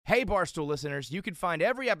Hey, Barstool listeners, you can find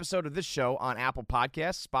every episode of this show on Apple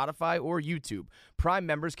Podcasts, Spotify, or YouTube. Prime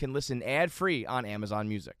members can listen ad-free on Amazon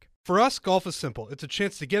Music. For us, golf is simple. It's a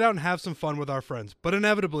chance to get out and have some fun with our friends. But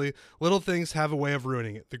inevitably, little things have a way of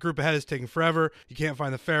ruining it. The group ahead is taking forever, you can't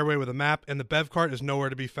find the fairway with a map, and the bev cart is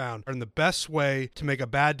nowhere to be found. And the best way to make a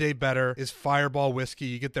bad day better is Fireball Whiskey.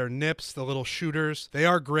 You get their nips, the little shooters. They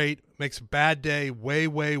are great. Makes a bad day way,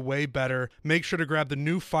 way, way better. Make sure to grab the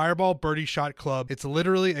new Fireball Birdie Shot Club. It's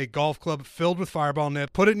literally a golf club filled with Fireball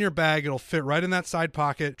nips. Put it in your bag. It'll fit right in that side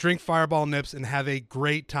pocket. Drink Fireball nips and have a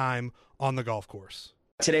great time on the golf course.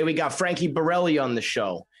 Today we got Frankie Borrelli on the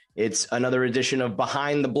show. It's another edition of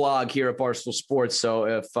Behind the Blog here at Barstool Sports. So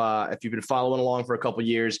if you've been following along for a couple of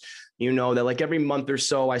years, you know that like every month or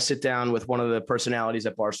so, I sit down with one of the personalities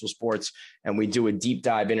at Barstool Sports and we do a deep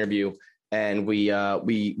dive interview. And we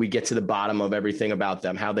get to the bottom of everything about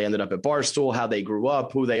them, how they ended up at Barstool, how they grew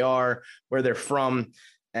up, who they are, where they're from.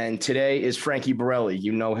 And today is Frankie Borrelli.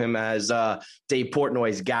 You know him as Dave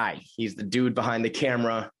Portnoy's guy. He's the dude behind the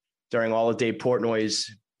camera during all of Dave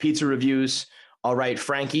Portnoy's pizza reviews. All right,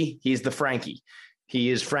 Frankie, he's the Frankie. He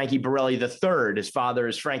is Frankie Borrelli III. His father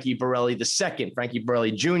is Frankie Borrelli II, Frankie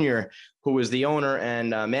Borrelli Jr., who is the owner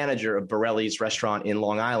and manager of Borrelli's restaurant in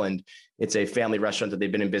Long Island. It's a family restaurant that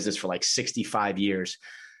they've been in business for like 65 years.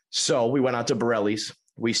 So we went out to Borrelli's.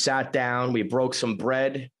 We sat down. We broke some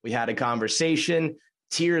bread. We had a conversation.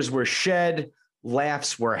 Tears were shed.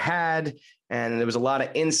 Laughs were had. And there was a lot of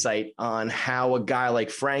insight on how a guy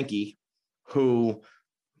like Frankie, who,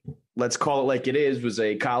 let's call it like it is, was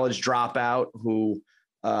a college dropout who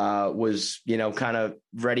was, kind of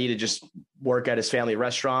ready to just work at his family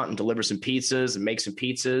restaurant and deliver some pizzas and make some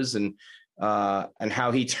pizzas and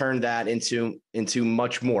how he turned that into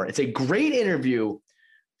much more. It's a great interview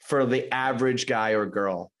for the average guy or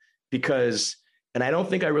girl because, and I don't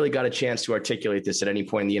think I really got a chance to articulate this at any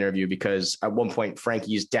point in the interview because at one point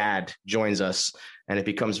Frankie's dad joins us and it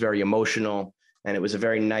becomes very emotional. And it was a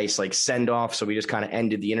very nice send off. So we just kind of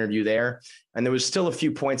ended the interview there. And there was still a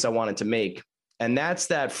few points I wanted to make. And that's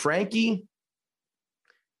that Frankie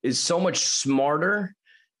is so much smarter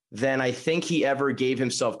than I think he ever gave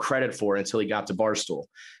himself credit for until he got to Barstool.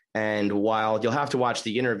 And while you'll have to watch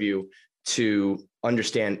the interview to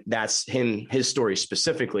understand that's his story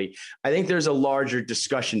specifically, I think there's a larger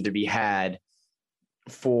discussion to be had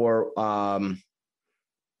for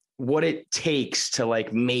what it takes to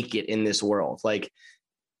make it in this world. Like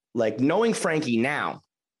knowing Frankie now,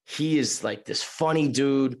 he is this funny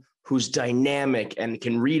dude who's dynamic and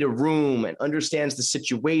can read a room and understands the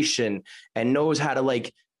situation and knows how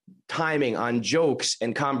to timing on jokes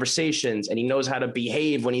and conversations. And he knows how to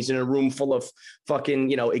behave when he's in a room full of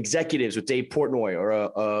fucking, executives with Dave Portnoy or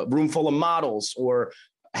a room full of models or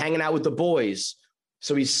hanging out with the boys.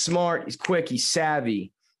 So he's smart, he's quick, he's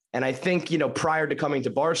savvy. And I think, prior to coming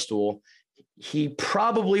to Barstool, he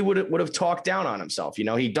probably would have talked down on himself.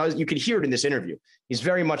 He does. You could hear it in this interview. He's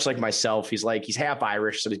very much like myself. He's half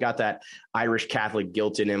Irish. So he's got that Irish Catholic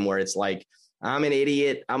guilt in him where it's I'm an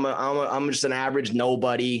idiot. I'm just an average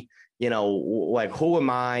nobody, who am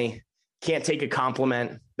I? Can't take a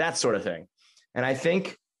compliment, that sort of thing. And I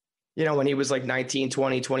think, when he was 19,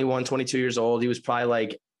 20, 21, 22 years old, he was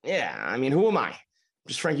probably who am I? I'm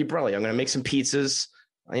just Frankie Borrelli. I'm going to make some pizzas,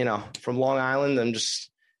 from Long Island. I'm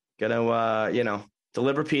just going to,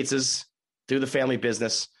 deliver pizzas, do the family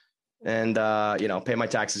business and, pay my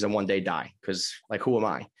taxes and one day die. Cause who am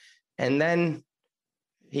I? And then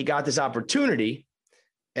he got this opportunity.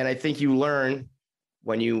 And I think you learn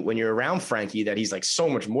when you're around Frankie that he's so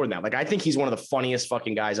much more than that. I think he's one of the funniest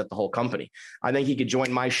fucking guys at the whole company. I think he could join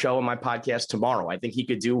my show and my podcast tomorrow. I think he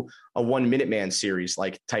could do a 1 Minute Man series,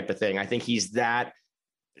 type of thing. I think he's that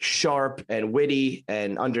sharp and witty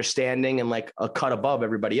and understanding and a cut above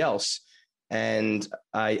everybody else. And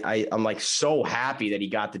I'm so happy that he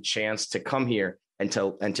got the chance to come here and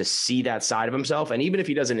to see that side of himself. And even if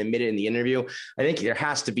he doesn't admit it in the interview, I think there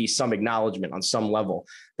has to be some acknowledgement on some level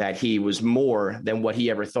that he was more than what he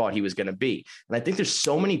ever thought he was going to be. And I think there's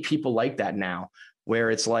so many people like that now, where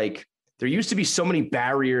it's there used to be so many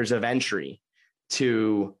barriers of entry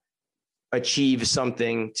to achieve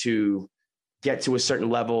something, to get to a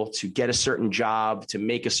certain level, to get a certain job, to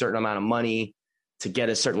make a certain amount of money, to get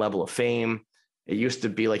a certain level of fame. It used to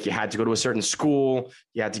be you had to go to a certain school,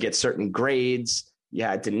 you had to get certain grades, you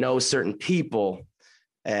had to know certain people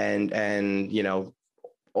and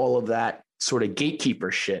all of that sort of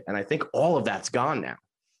gatekeeper shit. And I think all of that's gone now.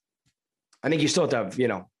 I think you still have to have,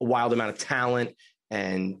 a wild amount of talent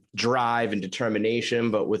and drive and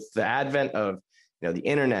determination, but with the advent of the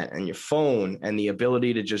internet and your phone and the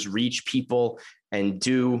ability to just reach people and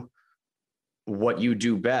do what you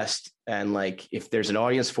do best. And like, if there's an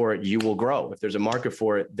audience for it, you will grow. If there's a market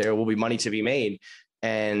for it, there will be money to be made.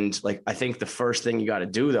 And like, I think the first thing you got to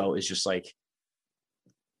do though, is just like,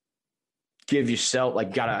 give yourself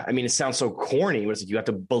like, I mean, it sounds so corny, but it's like, you have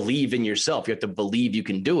to believe in yourself. You have to believe you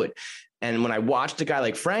can do it. And when I watched a guy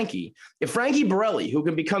like Frankie, if Frankie Borrelli, who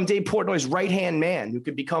can become Dave Portnoy's right-hand man, who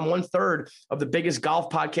could become 1/3 of the biggest golf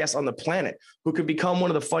podcast on the planet, who could become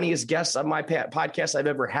one of the funniest guests on my podcast I've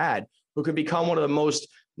ever had, who could become one of the most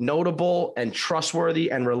notable and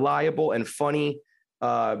trustworthy and reliable and funny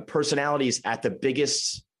personalities at the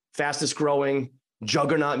biggest, fastest growing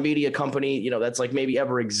juggernaut media company, you know, that's like maybe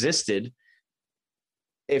ever existed.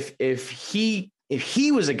 If he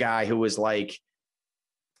was a guy who was like,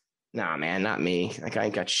 nah, man, not me. Like, I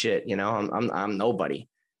ain't got shit. You know, I'm nobody.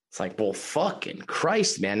 It's like, well, fucking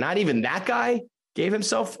Christ, man. Not even that guy gave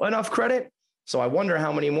himself enough credit. So I wonder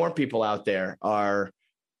how many more people out there are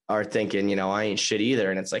thinking, you know, I ain't shit either.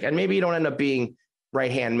 And it's like, and maybe you don't end up being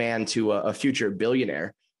right-hand man to a future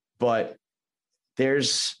billionaire, but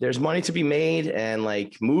there's money to be made and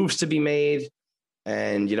like moves to be made.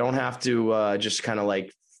 And you don't have to just kind of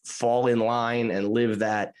like fall in line and live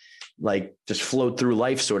that, like, just float through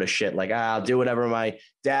life sort of shit. Like, I'll do whatever my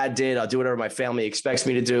dad did. I'll do whatever my family expects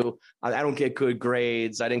me to do. I don't get good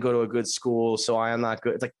grades. I didn't go to a good school, so I am not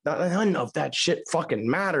good. It's like, none of that shit fucking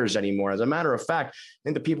matters anymore. As a matter of fact, I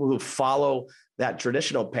think the people who follow that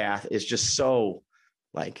traditional path is just so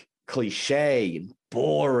like cliche and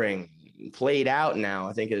boring, and played out now.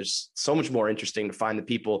 I think it's so much more interesting to find the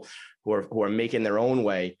people who are making their own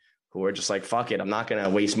way, who are just like, fuck it, I'm not going to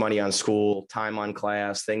waste money on school, time on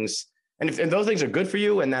class, things. And if those things are good for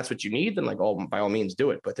you and that's what you need, then like, oh, by all means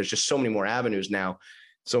do it. But there's just so many more avenues now,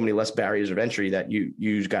 so many less barriers of entry that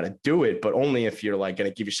you got to do it, but only if you're like going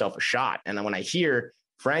to give yourself a shot. And when I hear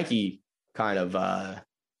Frankie kind of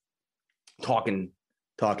talking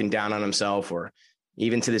down on himself, or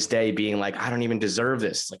even to this day being like, I don't even deserve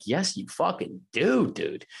this. It's like, yes, you fucking do,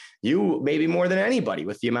 dude. You maybe more than anybody,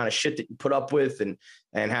 with the amount of shit that you put up with and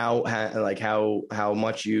how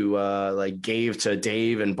much you like gave to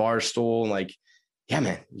Dave and Barstool. And like, yeah,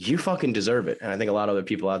 man, you fucking deserve it. And I think a lot of other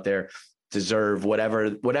people out there deserve whatever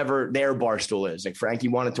their Barstool is. Like, Frankie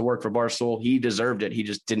wanted to work for Barstool. He deserved it. He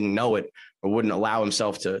just didn't know it or wouldn't allow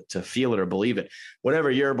himself to feel it or believe it. Whatever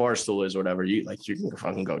your Barstool is, whatever you like, you can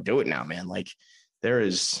fucking go do it now, man. Like,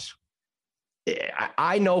 I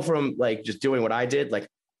know from like just doing what I did, like,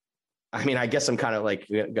 I mean, I guess I'm kind of like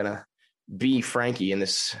gonna be Frankie in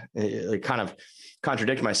this, like, kind of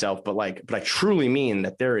contradict myself, but I truly mean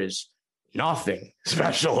that there is nothing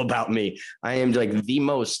special about me. I am like the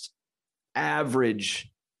most average,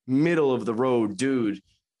 middle of the road dude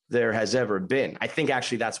there has ever been. I think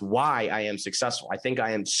actually that's why I am successful. I think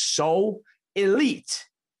I am so elite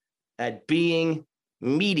at being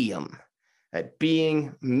medium, at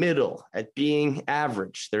being middle, at being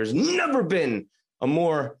average. There's never been a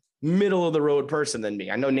more middle of the road person than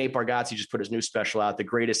me. I know Nate Bargatze just put his new special out, The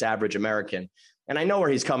Greatest Average American. And I know where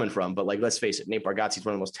he's coming from, but like, let's face it, Nate Bargatze is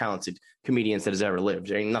one of the most talented comedians that has ever lived.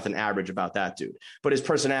 There ain't nothing average about that dude. But his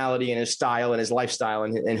personality and his style and his lifestyle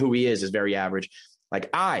and who he is very average. Like,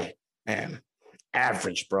 I am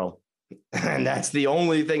average, bro. And that's the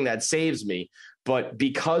only thing that saves me. But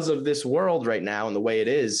because of this world right now and the way it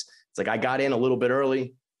is, it's like I got in a little bit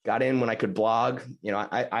early, got in when I could blog. You know,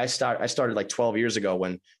 I started like 12 years ago,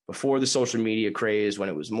 before the social media craze, when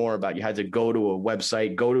it was more about you had to go to a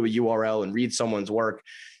website, go to a URL and read someone's work.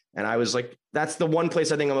 And I was like, that's the one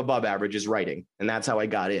place I think I'm above average, is writing. And that's how I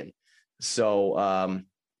got in. So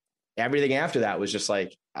everything after that was just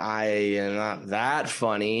like, I am not that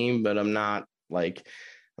funny, but I'm not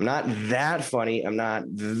that funny. I'm not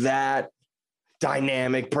that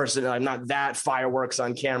dynamic person. I'm not that fireworks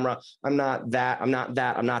on camera. I'm not that.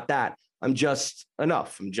 I'm just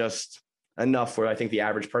enough. I'm just enough where I think the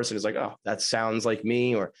average person is like, oh, that sounds like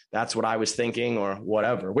me, or that's what I was thinking, or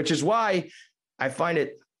whatever, which is why I find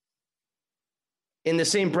it in the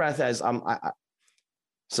same breath as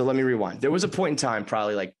so let me rewind. There was a point in time,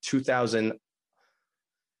 probably like 2000,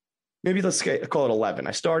 maybe let's call it 11.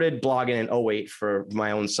 I started blogging in 08 for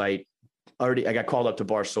my own site. I got called up to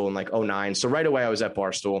Barstool in like 09. So right away I was at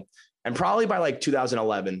Barstool, and probably by like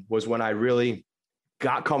 2011 was when I really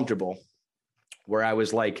got comfortable, where I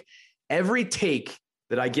was like, every take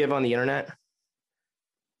that I give on the internet,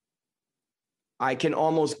 I can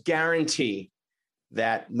almost guarantee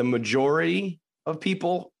that the majority of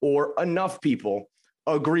people, or enough people,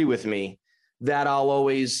 agree with me that I'll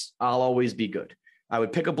always be good. I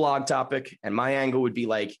would pick a blog topic and my angle would be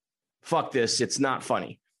like, fuck this, it's not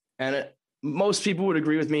funny. And most people would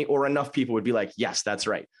agree with me, or enough people would be like, yes, that's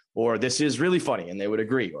right. or this is really funny, and they would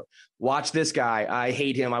agree, or watch this guy, I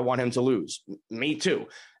hate him, I want him to lose. Me too.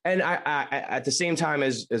 And I at the same time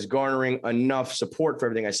as garnering enough support for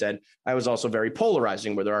everything I said, I was also very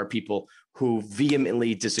polarizing, where there are people who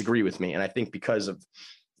vehemently disagree with me. And I think because of,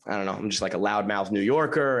 I don't know, I'm just like a loudmouth New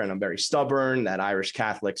Yorker, and I'm very stubborn, that Irish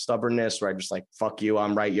Catholic stubbornness where I just like, fuck you,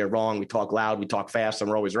 I'm right, you're wrong. We talk loud, we talk fast, and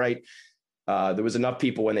we're always right. There was enough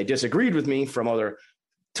people when they disagreed with me from other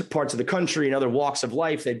parts of the country and other walks of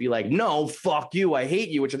life, they'd be like, no, fuck you, I hate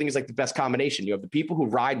you, which I think is like the best combination. You have the people who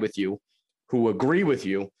ride with you, who agree with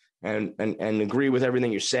you and agree with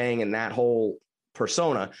everything you're saying and that whole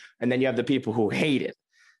persona. And then you have the people who hate it.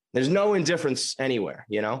 There's no indifference anywhere,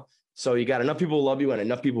 you know? So you got enough people who love you and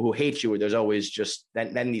enough people who hate you, where there's always just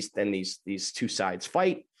then these two sides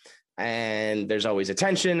fight, and there's always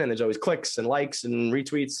attention, and there's always clicks and likes and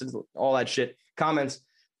retweets and all that shit, comments,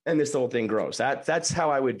 and this whole thing grows. That's how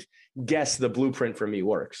I would guess the blueprint for me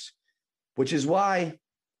works, which is why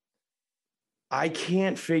I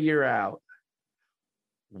can't figure out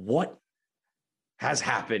what has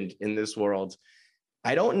happened in this world.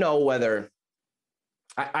 I don't know whether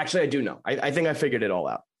I do know. I think I figured it all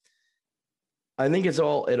out. I think it's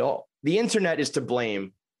all the internet is to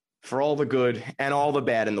blame for all the good and all the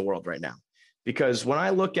bad in the world right now. Because when I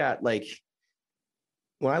look at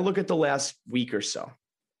the last week or so,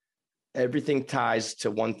 everything ties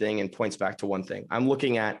to one thing and points back to one thing. I'm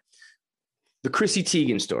looking at the Chrissy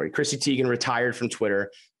Teigen story. Chrissy Teigen retired from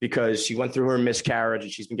Twitter because she went through her miscarriage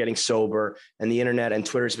and she's been getting sober, and the internet and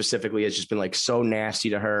Twitter specifically has just been like so nasty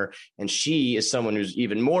to her. And she is someone who's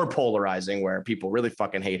even more polarizing, where people really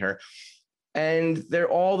fucking hate her. And they're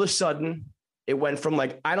all of a sudden, it went from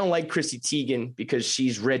like, I don't like Chrissy Teigen because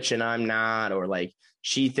she's rich and I'm not, or like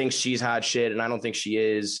she thinks she's hot shit and I don't think she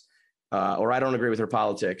is, or I don't agree with her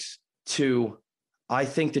politics, to I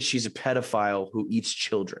think that she's a pedophile who eats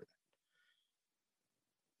children.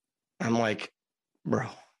 I'm like, bro,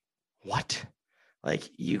 what? Like,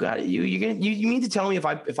 you mean to tell me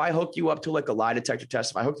if I hook you up to like a lie detector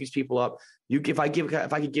test, if I hook these people up, if I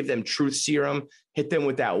could give them truth serum, hit them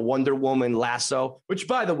with that Wonder Woman lasso, which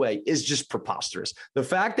by the way is just preposterous. The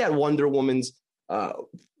fact that Wonder Woman's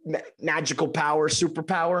magical power,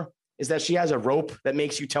 superpower, is that she has a rope that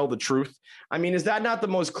makes you tell the truth. I mean, is that not the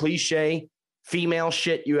most cliche female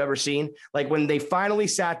shit you ever seen? Like when they finally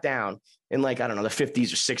sat down in like, I don't know, the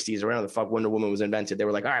 50s or 60s, or whenever the fuck Wonder Woman was invented, they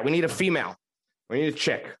were like, all right, we need a female. We need a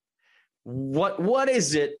chick. What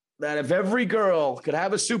is it that if every girl could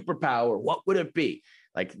have a superpower, what would it be?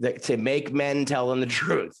 Like to make men tell them the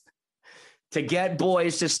truth, to get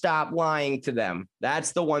boys to stop lying to them.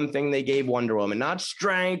 That's the one thing they gave Wonder Woman, not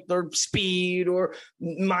strength or speed or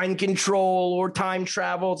mind control or time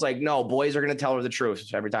travel. It's like, no, boys are going to tell her the truth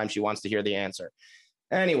every time she wants to hear the answer.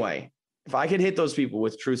 Anyway, if I could hit those people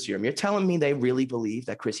with truth serum, you're telling me they really believe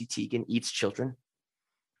that Chrissy Teigen eats children?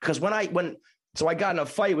 Because so I got in a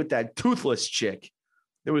fight with that toothless chick.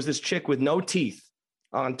 There was this chick with no teeth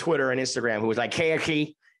on Twitter and Instagram who was like,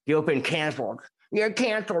 KFC, you've been canceled. You're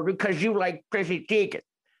canceled because you like Chrissy Teigen.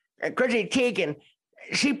 And Chrissy Teigen,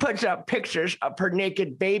 she puts up pictures of her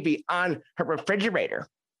naked baby on her refrigerator.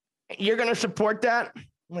 You're going to support that? I'm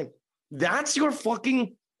like, that's your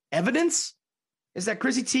fucking evidence? Is that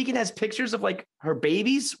Chrissy Teigen has pictures of like her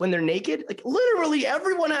babies when they're naked? Like literally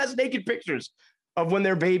everyone has naked pictures of when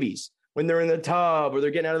they're babies, when they're in the tub or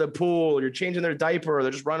they're getting out of the pool or you're changing their diaper or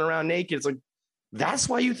they're just running around naked. It's like, that's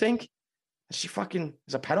why you think she fucking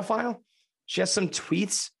is a pedophile? She has some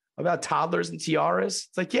tweets about toddlers and tiaras.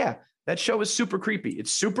 It's like, yeah, that show is super creepy.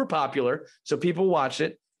 It's super popular, so people watch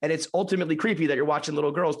it. And it's ultimately creepy that you're watching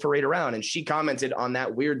little girls parade around. And she commented on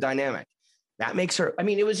that weird dynamic. That makes her, I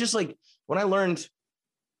mean, it was just like when I learned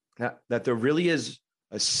that there really is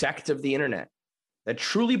a sect of the internet that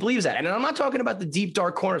truly believes that. And I'm not talking about the deep,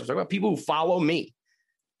 dark corners. I'm talking about people who follow me.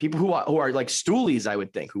 People who are like stoolies, I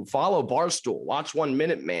would think, who follow Barstool, watch 1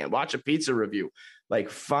 Minute Man, watch a pizza review, like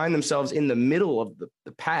find themselves in the middle of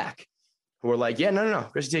the pack, who are like, yeah, no,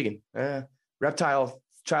 Chrissy Teigen, reptile,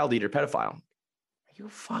 child eater, pedophile. Are you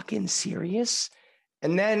fucking serious?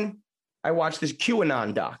 And then I watched this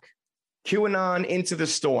QAnon doc, QAnon Into the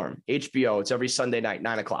Storm, HBO. It's every Sunday night,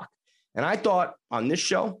 9:00. And I thought on this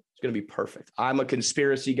show, it's going to be perfect. I'm a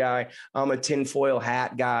conspiracy guy. I'm a tinfoil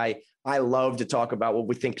hat guy. I love to talk about what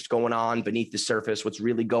we think is going on beneath the surface, what's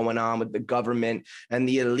really going on with the government and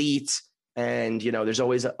the elite. And, you know, there's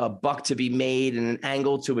always a buck to be made and an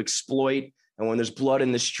angle to exploit. And when there's blood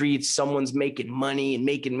in the streets, someone's making money and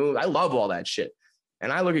making moves. I love all that shit.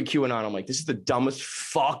 And I look at QAnon, I'm like, this is the dumbest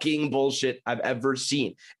fucking bullshit I've ever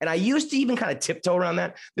seen. And I used to even kind of tiptoe around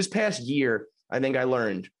that. This past year, I think I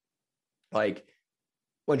learned, like,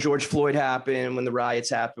 when George Floyd happened, when the riots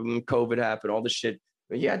happened, when COVID happened, all this shit.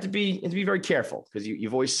 But you have to be very careful because you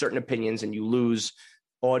voice certain opinions and you lose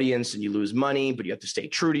audience and you lose money, but you have to stay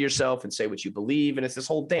true to yourself and say what you believe. And it's this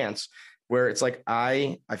whole dance where it's like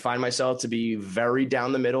I find myself to be very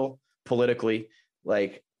down the middle politically,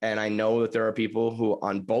 like, and I know that there are people who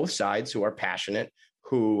on both sides who are passionate,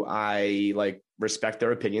 who I like respect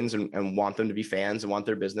their opinions and want them to be fans and want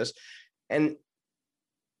their business. And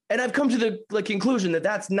I've come to the conclusion that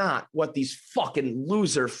that's not what these fucking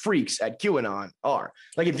loser freaks at QAnon are.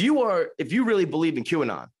 Like, if you really believe in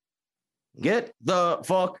QAnon, get the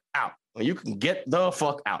fuck out. You can get the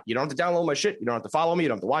fuck out. You don't have to download my shit. You don't have to follow me. You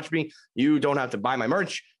don't have to watch me. You don't have to buy my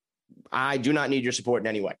merch. I do not need your support in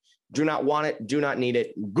any way. Do not want it. Do not need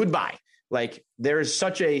it. Goodbye. Like, there is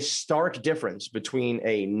such a stark difference between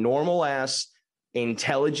a normal ass,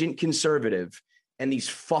 intelligent conservative and these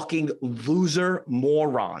fucking loser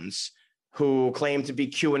morons who claim to be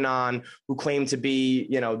QAnon, who claim to be,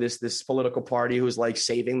 this political party who's like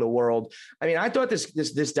saving the world. I mean, I thought this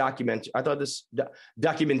documentary,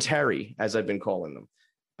 as I've been calling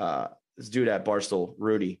them, this dude at Barstool,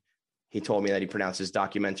 Rudy, he told me that he pronounces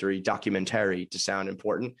documentary to sound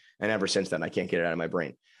important. And ever since then, I can't get it out of my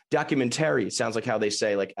brain. Documentary sounds like how they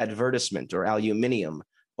say like advertisement or aluminium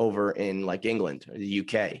over in like England or the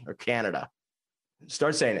UK or Canada.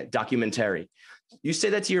 Start saying it. Documentary. You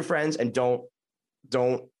say that to your friends and don't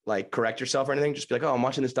like correct yourself or anything. Just be like, oh, I'm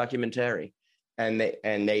watching this documentary. And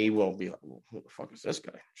they will be like, well, who the fuck is this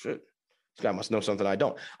guy? Shit. This guy must know something I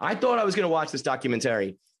don't. I thought I was going to watch this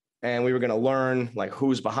documentary and we were going to learn like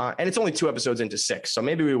who's behind. And it's only 2 episodes into 6. So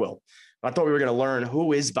maybe we will. I thought we were going to learn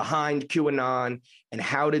who is behind QAnon and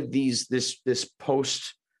how did this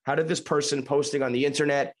person posting on the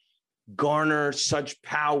internet garner such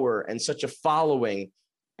power and such a following.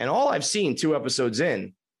 And all I've seen 2 episodes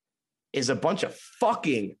in is a bunch of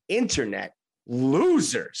fucking internet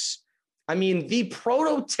losers. I mean, the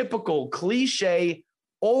prototypical cliche,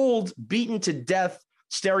 old, beaten to death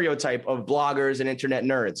stereotype of bloggers and internet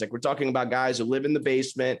nerds. Like, we're talking about guys who live in the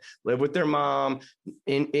basement, live with their mom,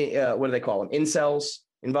 what do they call them? Incels,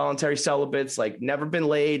 involuntary celibates, like never been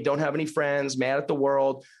laid, don't have any friends, mad at the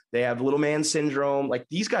world. They have little man syndrome. Like,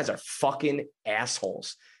 these guys are fucking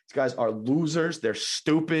assholes. These guys are losers. They're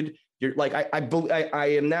stupid. You're like, I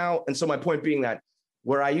am now. And so my point being that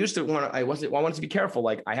where I used to I wanted to be careful.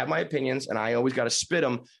 Like, I have my opinions and I always got to spit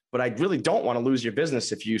them, but I really don't want to lose your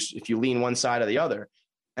business if you lean one side or the other.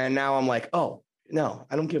 And now I'm like, oh no,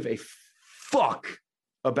 I don't give a fuck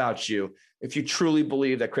about you. If you truly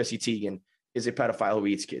believe that Chrissy Teigen is a pedophile who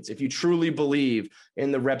eats kids, if you truly believe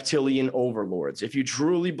in the reptilian overlords, if you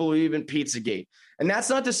truly believe in Pizzagate. And that's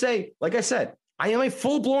not to say, like I said, I am a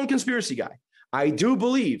full-blown conspiracy guy. I do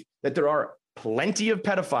believe that there are plenty of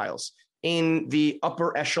pedophiles in the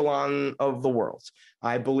upper echelon of the world.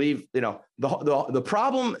 I believe, the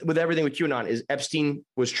problem with everything with QAnon is Epstein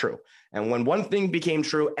was true. And when one thing became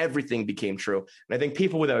true, everything became true. And I think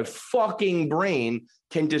people with a fucking brain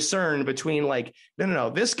can discern between like, no,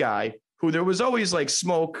 this guy who there was always like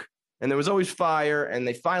smoke and there was always fire and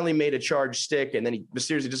they finally made a charge stick and then he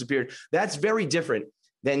mysteriously disappeared. That's very different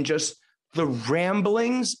than just the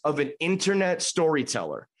ramblings of an internet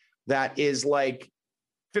storyteller that is like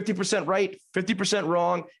 50% right, 50%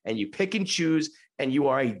 wrong, and you pick and choose, and you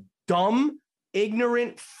are a dumb,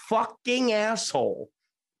 ignorant fucking asshole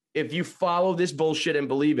if you follow this bullshit and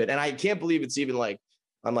believe it. And I can't believe it's even like,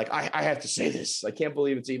 I'm like, I have to say this. I can't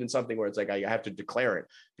believe it's even something where it's like, I have to declare it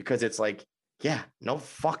because it's like, yeah, no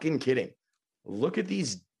fucking kidding. Look at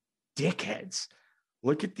these dickheads.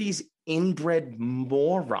 Look at these inbred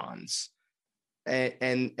morons.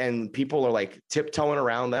 And people are like tiptoeing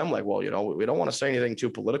around them like, well, we don't want to say anything too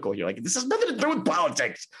political. You're like, this has nothing to do with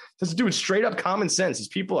politics. This has to do with straight up common sense. These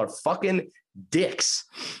people are fucking dicks.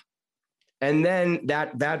 And then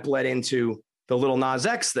that bled into the Lil Nas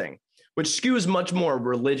X thing, which skews much more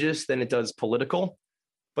religious than it does political.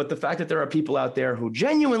 But the fact that there are people out there who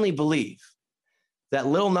genuinely believe that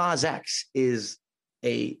Lil Nas X is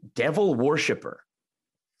a devil worshiper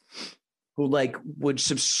who like would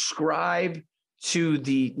subscribe to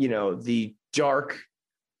the dark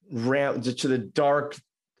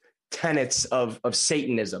tenets of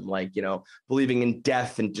Satanism, like, believing in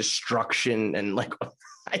death and destruction and like,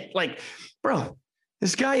 bro,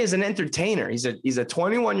 this guy is an entertainer. He's a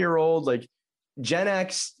 21-year-old like Gen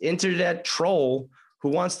X internet troll who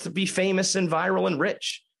wants to be famous and viral and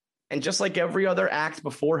rich. And just like every other act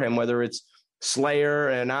before him, whether it's Slayer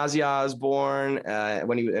and Ozzy Osbourne,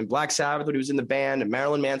 when he was in Black Sabbath, when he was in the band, and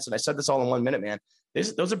Marilyn Manson. I said this all in 1 minute, man.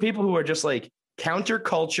 Those are people who are just like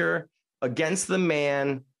counterculture, against the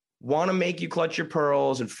man, want to make you clutch your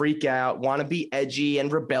pearls and freak out, want to be edgy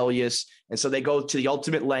and rebellious. And so they go to the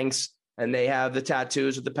ultimate lengths and they have the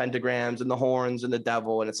tattoos with the pentagrams and the horns and the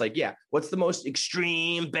devil. And it's like, yeah, what's the most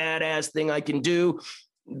extreme badass thing I can do?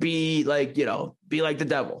 Be like the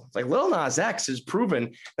devil. It's like Lil Nas X has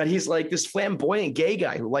proven that he's like this flamboyant gay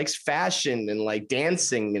guy who likes fashion and like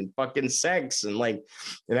dancing and fucking sex. And like,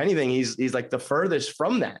 if anything, he's like the furthest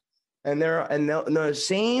from that. And the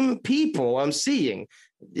same people I'm seeing,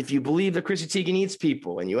 if you believe that Chrissy Teigen eats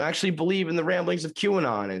people and you actually believe in the ramblings of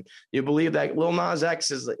QAnon and you believe that Lil Nas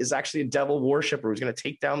X is actually a devil worshiper who's going to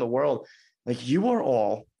take down the world, like you are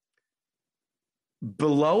all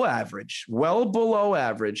below average, well below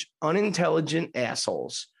average, unintelligent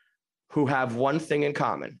assholes who have one thing in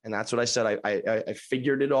common. And that's what I said. I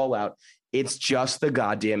figured it all out. It's just the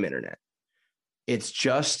goddamn internet. It's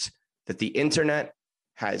just that the internet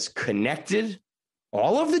has connected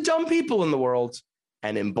all of the dumb people in the world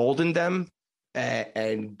and emboldened them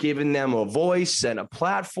and given them a voice and a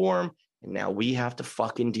platform. And now we have to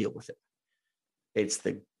fucking deal with it. It's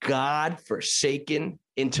the godforsaken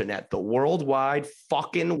internet, the worldwide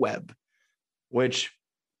fucking web, which,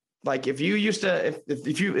 like, if you used to,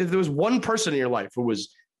 if there was one person in your life who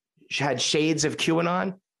had shades of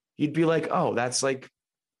QAnon, you'd be like, oh, that's like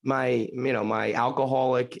my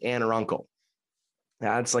alcoholic aunt or uncle.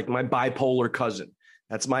 That's like my bipolar cousin.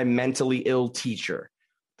 That's my mentally ill teacher.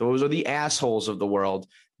 Those are the assholes of the world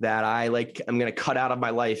that I'm going to cut out of my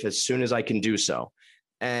life as soon as I can do so.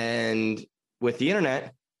 And with the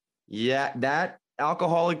internet, yeah, that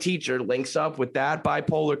alcoholic teacher links up with that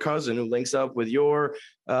bipolar cousin who links up with your,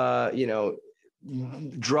 drug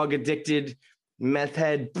addicted, meth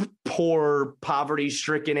head, poor, poverty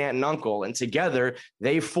stricken aunt and uncle. And together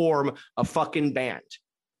they form a fucking band.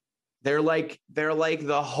 They're like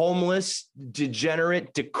the homeless,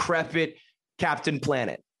 degenerate, decrepit Captain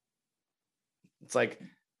Planet. It's like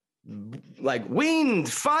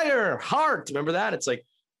wind, fire, heart. Remember that? It's like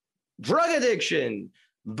drug addiction,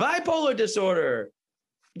 bipolar disorder,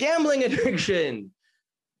 gambling addiction,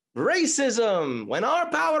 racism. When our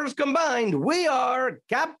powers combined, we are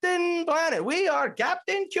Captain Planet. We are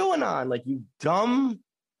Captain QAnon. Like, you dumb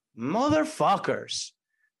motherfuckers.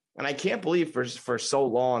 And I can't believe for so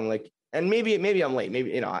long, like, and maybe I'm late.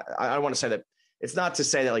 Maybe, I don't want to say that. It's not to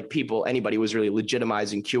say that like anybody was really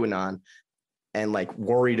legitimizing QAnon and like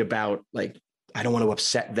worried about, like, I don't want to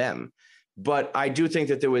upset them. But I do think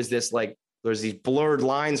that there's these blurred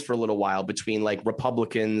lines for a little while between like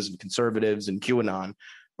Republicans and conservatives and QAnon,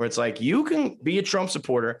 where it's like, you can be a Trump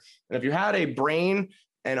supporter. And if you had a brain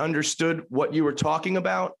and understood what you were talking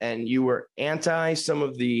about and you were anti some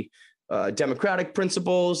of the democratic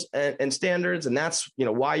principles and standards, and that's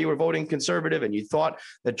why you were voting conservative, and you thought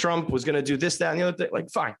that Trump was going to do this, that, and the other thing, like,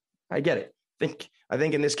 fine, I get it. I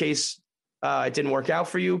think in this case it didn't work out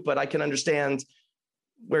for you, but I can understand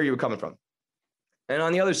where you were coming from. And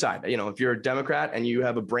on the other side, if you're a Democrat and you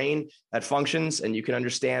have a brain that functions and you can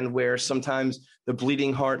understand where sometimes the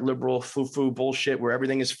bleeding heart liberal foo-foo bullshit where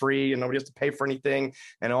everything is free and nobody has to pay for anything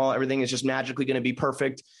and everything is just magically going to be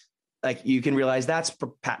perfect, like, you can realize that's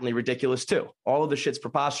patently ridiculous too. All of the shit's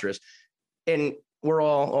preposterous. And we're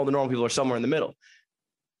all the normal people are somewhere in the middle.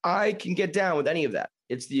 I can get down with any of that.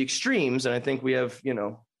 It's the extremes. And I think we have,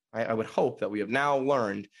 I would hope that we have now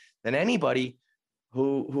learned that anybody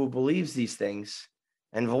who believes these things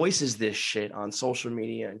and voices this shit on social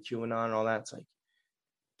media and QAnon and all that, it's like,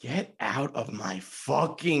 get out of my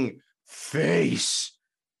fucking face.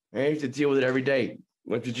 I have to deal with it every day.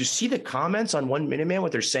 Like, did you see the comments on 1 Minute Man,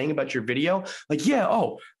 what they're saying about your video? Like, yeah,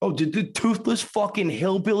 did the toothless fucking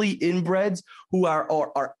hillbilly inbreds who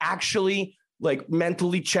are actually like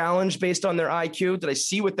mentally challenged based on their IQ, did I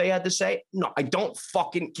see what they had to say? No, I don't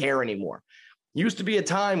fucking care anymore. Used to be a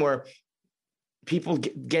time where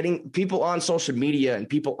people on social media and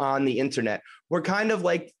people on the internet were kind of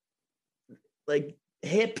like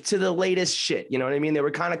hip to the latest shit. You know what I mean? They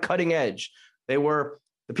were kind of cutting edge. They were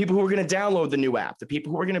the people who were going to download the new app, the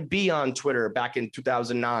people who were going to be on Twitter back in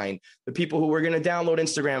 2009, the people who were going to download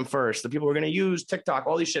Instagram first, the people who were going to use TikTok,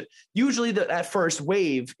 all these shit. Usually that first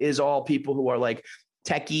wave is all people who are like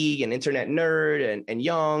techie and internet nerd and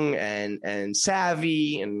young and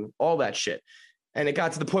savvy and all that shit. And it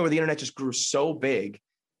got to the point where the internet just grew so big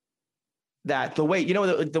that the way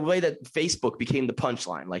that Facebook became the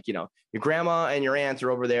punchline, like, your grandma and your aunt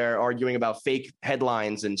are over there arguing about fake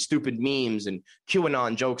headlines and stupid memes and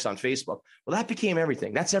QAnon jokes on Facebook. Well, that became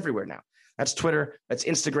everything. That's everywhere now. That's Twitter. That's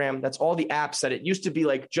Instagram. That's all the apps that it used to be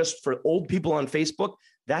like just for old people on Facebook.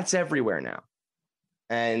 That's everywhere now.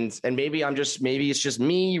 And maybe it's just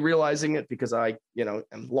me realizing it because I, am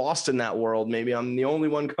lost in that world. Maybe I'm the only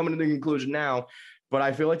one coming to the conclusion now, but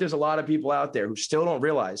I feel like there's a lot of people out there who still don't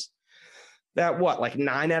realize that like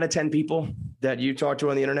 9 out of 10 people that you talk to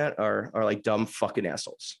on the internet are like dumb fucking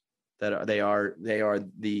assholes. They are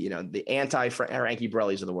the anti-Frankie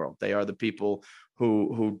Borrellis of the world. They are the people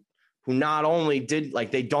who not only did,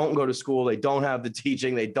 like, they don't go to school, they don't have the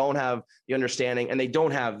teaching, they don't have the understanding, and they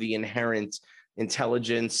don't have the inherent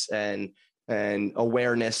intelligence and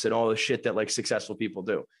awareness and all the shit that like successful people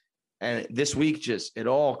do. And this week, it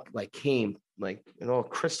all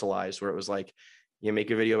crystallized, where it was like, you make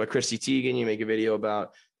a video about Chrissy Teigen, you make a video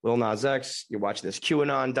about Lil Nas X, you're watching this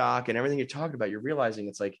QAnon doc, and everything you're talking about, you're realizing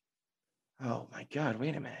it's like, oh my God,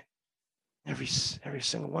 wait a minute. Every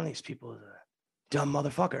single one of these people is a dumb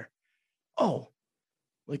motherfucker. Oh,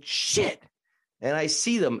 like shit. And I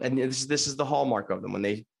see them, and this is the hallmark of them. When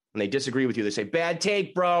they disagree with you, they say, bad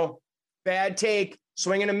take, bro. Bad take.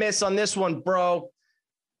 Swing and a miss on this one, bro.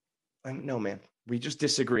 No, man, we just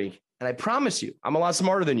disagree. And I promise you, I'm a lot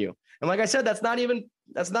smarter than you. And like I said, that's not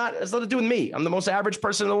to do with me. I'm the most average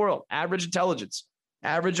person in the world. Average intelligence,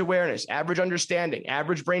 average awareness, average understanding,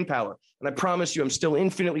 average brain power. And I promise you, I'm still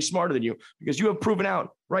infinitely smarter than you, because you have proven out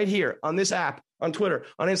right here on this app, on Twitter,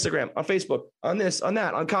 on Instagram, on Facebook, on this, on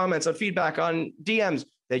that, on comments, on feedback, on DMs,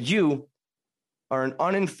 that you are an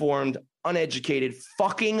uninformed, uneducated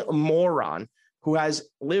fucking moron who has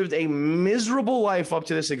lived a miserable life up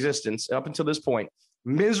until this point,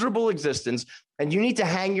 miserable existence. And you need to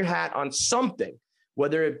hang your hat on something,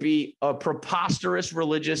 whether it be a preposterous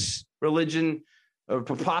religion, a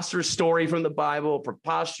preposterous story from the Bible, a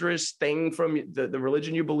preposterous thing from the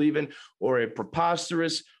religion you believe in, or a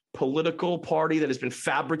preposterous political party that has been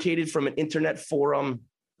fabricated from an internet forum,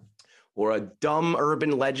 or a dumb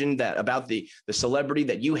urban legend about the celebrity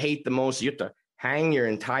that you hate the most. You have to hang your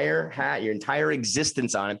entire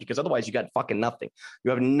existence on it, because otherwise you got fucking nothing.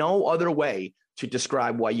 You have no other way to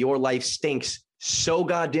describe why your life stinks so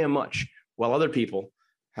goddamn much, while other people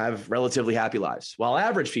have relatively happy lives. While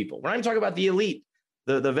average people, when I'm talking about the elite,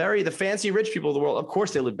 the fancy rich people of the world, of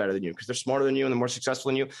course they live better than you because they're smarter than you and they're more successful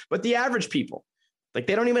than you. But the average people, like,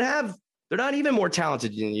 they're not even more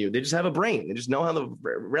talented than you. They just have a brain. They just know how the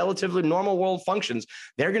relatively normal world functions.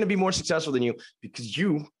 They're going to be more successful than you because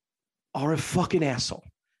you are a fucking asshole,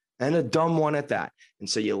 and a dumb one at that. And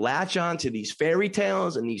so you latch on to these fairy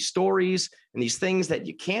tales and these stories and these things that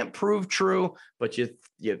you can't prove true, but you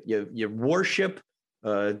worship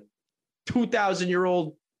a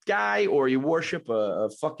 2,000-year-old guy, or you worship a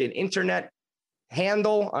fucking internet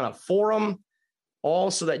handle on a forum,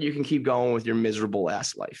 all so that you can keep going with your miserable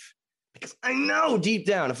ass life. Because I know deep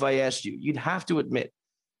down, if I asked you, you'd have to admit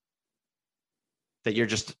that you're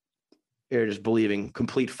just believing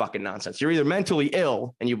complete fucking nonsense. You're either mentally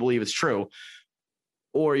ill and you believe it's true,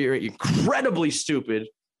 or you're incredibly stupid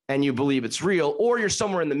and you believe it's real, or you're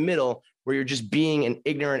somewhere in the middle where you're just being an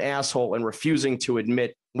ignorant asshole and refusing to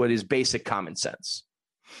admit what is basic common sense.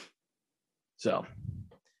 So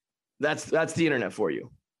that's the internet for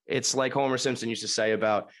you. It's like Homer Simpson used to say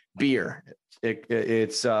about beer.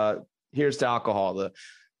 It's here's to alcohol,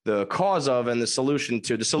 the cause of and the solution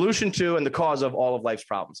to and the cause of all of life's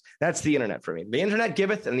problems. That's the internet for me. The internet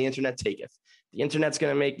giveth and the internet taketh. The internet's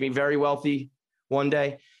going to make me very wealthy one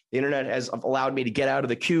day. The internet has allowed me to get out of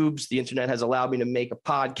the cubes. The internet has allowed me to make a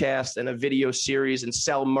podcast and a video series and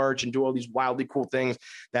sell merch and do all these wildly cool things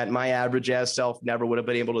that my average ass self never would have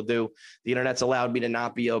been able to do. The internet's allowed me to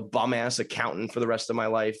not be a bum ass accountant for the rest of my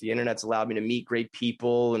life. The internet's allowed me to meet great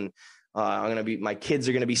people, and my kids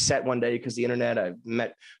are going to be set one day because the internet. I've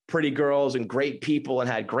met pretty girls and great people and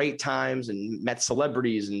had great times and met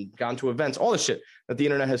celebrities and gone to events, all the shit that the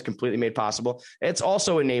internet has completely made possible. It's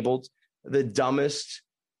also enabled the dumbest,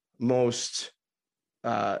 most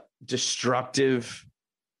destructive,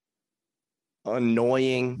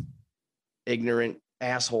 annoying, ignorant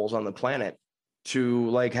assholes on the planet to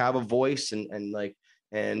like have a voice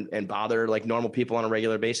and bother like normal people on a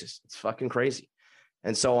regular basis. It's fucking crazy.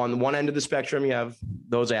 And so on one end of the spectrum, you have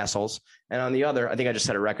those assholes. And on the other, I think I just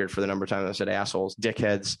set a record for the number of times I said assholes,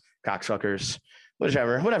 dickheads, cocksuckers,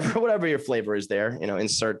 whatever your flavor is there,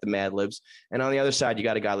 insert the Mad Libs. And on the other side, you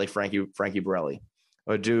got a guy like Frankie Borrelli,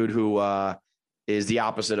 a dude who is the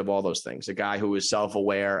opposite of all those things. A guy who is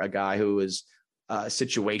self-aware, a guy who is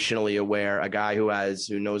situationally aware, a guy who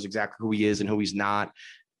knows exactly who he is and who he's not.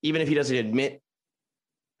 Even if he doesn't admit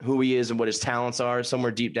who he is and what his talents are,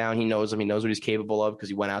 somewhere deep down, he knows him. He knows what he's capable of because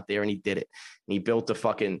he went out there and he did it. And he built a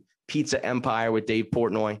fucking pizza empire with Dave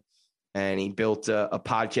Portnoy. And he built a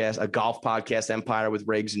golf podcast empire with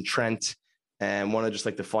Riggs and Trent, and one of just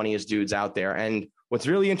like the funniest dudes out there. And what's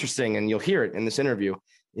really interesting, and you'll hear it in this interview,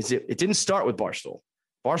 is it didn't start with Barstool.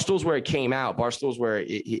 Barstool's where it came out. Barstool's where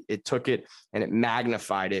it took it and it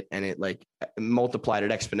magnified it and it like multiplied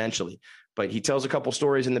it exponentially. But he tells a couple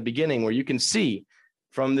stories in the beginning where you can see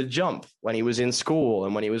from the jump when he was in school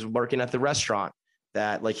and when he was working at the restaurant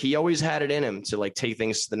that like he always had it in him to like take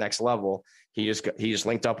things to the next level. He just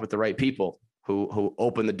linked up with the right people who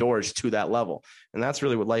opened the doors to that level. And that's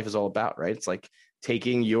really what life is all about, right? It's like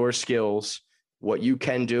taking your skills, what you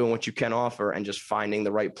can do and what you can offer, and just finding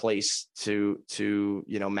the right place to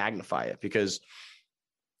magnify it. Because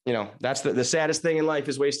that's the saddest thing in life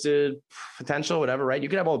is wasted potential, whatever, right? You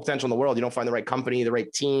can have all the potential in the world. You don't find the right company, the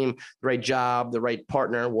right team, the right job, the right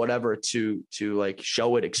partner, whatever, to like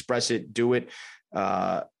show it, express it, do it,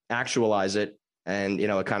 actualize it. And,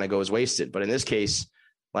 it kind of goes wasted. But in this case,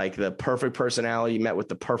 like the perfect personality met with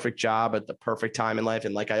the perfect job at the perfect time in life.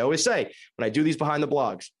 And like I always say, when I do these behind the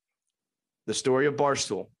blogs, the story of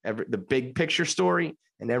Barstool, the big picture story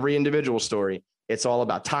and every individual story, it's all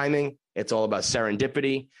about timing. It's all about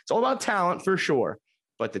serendipity. It's all about talent for sure.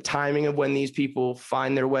 But the timing of when these people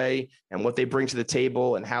find their way and what they bring to the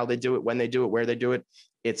table and how they do it, when they do it, where they do it,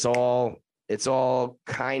 it's all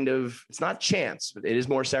kind of, it's not chance, but it is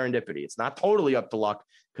more serendipity. It's not totally up to luck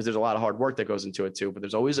because there's a lot of hard work that goes into it too. But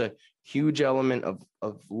there's always a huge element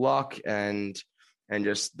of luck and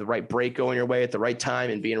just the right break going your way at the right time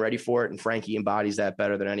and being ready for it. And Frankie embodies that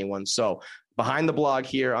better than anyone. So behind the blog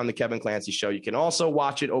here on the Kevin Clancy Show, you can also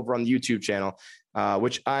watch it over on the YouTube channel,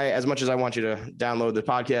 which as much as I want you to download the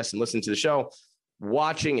podcast and listen to the show,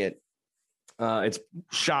 watching it, it's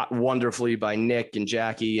shot wonderfully by Nick and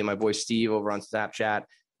Jackie and my boy Steve over on Snapchat,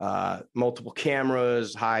 multiple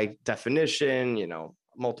cameras, high definition,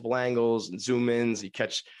 multiple angles and zoom ins. You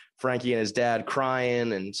catch Frankie and his dad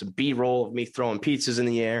crying and some B-roll of me throwing pizzas in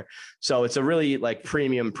the air. So it's a really like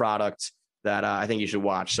premium product that I think you should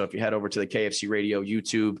watch. So if you head over to the KFC Radio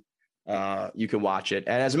YouTube, you can watch it.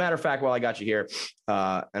 And as a matter of fact, while I got you here,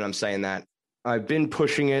 and I'm saying that, I've been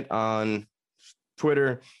pushing it on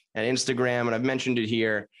Twitter and Instagram, and I've mentioned it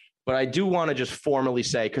here, but I do want to just formally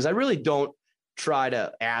say, because I really don't try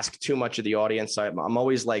to ask too much of the audience. I'm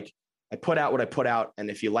always like, I put out what I put out, and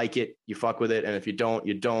if you like it, you fuck with it, and if you don't,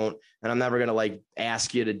 you don't. And I'm never gonna like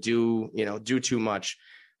ask you to do too much.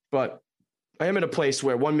 But I am in a place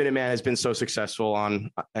where 1 Minute Man has been so successful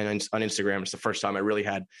on Instagram. It's the first time I really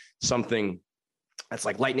had something that's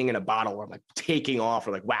like lightning in a bottle, where I'm like taking off,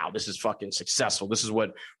 or like, wow, this is fucking successful. This is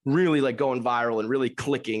what really like going viral and really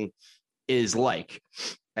clicking is like.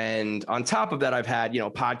 And on top of that, I've had,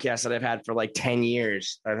 podcasts that I've had for like 10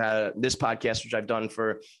 years. I've had this podcast, which I've done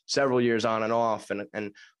for several years on and off,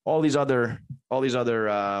 and all these other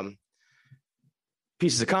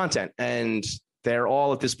pieces of content. And they're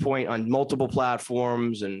all at this point on multiple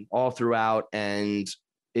platforms and all throughout. And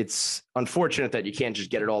it's unfortunate that you can't just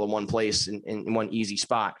get it all in one place in one easy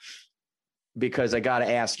spot, because I got to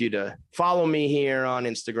ask you to follow me here on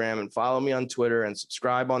Instagram and follow me on Twitter and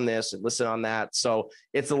subscribe on this and listen on that. So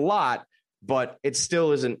it's a lot, but it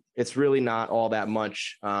still isn't, it's really not all that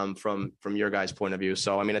much from your guys' point of view.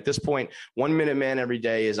 So, I mean, at this point, 1 Minute Man every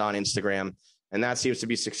day is on Instagram, and that seems to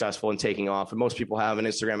be successful and taking off. And most people have an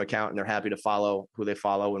Instagram account and they're happy to follow who they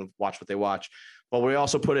follow and watch what they watch. But we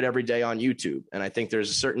also put it every day on YouTube. And I think there's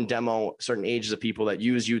a certain ages of people that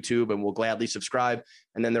use YouTube and will gladly subscribe.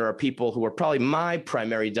 And then there are people who are probably my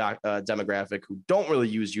primary demographic who don't really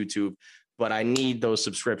use YouTube, but I need those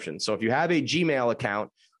subscriptions. So if you have a Gmail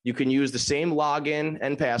account, you can use the same login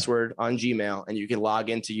and password on Gmail, and you can log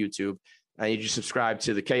into YouTube. And you just subscribe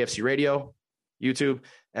to the KFC Radio YouTube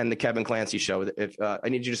and the Kevin Clancy Show. If I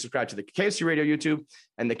need you to subscribe to the KFC Radio YouTube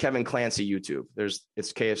and the Kevin Clancy YouTube.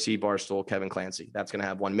 It's KFC, Barstool, Kevin Clancy. That's going to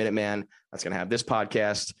have 1 Minute Man. That's going to have this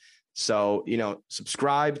podcast. So,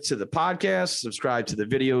 subscribe to the podcast, subscribe to the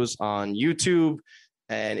videos on YouTube,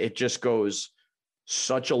 and it just goes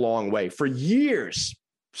such a long way. For years,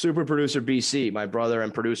 super producer BC, my brother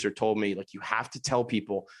and producer, told me, like, you have to tell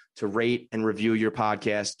people to rate and review your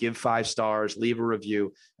podcast, give 5 stars, leave a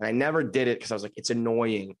review. And I never did it because I was like, it's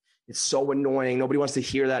annoying. It's so annoying. Nobody wants to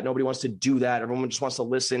hear that. Nobody wants to do that. Everyone just wants to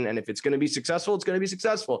listen. And if it's going to be successful, it's going to be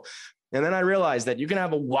successful. And then I realized that you can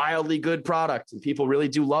have a wildly good product and people really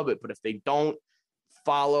do love it. But if they don't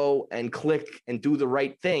follow and click and do the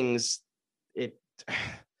right things,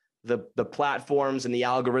 the platforms and the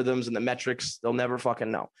algorithms and the metrics, they'll never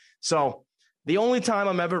fucking know. So the only time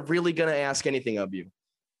I'm ever really going to ask anything of you,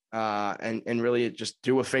 and really just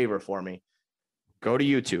do a favor for me, go to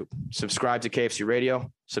YouTube, subscribe to KFC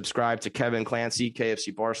Radio, subscribe to Kevin Clancy,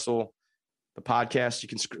 KFC Barstool, the podcast you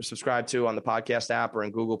can subscribe to on the podcast app or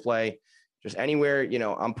in Google Play. just anywhere,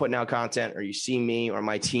 I'm putting out content or you see me or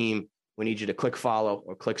my team, we need you to click follow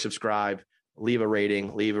or click subscribe, leave a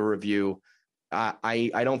rating, leave a review.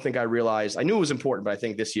 I don't think I realized, I knew it was important, but I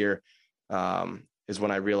think this year is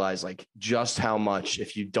when I realized like just how much,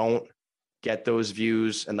 if you don't get those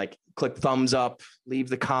views and like click thumbs up, leave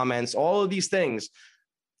the comments, all of these things,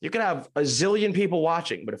 you can have a zillion people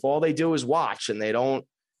watching, but if all they do is watch and they don't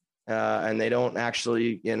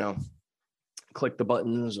actually, click the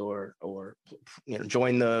buttons or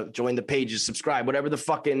join the pages, subscribe, whatever the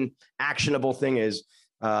fucking actionable thing is,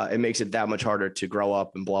 it makes it that much harder to grow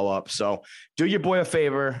up and blow up. So do your boy a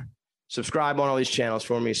favor, subscribe on all these channels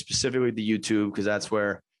for me, specifically the YouTube, because that's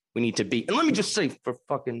where we need to be. And let me just say, for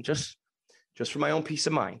fucking just for my own peace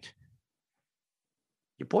of mind,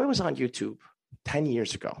 your boy was on YouTube 10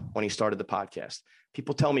 years ago when he started the podcast.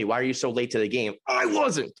 People tell me, why are you so late to the game? I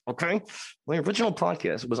wasn't, okay? My original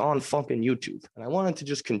podcast was on fucking YouTube, and I wanted to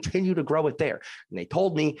just continue to grow it there. And they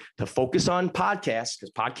told me to focus on podcasts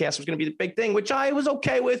because podcast was going to be the big thing, which I was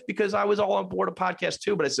okay with because I was all on board of podcasts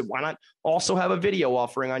too. But I said, why not also have a video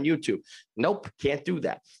offering on YouTube? Nope, can't do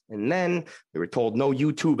that. And then we were told no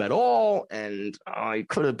YouTube at all. And I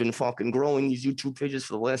could have been fucking growing these YouTube pages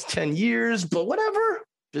for the last 10 years, but whatever.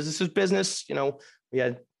 Business is business. We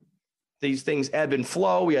had these things ebb and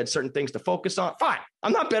flow. We had certain things to focus on. Fine.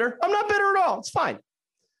 I'm not bitter. I'm not bitter at all. It's fine.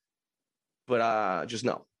 But just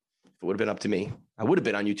know, if it would have been up to me, I would have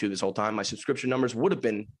been on YouTube this whole time. My subscription numbers would have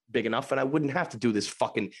been big enough, and I wouldn't have to do this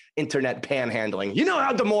fucking internet panhandling. You know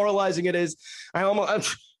how demoralizing it is.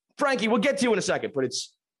 Frankie, we'll get to you in a second, but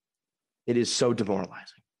it is so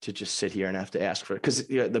demoralizing to just sit here and have to ask for it. Because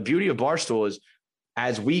the beauty of Barstool is,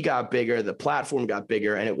 as we got bigger, the platform got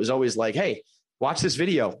bigger, and it was always like, hey, watch this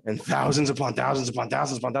video, and thousands upon thousands upon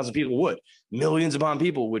thousands upon thousands of people would. Millions upon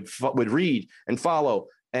people would read and follow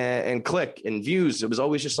and click and views. It was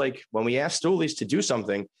always just like when we asked Stoolies to do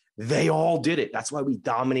something, they all did it. That's why we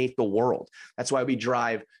dominate the world. That's why we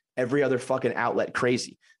drive every other fucking outlet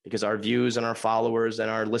crazy, because our views and our followers and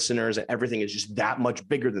our listeners and everything is just that much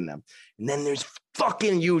bigger than them. And then there's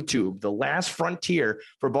fucking YouTube, the last frontier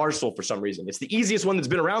for Barstool for some reason. It's the easiest one that's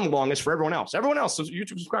been around the longest for everyone else. Everyone else,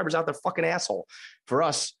 YouTube subscribers out there, fucking asshole. For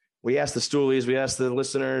us, we ask the Stoolies, we ask the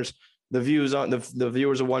listeners, the views on the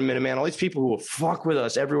viewers of 1 Minute Man, all these people who will fuck with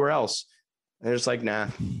us everywhere else. And they're just like, nah,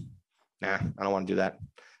 I don't want to do that.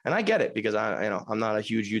 And I get it, because I'm not a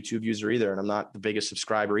huge YouTube user either, and I'm not the biggest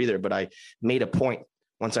subscriber either. But I made a point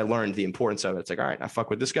once I learned the importance of it. It's like, all right, I fuck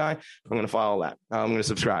with this guy, I'm going to follow that. I'm going to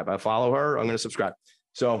subscribe. I follow her, I'm going to subscribe.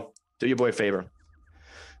 So do your boy a favor.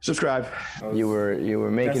 Subscribe. You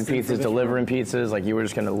were making pizzas, delivering pizzas, like you were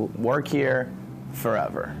just going to work here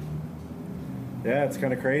forever. Yeah, it's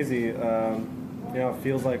kind of crazy. It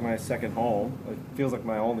feels like my second home. It feels like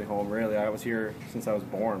my only home, really. I was here since I was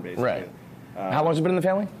born, basically. Right. How long has it been in the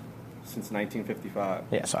family? Since 1955.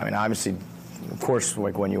 Yeah, so obviously, of course,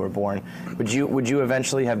 like when you were born, would you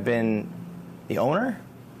eventually have been the owner?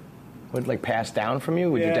 Would it pass down from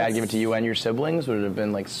you? Would your dad give it to you and your siblings? Would it have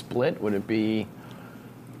been split? Would it be?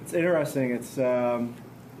 It's interesting. It's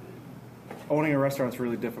owning a restaurant's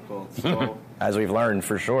really difficult. So. As we've learned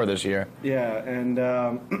for sure this year. Yeah, and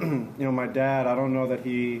my dad, I don't know that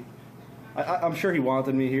he. I'm sure he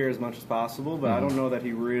wanted me here as much as possible, but I don't know that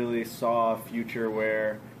he really saw a future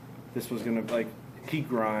where this was going to, he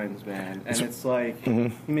grinds, man. And it's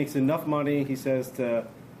he makes enough money, he says, to,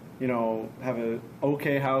 have an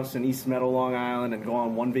okay house in East Meadow, Long Island, and go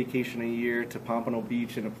on one vacation a year to Pompano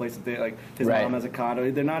Beach in a place that they, his mom has a condo.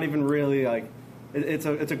 They're not even really, it's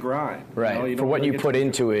a grind. Right. For what you put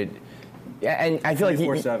into it. Yeah, and I feel like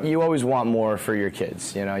you always want more for your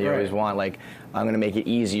kids. You always want, I'm going to make it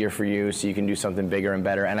easier for you so you can do something bigger and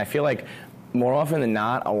better. And I feel like more often than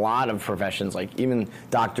not, a lot of professions, even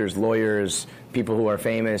doctors, lawyers, people who are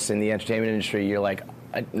famous in the entertainment industry, you're like,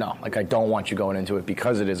 I don't want you going into it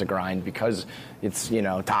because it is a grind, because it's,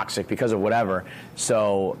 toxic, because of whatever.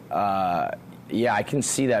 So, I can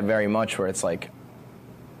see that very much, where it's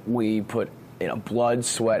we put, blood,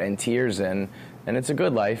 sweat, and tears in. And it's a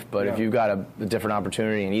good life, but if you've got a different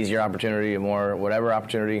opportunity, an easier opportunity, a more whatever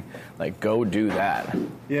opportunity, go do that.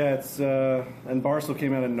 Yeah, it's and Barstool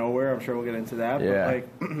came out of nowhere. I'm sure we'll get into that. Yeah.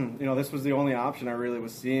 But this was the only option I really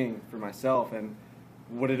was seeing for myself. And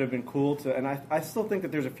would it have been cool to? And I still think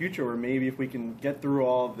that there's a future where maybe if we can get through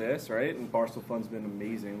all of this, right? And Barstool Fund's been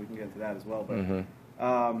amazing. We can get into that as well. But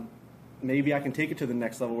maybe I can take it to the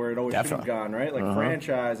next level where it always should have gone, right?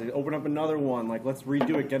 Franchise, open up another one. Let's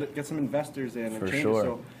redo it, get some investors in and change it.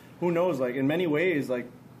 So who knows? In many ways,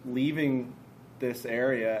 leaving this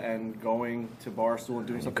area and going to Barstool and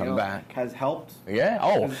doing something else back. has helped. Yeah.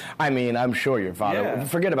 Oh, I mean, I'm sure your father. Yeah.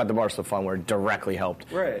 Forget about the Barstool Fun where it directly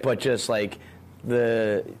helped. Right. But just like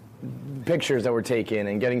the pictures that were taken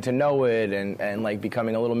and getting to know it and like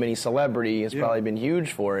becoming a little mini celebrity has probably been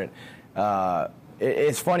huge for it.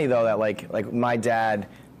 It's funny though that like my dad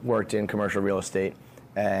worked in commercial real estate,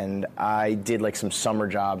 and I did like some summer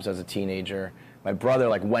jobs as a teenager. My brother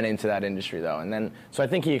like went into that industry though, and then so I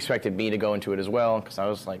think he expected me to go into it as well because I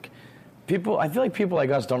was like, I feel like people like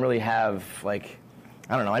us don't really have like,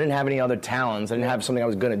 I don't know, I didn't have any other talents. I didn't have something I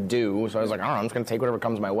was gonna do, so I was like, I don't know, I'm just gonna take whatever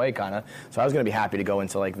comes my way, kind of. So I was gonna be happy to go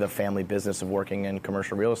into like the family business of working in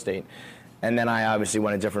commercial real estate. And then I obviously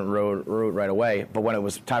went a different route right away. But when it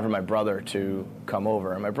was time for my brother to come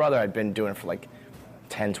over, and my brother had been doing it for like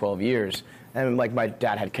 10, 12 years, and like my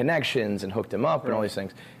dad had connections and hooked him up and all these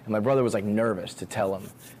things. And my brother was like nervous to tell him.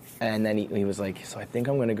 And then he was like, so I think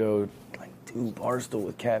I'm gonna go like do Barstool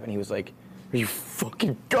with Kev. And he was like, are you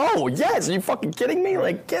fucking go? Yes, are you fucking kidding me?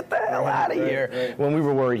 Like, get the hell out of here. Right. When we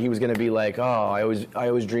were worried he was gonna be like, oh, I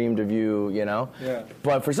always dreamed of you, you know? Yeah.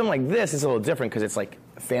 But for something like this, it's a little different because it's like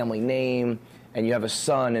a family name, and you have a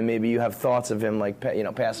son, and maybe you have thoughts of him like,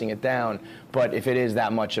 passing it down. But if it is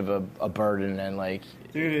that much of a burden and like,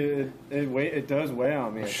 dude, it does weigh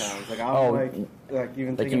on me at times. Like I'm like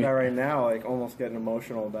even thinking about right now, like almost getting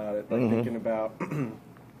emotional about it. Like thinking about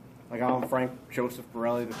like I'm Frank Joseph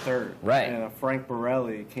Borrelli III, right? And Frank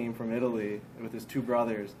Borrelli came from Italy with his two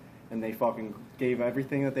brothers, and they fucking gave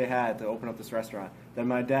everything that they had to open up this restaurant. Then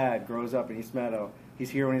my dad grows up in East Meadow. He's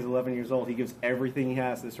here when he's 11 years old. He gives everything he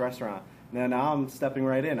has to this restaurant. Now I'm stepping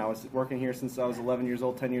right in. I was working here since I was 11 years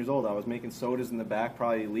old, 10 years old. I was making sodas in the back,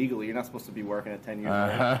 probably illegally. You're not supposed to be working at 10 years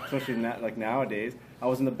old, especially like nowadays. I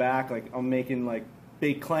was in the back, like I'm making like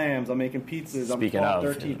baked clams. I'm making pizzas. Speaking I'm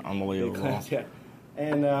 13. Unbelievable. Clams, yeah.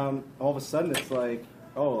 And all of a sudden it's like,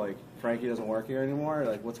 oh, like Frankie doesn't work here anymore.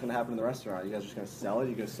 Like, what's going to happen in the restaurant? You guys are just going to sell it?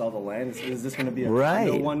 You're going to sell the land? Is this going to be a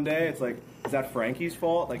condo one day? It's like, is that Frankie's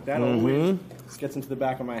fault? Like, that always gets into the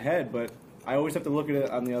back of my head. But I always have to look at it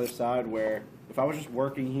on the other side where if I was just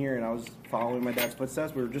working here and I was following my dad's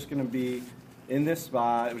footsteps, we were just going to be in this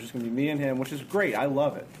spot. It was just going to be me and him, which is great. I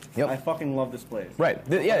love it. Yep. I fucking love this place. Right.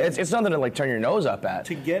 Yeah, it's nothing to like turn your nose up at.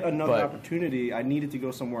 To get another opportunity, I needed to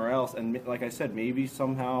go somewhere else. And like I said, maybe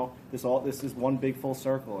somehow this is one big full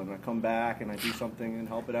circle, and I come back and I do something and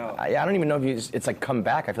help it out. I don't even know if it's like come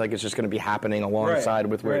back. I feel like it's just going to be happening alongside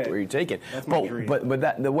with where you take it. That's my dream.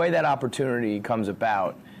 But the way that opportunity comes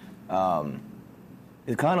about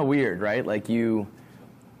is kind of weird, right? Like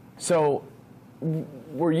so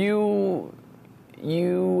were you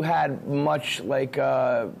had much like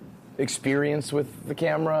experience with the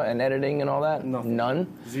camera and editing and all that? Nothing.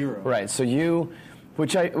 None? Zero. Right. So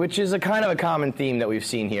which is a kind of a common theme that we've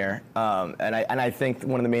seen here, and I think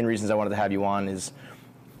one of the main reasons I wanted to have you on is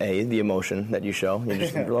A, the emotion that you show. You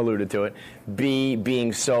just alluded to it. B,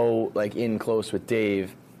 being so like in close with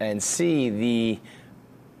Dave, and C,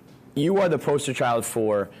 you are the poster child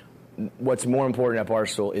for what's more important at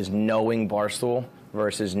Barstool is knowing Barstool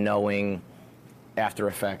versus knowing After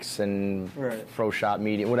Effects and Photoshop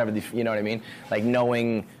Media, whatever, you know what I mean? Like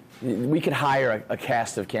knowing, we could hire a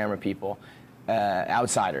cast of camera people,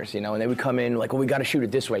 outsiders, you know, and they would come in like, well, we got to shoot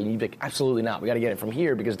it this way. And you'd be like, absolutely not. We got to get it from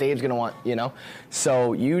here because Dave's going to want, you know.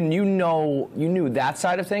 So you knew that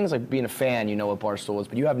side of things, like being a fan, you know what Barstool is,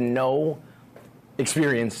 but you have no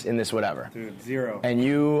experience in this whatever. Dude, zero. And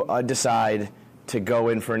you decide to go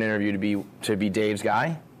in for an interview to be Dave's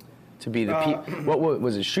guy? To be the what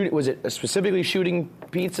was it? Shooting? Was it specifically shooting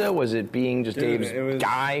pizza? Was it being just Dave's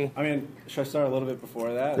guy? I mean, should I start a little bit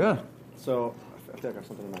before that? Yeah. So I feel like I have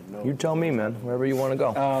something in my notes. You tell me, man. Wherever you want to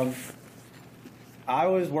go. I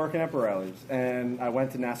was working at Borrelli's, and I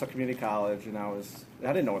went to Nassau Community College, and I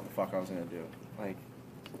didn't know what the fuck I was gonna do. Like,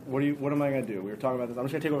 what am I gonna do? We were talking about this. I'm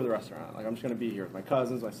just gonna take over the restaurant. Like, I'm just gonna be here with my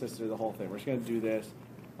cousins, my sister, the whole thing. We're just gonna do this.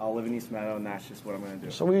 I'll live in East Meadow, and that's just what I'm going to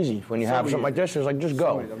do. So easy. When you have something like this, it's like, just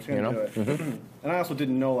go. I'm just going to do it. Mm-hmm. And I also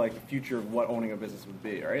didn't know, like, the future of what owning a business would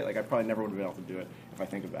be, right? Like, I probably never would have been able to do it if I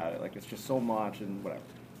think about it. Like, it's just so much and whatever.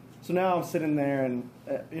 So now I'm sitting there, and,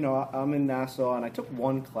 I'm in Nassau, and I took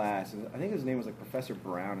one class, and I think his name was, like, Professor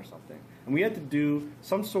Brown or something. And we had to do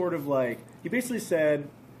some sort of, like, he basically said,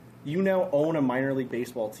 you now own a minor league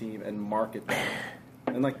baseball team and market them.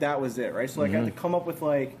 And, like, that was it, right? So, like, I had to come up with,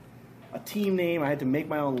 like, a team name. I had to make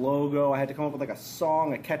my own logo. I had to come up with like a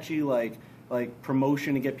song, a catchy like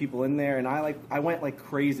promotion to get people in there. And I went like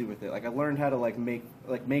crazy with it. Like I learned how to make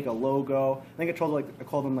a logo. I think I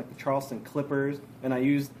called them like the Charleston Clippers, and I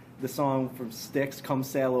used the song from Styx, "Come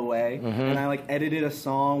Sail Away," and I like edited a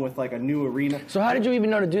song with like a new arena. So how did you even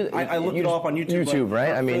know to do that? I looked it up on YouTube. YouTube, like,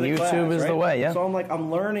 right? I mean, YouTube class, is right? the way, yeah. So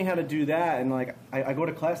I'm learning how to do that, and like I go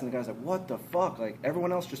to class, and the guy's like, "What the fuck?" Like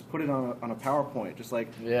everyone else just put it on a PowerPoint, just like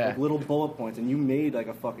little bullet points, and you made like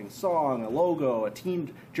a fucking song, a logo, a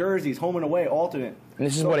team jerseys, home and away, alternate. And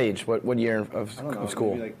this is what age? What year of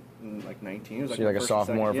school? Maybe like 19. It was so you're like a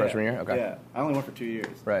sophomore or freshman year? Okay. Yeah, I only went for 2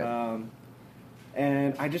 years. Right.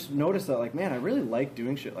 And I just noticed that, like, man, I really like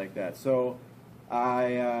doing shit like that. So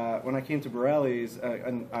when I came to Borrelli's,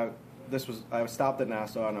 I was stopped at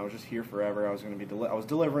Nassau, and I was just here forever. I was going to be I was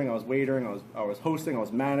delivering, I was waitering, I was hosting, I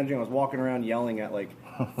was managing, I was walking around yelling at like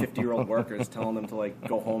 50-year-old workers, telling them to like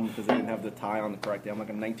go home because they didn't have the tie on the correct day. I'm like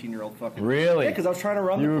a 19-year-old fucking. Really? Yeah, because I was trying to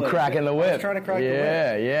run the place. You were cracking the whip. I was trying to crack the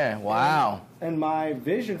whip. Yeah. Wow. And my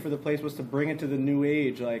vision for the place was to bring it to the new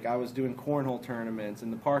age. Like I was doing cornhole tournaments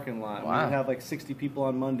in the parking lot. Wow. We'd have like 60 people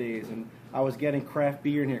on Mondays, and I was getting craft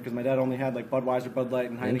beer in here because my dad only had like Budweiser, Bud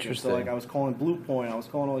Light, and Heineken. So like I was calling Blue Point. I was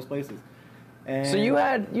calling all these places. And so you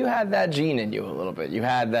had that gene in you a little bit. You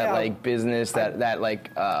had that like business, that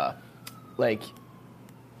like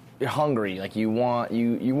you're hungry. Like you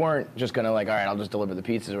weren't just gonna like, all right, I'll just deliver the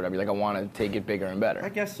pizzas or whatever. You're like, I want to take it bigger and better. I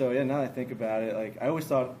guess so. Yeah. Now that I think about it, like I always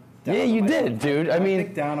thought. Yeah, you did, dude. I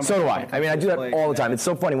mean, so do I. I mean, I do that all the time. It's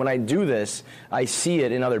so funny. When I do this, I see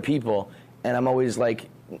it in other people, and I'm always like,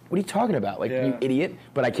 what are you talking about? Like, you idiot.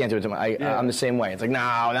 But I can't do it to I'm the same way. It's like, no,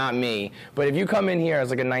 not me. But if you come in here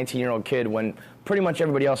as like a 19-year-old kid when pretty much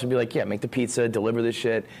everybody else would be like, yeah, make the pizza, deliver this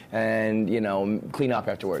shit, and, clean up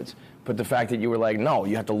afterwards. But the fact that you were like, no,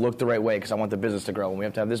 you have to look the right way because I want the business to grow, and we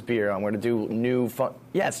have to have this beer, I'm going to do new fun.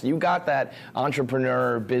 Yes, you got that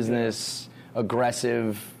entrepreneur, business,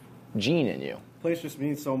 aggressive gene in you. The place just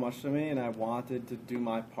means so much to me, and I wanted to do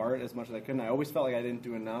my part as much as I could. And I always felt like I didn't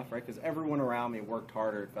do enough, right? Because everyone around me worked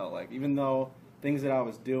harder, it felt like. Even though things that I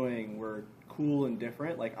was doing were cool and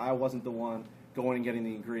different, like I wasn't the one going and getting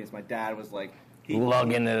the ingredients. My dad was like...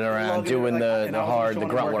 lugging it around, doing the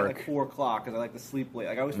grunt work. At like 4 o'clock because I like to sleep late.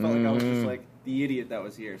 Like I always felt like I was just like the idiot that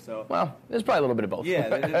was here. So well, there's probably a little bit of both.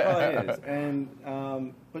 Yeah, it probably is.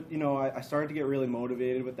 And but I started to get really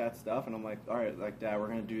motivated with that stuff, and I'm like, all right, like Dad, we're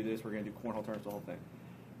gonna do this. We're gonna do cornhole tournaments, the whole thing.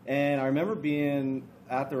 And I remember being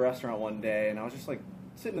at the restaurant one day, and I was just like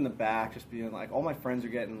sitting in the back, just being like, all my friends are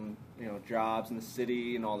getting jobs in the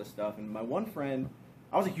city and all this stuff, and my one friend.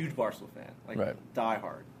 I was a huge Barstool fan, like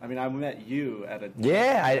diehard. I mean, I met you at a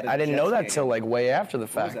I didn't know that till like way after the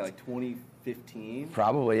fact. What was that, like 2015?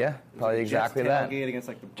 Probably, yeah, probably exactly that. Tailgate against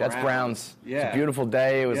like the Jets Browns. Yeah, it's a beautiful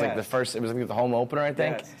day. It was like the first. It was like the home opener, I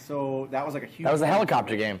think. Yes. So that was like a huge. That was the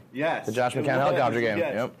helicopter game. Yes, the Josh McCown helicopter game.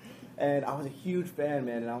 Yes. Yep. And I was a huge fan,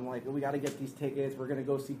 man. And I'm like, we got to get these tickets. We're gonna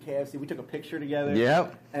go see KFC. We took a picture together.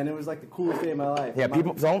 Yep. And it was like the coolest day of my life. Yeah,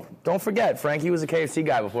 people don't forget, Frankie was a KFC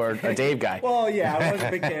guy before a Dave guy. Well, yeah, I was a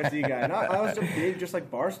big KFC guy. And I was a big, just like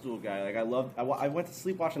Barstool guy. Like I went to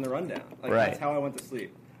sleep watching the rundown. Like that's how I went to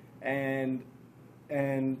sleep. And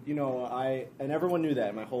everyone knew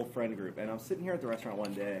that, my whole friend group. And I'm sitting here at the restaurant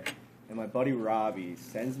one day, and my buddy Robbie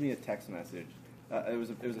sends me a text message. It was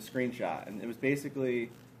a screenshot, and it was basically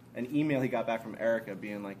an email he got back from Erica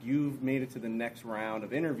being like, "You've made it to the next round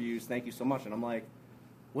of interviews. Thank you so much." And I'm like,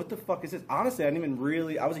 what the fuck is this? Honestly, I didn't even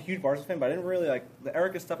really. I was a huge Barstool fan, but I didn't really like the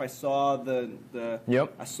Erica stuff. I saw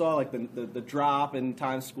I saw like the drop in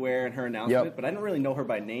Times Square and her announcement, but I didn't really know her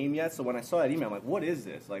by name yet. So when I saw that email, I'm like, what is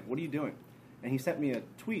this? Like, what are you doing? And he sent me a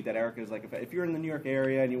tweet that Erica is like, if you're in the New York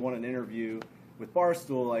area and you want an interview with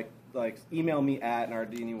Barstool, like email me at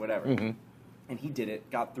Nardini, whatever. Mm-hmm. And he did it.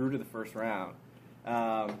 Got through to the first round.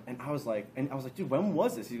 And I was like, dude, when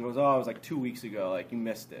was this? He goes, it was like 2 weeks ago. Like, you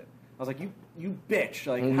missed it. I was like, you bitch.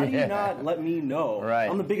 Like, how do you not let me know? Right.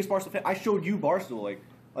 I'm the biggest Barstool fan. I showed you Barstool.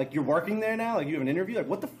 Like you're working there now? Like, you have an interview? Like,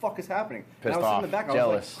 what the fuck is happening? Pissed and I was off. sitting in the back.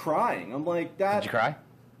 Jealous. I was, like, crying. I'm like, Dad. Did you cry?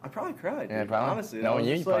 I probably cried. Yeah, dude, probably. Honestly. Knowing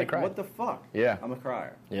you probably cried. What the fuck? Yeah. I'm a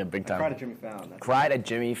crier. Yeah, big time. I cried at Jimmy Fallon. Cried at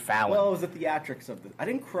Jimmy Fallon. Well, it was the theatrics of I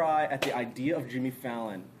didn't cry at the idea of Jimmy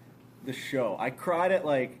Fallon, the show. I cried at,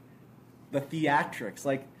 like, the theatrics.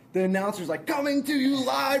 Like, the announcer's like, coming to you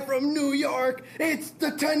live from New York, it's the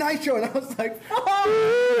Tonight Show. And I was like,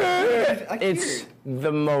 fuck! It's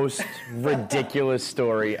the most ridiculous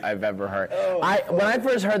story I've ever heard. When I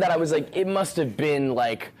first heard that, I was like, it must have been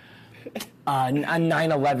like a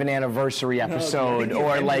 9/11 anniversary episode,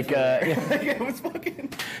 or like it was fucking.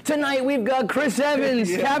 Tonight we've got Chris Evans,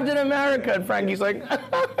 Captain America, and Frankie's like,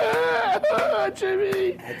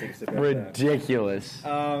 Jimmy. Ridiculous.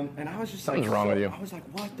 And I was just something's wrong with you. I was like,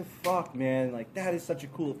 what the fuck, man? Like, that is such a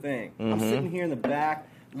cool thing. I'm sitting here in the back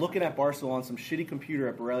looking at Barstool on some shitty computer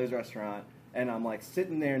at Borrelli's restaurant, And I'm like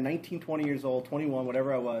sitting there, 19, 20 years old, 21,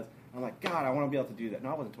 whatever I was. I'm like, God, I want to be able to do that.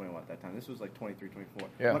 No, I wasn't 21 at that time. This was like 23, 24.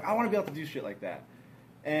 Yeah. I'm like, I want to be able to do shit like that.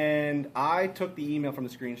 And I took the email from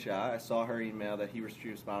the screenshot. I saw her email that she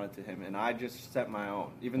responded to him, and I just sent my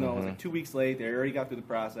own. Even though it was like 2 weeks late, they already got through the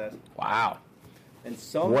process. Wow. And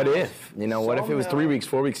somehow, what if? What if it was 3 weeks,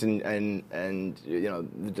 4 weeks, and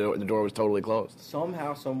the door was totally closed?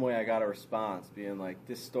 Somehow, some way, I got a response being like,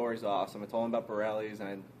 "This story's awesome." I told him about Borrelli's,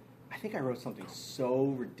 and I think I wrote something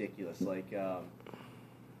so ridiculous, like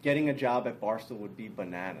getting a job at Barstool would be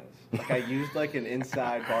bananas. Like I used like an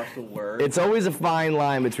inside Barstool word. It's always a fine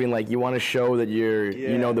line between like you want to show that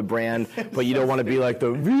you know the brand, but you don't want to be like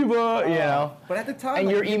the Viva, But at the time, and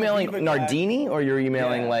like, you're emailing Nardini, or you're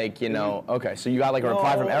emailing okay, so you got like a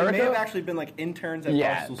reply from Erica? It may have actually been like interns at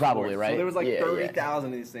Barstool probably, Sports. right? So there was like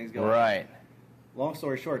 30,000 of these things going on. Right. Long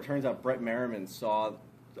story short, it turns out Brett Merriman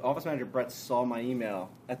office manager Brett saw my email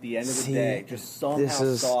at the end of the day, just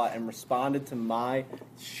somehow saw it and responded to my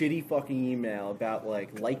shitty fucking email about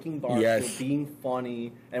like liking Barstool, being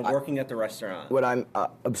funny, and working at the restaurant. What I'm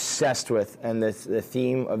obsessed with, and the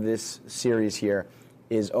theme of this series here,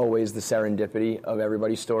 is always the serendipity of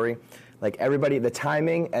everybody's story. Like everybody, the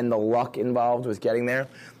timing and the luck involved with getting there.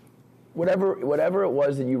 Whatever it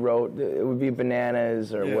was that you wrote, it would be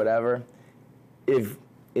bananas or whatever.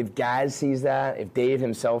 If Gaz sees that, if Dave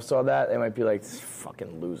himself saw that, they might be like, this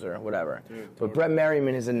fucking loser, whatever. Dude, totally. But Brett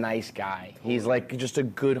Merriman is a nice guy. Totally. He's like just a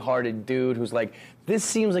good-hearted dude who's like, this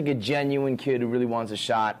seems like a genuine kid who really wants a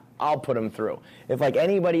shot. I'll put him through. If like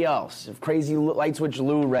anybody else, if Crazy Light Switch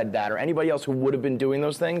Lou read that, or anybody else who would have been doing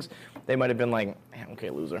those things, they might have been like,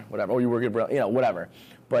 okay, loser, whatever. Oh, you were good, bro. Whatever.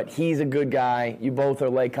 But he's a good guy. You both are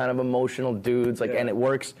like kind of emotional dudes, like, and it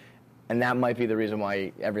works. And that might be the reason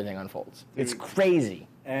why everything unfolds. Dude. It's crazy.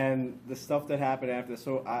 And the stuff that happened after this,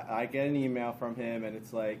 so I get an email from him, and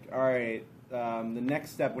it's like, all right, the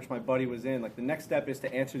next step, which my buddy was in, like the next step is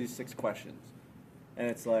to answer these 6 questions. And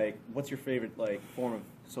it's like, what's your favorite like form of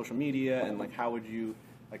social media, and like how would you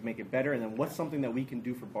like make it better? And then what's something that we can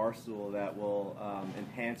do for Barstool that will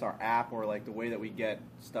enhance our app or like the way that we get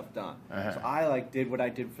stuff done? So I like did what I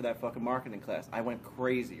did for that fucking marketing class. I went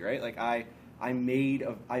crazy, right? Like I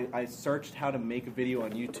searched how to make a video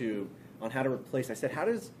on YouTube on how to replace. I said, how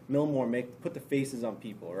does Millmore put the faces on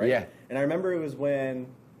people, right? Yeah. And I remember it was when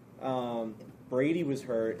Brady was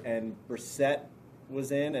hurt and Brissett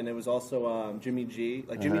was in, and it was also Jimmy G.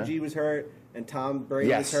 Like Jimmy G was hurt, and Tom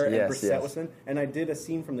Brady was hurt, and Brissett was in. And I did a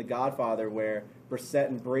scene from The Godfather where Brissett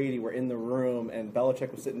and Brady were in the room, and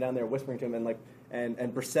Belichick was sitting down there whispering to him, and like and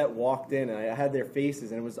Brissett walked in, and I had their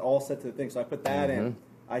faces, and it was all set to the thing. So I put that in.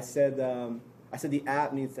 I said the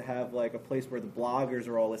app needs to have like a place where the bloggers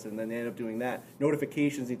are all listening, and then they end up doing that.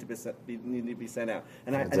 Notifications need to be sent out,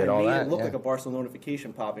 and I made it look like a Barstool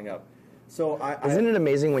notification popping up. So isn't it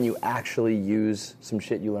amazing when you actually use some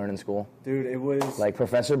shit you learn in school? Dude, it was like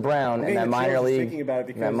Professor Brown and that minor league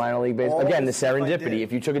base. Again, the serendipity.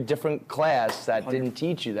 If you took a different class that didn't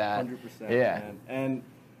teach you that, 100%. Man. And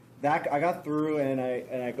that I got through, and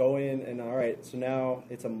I go in, and all right, so now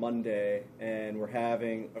it's a Monday, and we're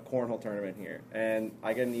having a cornhole tournament here, and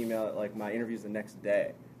I get an email that like my interview's the next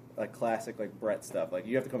day, like classic like Brett stuff, like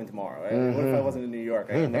you have to come in tomorrow. Right? What if I wasn't in New York?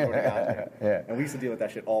 I never would have gotten there. And we used to deal with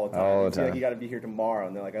that shit all the time. Like, you got to be here tomorrow,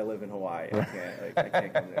 and they're like, I live in Hawaii, I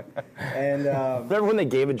can't come there. And remember when they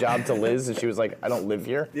gave a job to Liz, and she was like, I don't live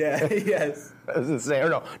here. Yeah, yes. That was insane.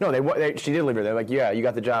 Or no, she did live here. They're like, yeah, you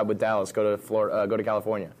got the job with Dallas. Go to Florida. Go to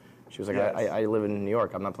California. She was like, I live in New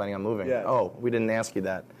York. I'm not planning on moving. Yes. Oh, we didn't ask you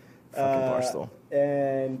that. Fucking Barstool.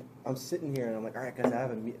 And I'm sitting here, and I'm like, all right, guys, I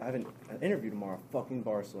have an interview tomorrow, fucking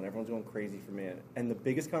Barstool, and everyone's going crazy for me. And the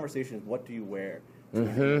biggest conversation is, what do you wear to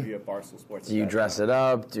an interview at Barstool Sports? Do you dress it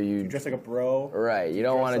up? Do you dress like a bro? Right. You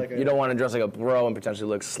don't want to dress like a bro and potentially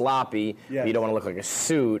look sloppy. Yes. You don't want to look like a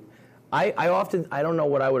suit. I don't know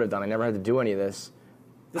what I would have done. I never had to do any of this.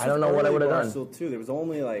 I don't know what I would have done. Too. There was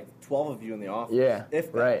only like 12 of you in the office. Yeah,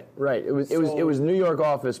 right. It was New York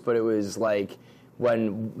office, but it was like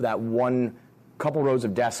when that one couple rows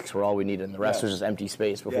of desks were all we needed, and the rest was just empty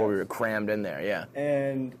space before we were crammed in there. Yeah.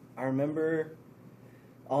 And I remember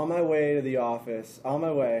on my way to the office, and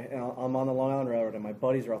I'm on the Long Island Railroad, and my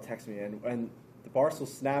buddies are all texting me, and the Barstool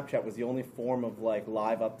Snapchat was the only form of like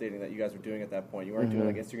live updating that you guys were doing at that point. You weren't doing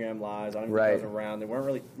like Instagram lives. I don't even know if those were around. They weren't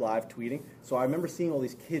really live tweeting. So I remember seeing all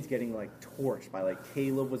these kids getting like torched by like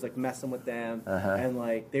Caleb was like messing with them, and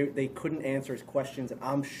like they couldn't answer his questions, and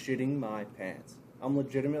I'm shitting my pants. I'm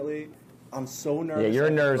legitimately I'm so nervous. Yeah, you're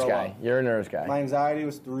a nerves guy. You're a nerves guy. My anxiety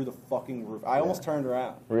was through the fucking roof. I almost turned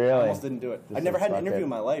around. Really? I almost didn't do it. I never had an interview in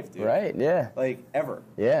my life, dude. Right? Yeah. Like ever.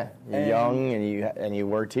 Yeah. You're young and you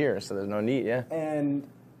worked here, so there's no need. Yeah. And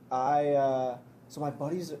so my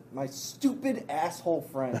buddies, my stupid asshole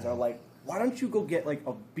friends are like, why don't you go get like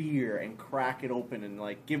a beer and crack it open and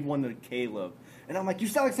like give one to Caleb? And I'm like, you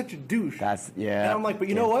sound like such a douche. Yeah. And I'm like, but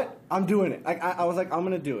you know what? I'm doing it. I was like, I'm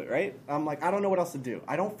going to do it, right? I'm like, I don't know what else to do.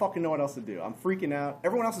 I don't fucking know what else to do. I'm freaking out.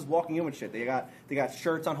 Everyone else is walking in with shit. They got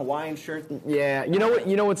shirts on, Hawaiian shirts. Yeah. You know what?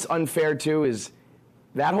 You know what's unfair too is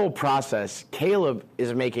that whole process. Caleb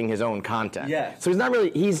is making his own content. Yeah. So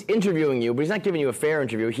he's interviewing you, but he's not giving you a fair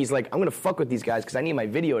interview. He's like, I'm going to fuck with these guys because I need my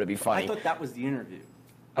video to be funny. I thought that was the interview.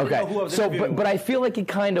 Okay, so but I feel like it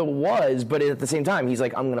kind of was, but at the same time, he's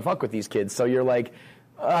like, I'm gonna fuck with these kids. So you're like,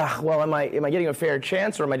 well, am I getting a fair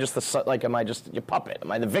chance, or am I just am I just your puppet? Am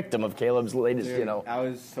I the victim of Caleb's latest? Dude, I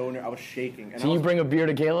was shaking. And so you bring a beer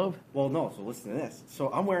to Caleb? Well, no. So listen to this. So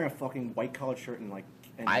I'm wearing a fucking white collared shirt and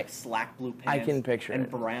slack blue pants. I can picture and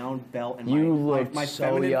it. brown belt. And you my looked my so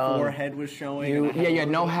feminine young. Forehead was showing. You had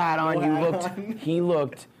no hat on. He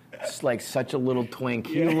looked like such a little twink.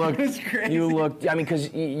 You looked. I mean,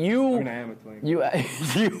 because you. I mean, I am a twink. You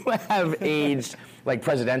have aged like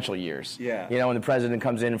presidential years. Yeah. You know, when the president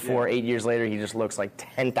comes in 8 years later, he just looks like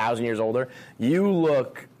 10,000 years older.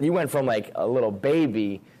 You went from like a little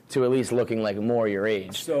baby to at least looking like more your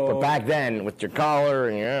age. But back then, with your collar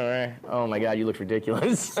and oh my God, you looked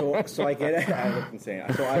ridiculous. So I look insane.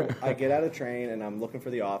 So I get out of the train and I'm looking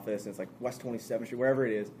for the office, and it's like West 27th Street, wherever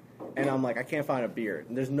it is, and I'm like, I can't find a beer.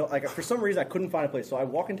 And there's no, like, for some reason I couldn't find a place. So I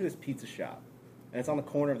walk into this pizza shop, and it's on the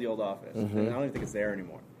corner of the old office, and I don't even think it's there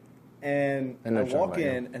anymore. And I walk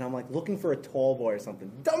in, and I'm like looking for a tall boy or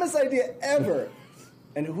something. Dumbest idea ever.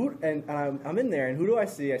 And I'm in there, and who do I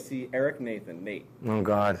see? I see Nate. Oh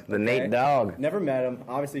God, the Nate dog. Never met him.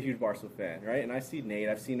 Obviously a huge Barstool fan, right? And I see Nate.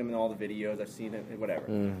 I've seen him in all the videos. I've seen him,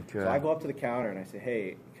 whatever. So I go up to the counter and I say,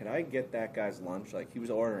 hey, can I get that guy's lunch? Like, he was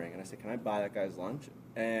ordering, and I said, can I buy that guy's lunch?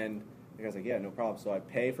 And the guy's like, yeah, no problem. So I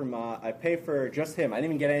pay for just him. I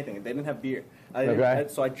didn't even get anything. They didn't have beer.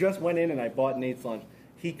 So I just went in and I bought Nate's lunch.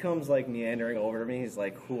 He comes like meandering over to me. He's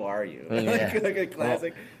like, who are you? like a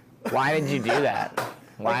classic. Why did you do that?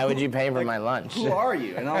 Why would you pay for my lunch? Who are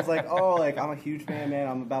you? And I was like, I'm a huge fan, man.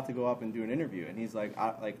 I'm about to go up and do an interview. And he's like,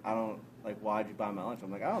 I don't, like, why'd you buy my lunch?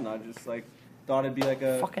 I'm like, I don't know. Just, like, thought it'd be like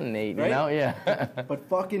a... Fucking Nate, right? you know? Yeah. But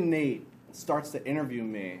fucking Nate starts to interview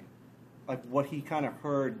me, like, what he kind of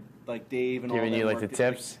heard, like, Dave and all that. Giving you, like, the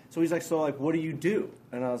tips? Like, so he's like, what do you do?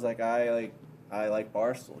 And I was like, I like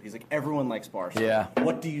Barstool. He's like, everyone likes Barstool. Yeah.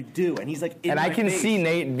 What do you do? And he's like, and I can see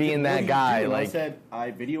Nate being that guy. Like, I said,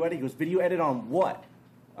 I video edit. He goes, video edit on what?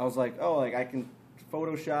 I was like, I can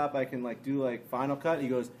Photoshop. I can like do like Final Cut. He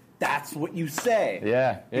goes, that's what you say.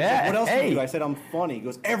 Yeah. He's like, what else do you do? I said, I'm funny. He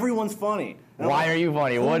goes, everyone's funny. Why are you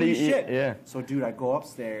funny? What do you? Shit. Yeah. So, dude, I go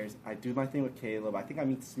upstairs. I do my thing with Caleb. I think I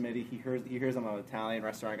meet Smitty. He hears I'm an Italian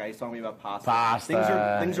restaurant guy. He's talking to me about pasta.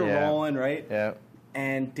 Things are rolling, right? Yeah.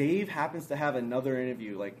 And Dave happens to have another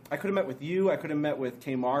interview. Like, I could have met with you. I could have met with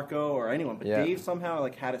K. Marco or anyone. But Dave somehow,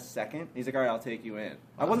 like, had a second. He's like, all right, I'll take you in.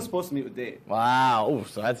 I wasn't supposed to meet with Dave. Wow. Ooh,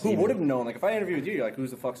 so that's who would have known? Like, if I interviewed you, you're like,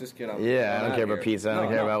 who's the fuck's this kid? I don't care about pizza. I don't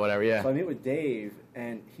care about whatever. Yeah. So I meet with Dave,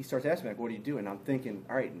 and he starts asking me, like, what do you do? And I'm thinking,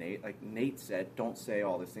 all right, Nate. Like, Nate said, don't say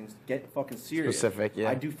all these things. Get fucking serious. Specific,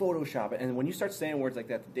 yeah. I do Photoshop it. And when you start saying words like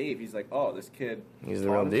that to Dave, he's like, oh, this kid. He's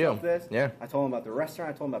the real deal. Yeah. I told him about the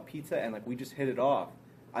restaurant. I told him about pizza. And, like, we just hit it off.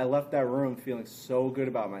 I left that room feeling so good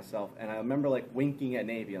about myself, and I remember like winking at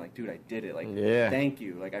Nate, being like, "Dude, I did it! Like, thank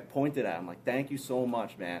you!" Like, I pointed at him, like, "Thank you so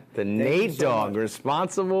much, man." The Nate dog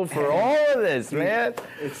responsible for all of this, man.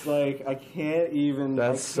 It's like I can't even.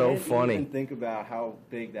 That's so funny. Even think about how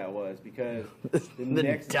big that was because the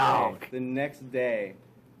next day,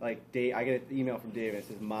 like Dave, I get an email from Dave and it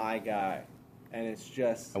says, "My guy." And it's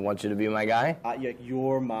just... I want you to be my guy? Yeah,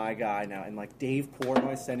 you're my guy now. And, like, Dave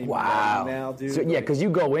Portnoy sending me an email, dude. So, yeah, because you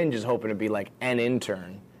go in just hoping to be, like, an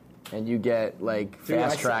intern. And you get, like,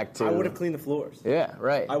 fast-tracked to... I would have cleaned the floors. Yeah,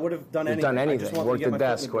 right. I would have done anything. Worked the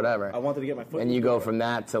desk, whatever. I wanted to get my foot in And the you go door. from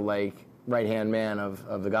that to, like, right-hand man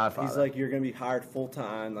of The Godfather. He's like, you're going to be hired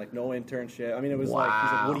full-time, like, no internship. I mean, it was like,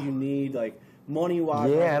 he's like, what do you need, like,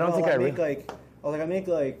 money-wise? Yeah, I don't think I make,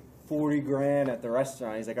 like... $40,000 at the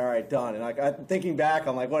restaurant. He's like, all right, done. And like, thinking back,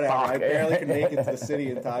 I'm like, whatever. I barely could make it to the city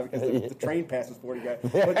in time because the train pass was $40,000.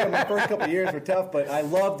 But then my first couple of years were tough, but I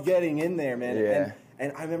loved getting in there, man. Yeah.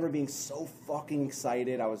 And I remember being so fucking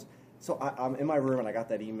excited. I was So I'm in my room and I got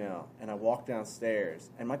that email and I walked downstairs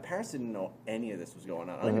and my parents didn't know any of this was going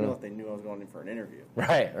on. I don't even know if they knew I was going in for an interview.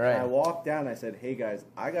 Right. And I walked down and I said, "Hey guys,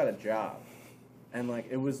 I got a job," and like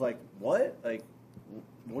it was like, "What? Like,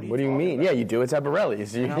 what do you mean? About? Yeah, you do. It's at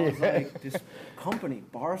Borrelli's." And I was like, "This company,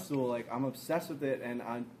 Barstool, like I'm obsessed with it, and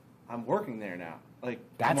I'm working there now. Like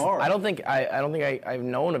tomorrow." I don't think I've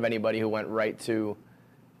known of anybody who went right to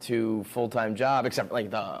full-time job except like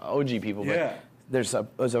the OG people. But yeah. There's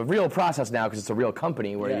a real process now because it's a real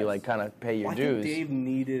company where you like kind of pay your dues. I think Dave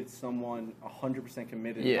needed someone 100%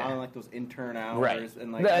 committed, not like those intern hours. Right.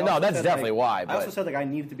 And like, no, that's definitely why. But I also said like I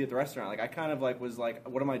needed to be at the restaurant. Like I kind of like was like,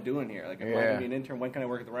 what am I doing here? Like, am I going to be an intern? When can I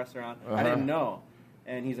work at the restaurant? I didn't know.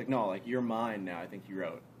 And he's like, no, like you're mine now. I think he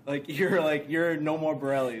wrote. You're no more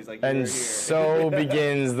Borrelli's. Like, and so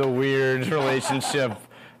begins the weird relationship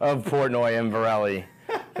of Portnoy and Borrelli.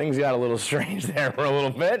 Things got a little strange there for a little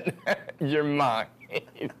bit. You're mine.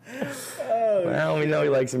 Well, we know he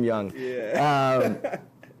likes him young. Yeah.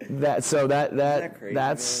 That's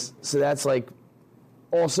like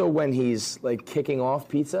also when he's like kicking off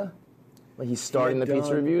pizza, like he's starting the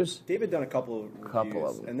pizza reviews. Dave had done a couple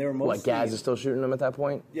of them, and they were mostly. Like Gaz is still shooting them at that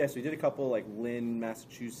point. Yeah, so he did a couple like Lynn,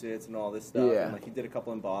 Massachusetts, and all this stuff. Yeah. And like he did a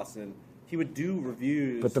couple in Boston. He would do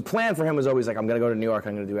reviews. But the plan for him was always like, I'm going to go to New York.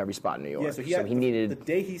 I'm going to do every spot in New York. Yeah, so he needed. The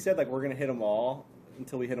day he said like we're going to hit them all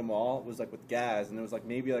until we hit them all was like with Gaz, and it was like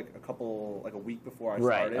maybe like a week before I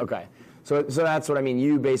started. Right. Okay. So that's what I mean.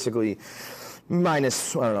 You basically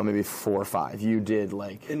minus I don't know maybe 4 or 5. You did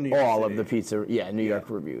like all of the pizza. Yeah, New York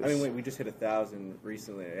reviews. I mean, we just hit 1,000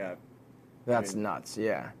 recently. Yeah. That's nuts,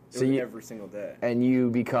 yeah. So every single day. And you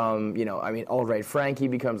become, all right, Frankie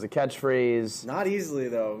becomes the catchphrase. Not easily,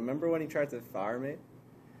 though. Remember when he tried to fire me?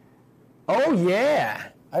 Oh, yeah.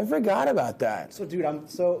 I forgot about that. So, dude, I'm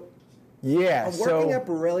working at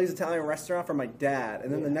Borrelli's Italian restaurant for my dad,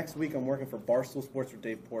 and then the next week I'm working for Barstool Sports for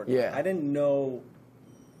Dave Portnoy. Yeah. I didn't know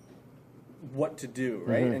what to do,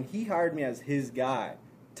 right? And he hired me as his guy.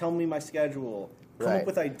 Tell me my schedule. Come up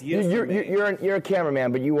with ideas. You're a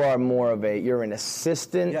cameraman, but you are more of you're an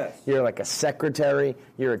assistant. Yes. You're like a secretary.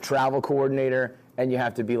 You're a travel coordinator, and you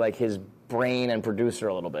have to be like his brain and producer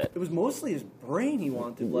a little bit. It was mostly his brain he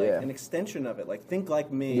wanted, an extension of it. Like, think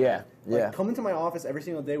like me. Yeah, Come into my office every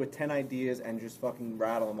single day with 10 ideas and just fucking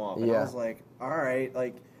rattle them off. And I was like, all right,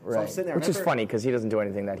 like, so I'm sitting there. Which is funny because he doesn't do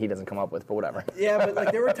anything that he doesn't come up with, but whatever. Yeah, but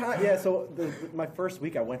like there were times. Yeah, so my first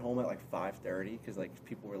week I went home at like 5:30 because like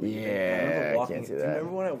people were leaving. Yeah, I can't do that. Do you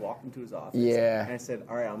remember when I walked into his office? Yeah. And I said,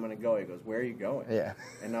 all right, I'm gonna go. He goes, where are you going? Yeah.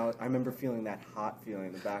 And I remember feeling that hot feeling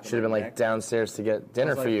in the back. Should have been like downstairs to get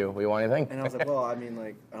dinner for you. We want anything? And I was like, well, I mean,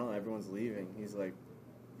 like I don't know, everyone's leaving. He's like.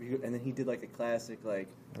 And then he did like a classic like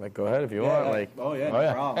go ahead if you want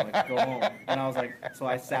no problem, like go home. And I was like, so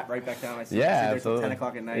I sat right back down. I sat there till 10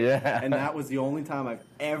 o'clock at night. Yeah. And that was the only time I've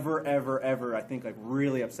ever I think like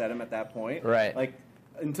really upset him at that point. Right. Like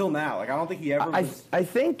until now, like I don't think he ever. I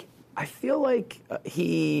feel like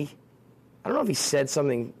I don't know if he said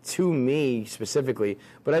something to me specifically,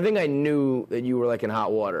 but I think I knew that you were like in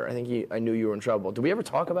hot water. I knew you were in trouble. Did we ever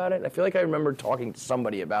talk about it? I feel like I remember talking to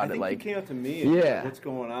somebody about it. Like he came up to me and said, what's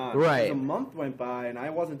going on? Right. Because a month went by and I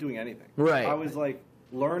wasn't doing anything. Right. I was like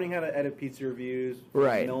learning how to edit pizza reviews.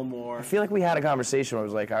 Right. No more. I feel like we had a conversation where I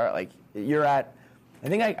was like, all right, like you're at. I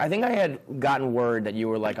think I had gotten word that you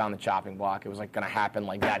were like on the chopping block. It was like going to happen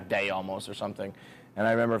like that day almost or something. And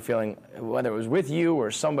I remember feeling whether it was with you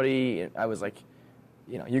or somebody, I was like.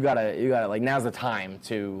 You gotta like now's the time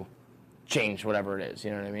to change whatever it is.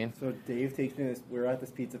 You know what I mean? So Dave takes me to this. We're at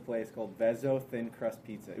this pizza place called Vezzo Thin Crust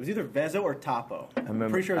Pizza. It was either Vezzo or Topo. I'm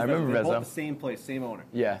pretty sure it was Vezzo. They're both the same place, same owner.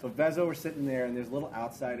 Yeah. So Vezzo, we're sitting there, and there's a little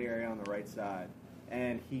outside area on the right side.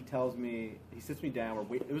 And he tells me, he sits me down.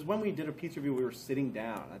 It was when we did a pizza review. We were sitting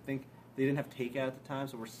down. I think they didn't have takeout at the time,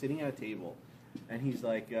 so we're sitting at a table. And he's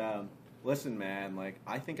like, "Listen, man. Like,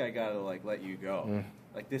 I think I gotta like let you go."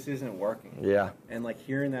 Like, this isn't working. Yeah. And, like,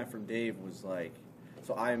 hearing that from Dave was, like...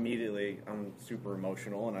 So I'm super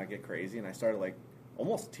emotional, and I get crazy, and I started, like,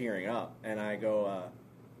 almost tearing up. And I go,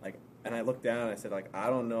 and I looked down, and I said, like, I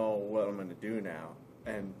don't know what I'm going to do now.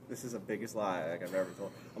 And this is the biggest lie, like, I've ever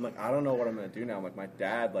told. I'm like, I don't know what I'm going to do now. I'm like, my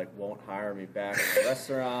dad, like, won't hire me back at the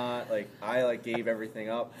restaurant. Like, I, like, gave everything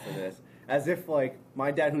up for this. As if, like, my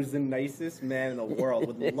dad, who's the nicest man in the world,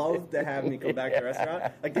 would love to have me come back to the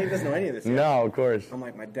restaurant. Like, Dave doesn't know any of this yet. No, of course. I'm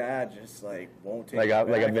like, my dad just, like, won't take me back.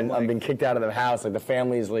 I've been kicked out of the house. Like, the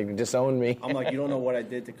family's, like, disowned me. I'm like, you don't know what I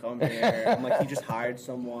did to come here. I'm like, he just hired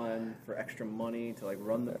someone for extra money to, like,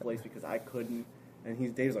 run the place because I couldn't.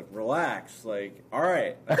 And Dave's like, relax, like, all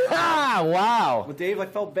right. Wow. But Dave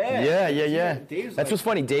like felt bad. Yeah. Dave's That's what's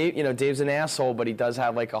funny. Dave, Dave's an asshole, but he does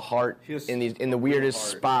have like a heart in the weirdest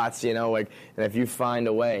spots, like, and if you find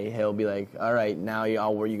a way, he'll be like, all right, now you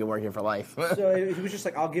can work here for life. So he was just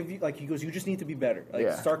like, I'll give you, like, he goes, you just need to be better.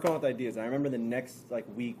 Like, start coming up with ideas. And I remember the next like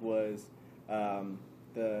week was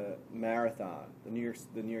the marathon, the New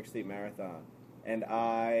York State Marathon. And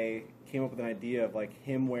I came up with an idea of like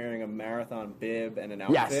him wearing a marathon bib and an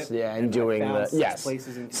outfit. And doing the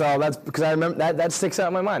places in so that's because I remember that sticks out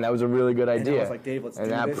in my mind. That was a really good idea. And I was like, Dave, let's do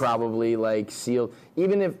this. And that probably like sealed,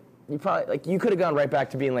 even if you probably like you could have gone right back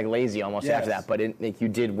to being like lazy almost after that, but you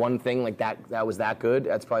did one thing like that was that good.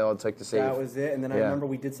 That's probably all it took to save. That was it. And then I remember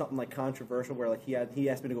we did something like controversial where like he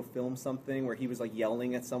asked me to go film something where he was like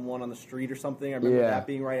yelling at someone on the street or something. I remember that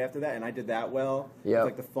being right after that, and I did that well. Yeah,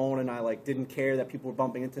 like the phone, and I like didn't care that people were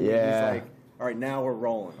bumping into me. Yeah. He's like, all right, now we're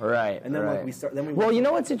rolling. Right. And then like we start. Then we. Well, you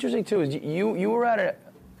know what's interesting too is you were at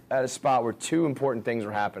a spot where two important things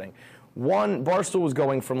were happening. One, Barstool was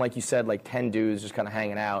going from, like you said, like 10 dudes just kind of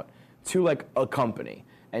hanging out to like a company.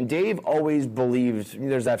 And Dave always believed,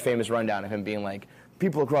 there's that famous rundown of him being like,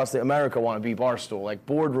 people across America want to be Barstool, like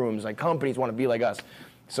boardrooms, like companies want to be like us.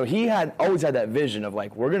 So he always had that vision of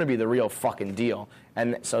like, we're going to be the real fucking deal.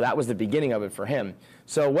 And so that was the beginning of it for him.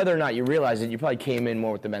 So whether or not you realize it, you probably came in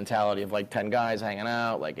more with the mentality of like 10 guys hanging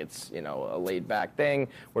out, like it's, a laid back thing,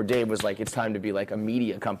 where Dave was like, it's time to be like a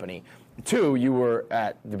media company. Two, you were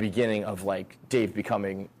at the beginning of like Dave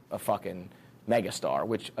becoming a fucking megastar,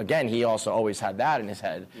 which again, he also always had that in his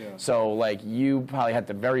head. Yeah. So like you probably had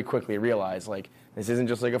to very quickly realize like, this isn't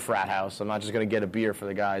just like a frat house. I'm not just going to get a beer for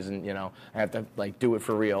the guys and, I have to like do it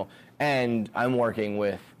for real. And I'm working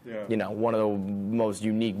with, one of the most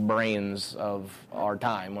unique brains of our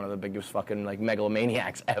time, one of the biggest fucking like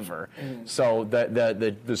megalomaniacs ever. Mm. So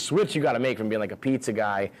the switch you got to make from being like a pizza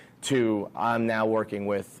guy to I'm now working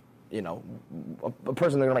with, a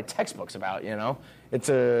person they're gonna write textbooks about. It's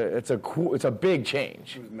a big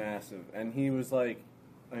change. It was massive, and he was like,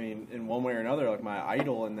 I mean, in one way or another, like my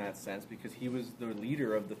idol in that sense, because he was the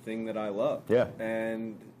leader of the thing that I loved. Yeah.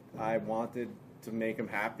 And I wanted to make him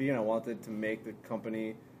happy, and I wanted to make the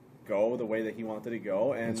company go the way that he wanted to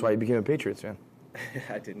go. And that's why you became a Patriots fan.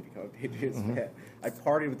 I didn't become a Patriots fan. I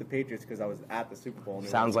partied with the Patriots because I was at the Super Bowl.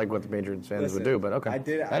 Sounds like what the Patriots fans would do, but okay. I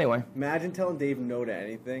did. Anyway. Imagine telling Dave no to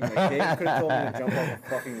anything. Like, Dave could have told me to jump off a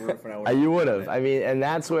fucking roof and I would have. You would have. I mean, and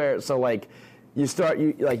that's where, so like,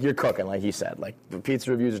 you're cooking, like you said. Like, the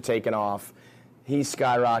pizza reviews are taking off. He's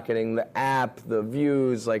skyrocketing. The app, the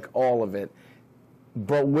views, like, all of it.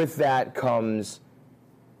 But with that comes,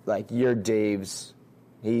 like, you're Dave's.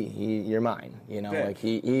 You're mine, bitch. Like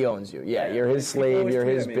he owns you. Yeah, you're his slave, you're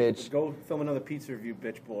his bitch. Go film another pizza review,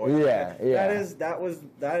 bitch boy. Yeah. That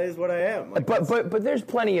is what I am. Like, but there's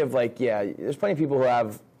plenty of there's plenty of people who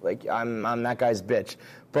have like I'm that guy's bitch.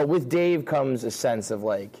 But with Dave comes a sense of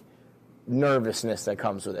like nervousness that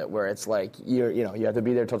comes with it, where it's like you have to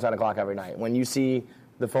be there till 10 o'clock every night. When you see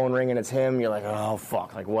the phone ring and it's him, you're like, oh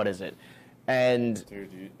fuck, like what is it? And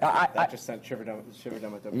dude, that just sent shiver down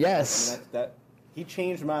my double. Yes. I mean, that he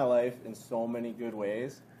changed my life in so many good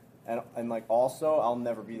ways, and like also I'll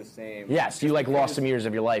never be the same. Yes, you like lost some years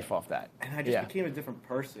of your life off that. And I just became a different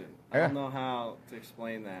person. I don't know how to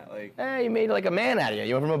explain that. Like, you made like a man out of you.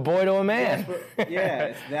 You went from a boy to a man.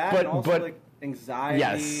 It's that, and also like anxiety.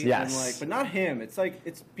 Yes. And like, but not him. It's like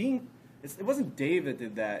it wasn't Dave that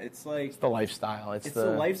did that. It's like it's the lifestyle. It's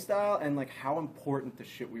the lifestyle and like how important the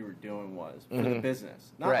shit we were doing was for the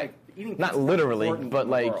business. Not like eating pizza. Not literally, but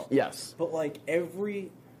like yes. But like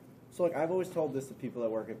so like I've always told this to people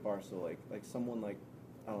that work at Barstool, like someone like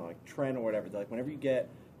I don't know, like Trent or whatever. Like whenever you get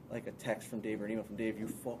like a text from Dave or an email from Dave, you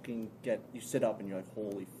sit up and you're like,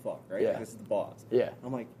 holy fuck, right? Yeah. Like, this is the boss. Yeah.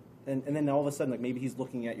 I'm like, and then all of a sudden like maybe he's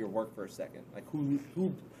looking at your work for a second, like who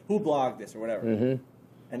blogged this or whatever. Mm-hmm.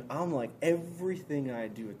 And I'm like, everything I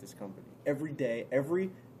do at this company, every day, every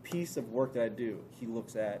piece of work that I do, he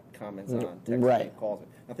looks at, comments on, texts me, calls me.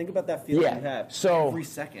 Now think about that feeling you have every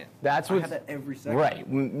second. I have that every second. Right.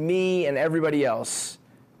 Me and everybody else,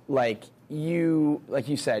 like you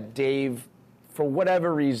said, Dave, for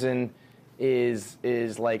whatever reason, is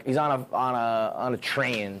like he's on a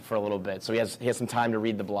train for a little bit, so he has some time to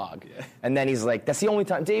read the blog, and then he's like, that's the only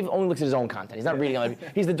time. Dave only looks at his own content. He's not reading.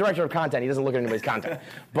 He's the director of content. He doesn't look at anybody's content.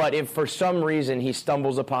 But if for some reason he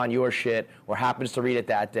stumbles upon your shit or happens to read it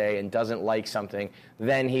that day and doesn't like something,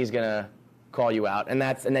 then he's gonna call you out, and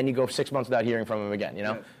then you go 6 months without hearing from him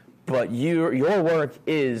again. But your work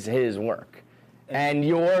is his work, and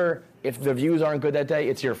if the views aren't good that day,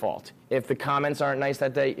 it's your fault. If the comments aren't nice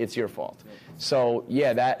that day, it's your fault. So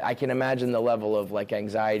yeah, that I can imagine the level of like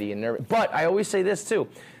anxiety and nerve. But I always say this too.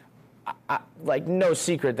 Like no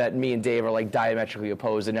secret that me and Dave are like diametrically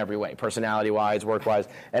opposed in every way, personality-wise, work-wise,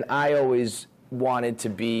 and I always wanted to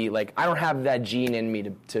be like, I don't have that gene in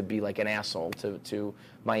me to be like an asshole to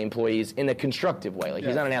my employees in a constructive way. Like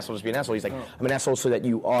he's not an asshole just to be an asshole. He's like, I'm an asshole so that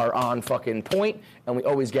you are on fucking point and we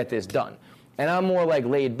always get this done. And I'm more like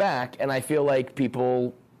laid back, and I feel like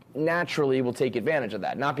people naturally will take advantage of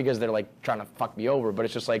that. Not because they're like trying to fuck me over, but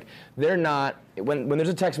it's just like they're not, when there's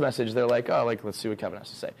a text message, they're like, oh, like let's see what Kevin has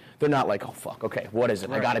to say. They're not like, oh fuck, okay, what is it?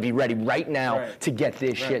 Right. I gotta be ready right now to get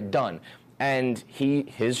this shit done. And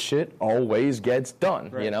his shit always gets done.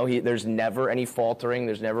 Right. You know, there's never any faltering.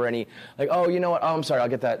 There's never any like, oh, you know what? Oh, I'm sorry, I'll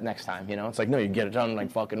get that next time. You know, it's like, no, you get it done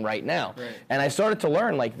like fucking right now. Right. And I started to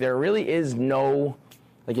learn like there really is no,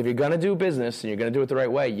 like if you're gonna do business and you're gonna do it the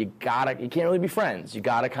right way, you can't really be friends. You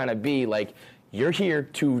gotta kind of be like, you're here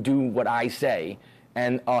to do what I say,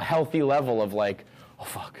 and a healthy level of like, oh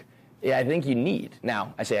fuck, yeah, I think you need.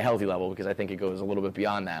 Now I say a healthy level because I think it goes a little bit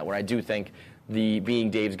beyond that. Where I do think the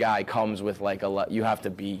being Dave's guy comes with like you have to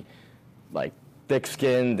be like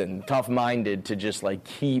thick-skinned and tough-minded to just like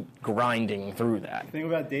keep grinding through that. The thing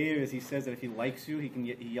about Dave is he says that if he likes you,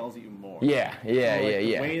 he yells at you more. Yeah.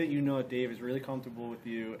 The way that you know that Dave is really comfortable with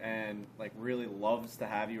you and like really loves to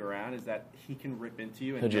have you around is that he can rip into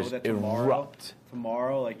you and he'll know just that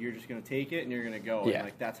tomorrow like you're just gonna take it and you're gonna go. Yeah. And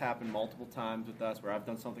like that's happened multiple times with us where I've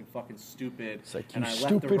done something fucking stupid it's like, and I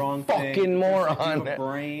left the wrong fucking thing. moron. Like,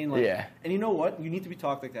 brain. Like, and you know what? You need to be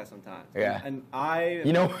talked like that sometimes. Yeah. And I.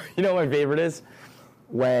 You know what my favorite is?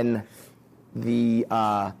 When the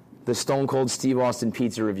Stone Cold Steve Austin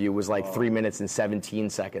pizza review was like 3 minutes and 17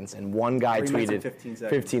 seconds, and one guy tweeted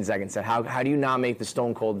 15 seconds said, how do you not make the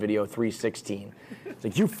Stone Cold video 3:16? It's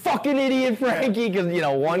like, you fucking idiot, Frankie, because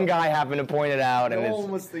one guy happened to point it out, and no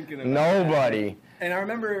one was thinking about nobody. That. And I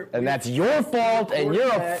remember... And that's your fault, and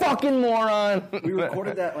you're a fucking moron. We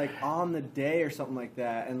recorded that, like, on the day or something like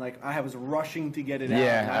that, and, like, I was rushing to get it out.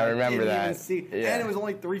 Yeah, I remember that. Even see, and it was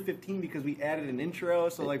only 3:15 because we added an intro,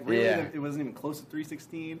 so, like, really, it wasn't even close to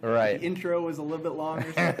 3:16. Right. The intro was a little bit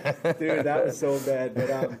longer. So, dude, that was so bad.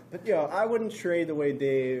 But I wouldn't trade the way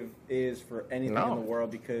Dave is for anything in the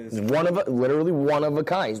world because... literally one of a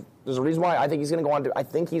kind. There's a reason why I think he's going to go on to... I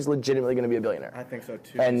think he's legitimately going to be a billionaire. I think so,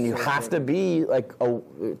 too. And you have to be, like,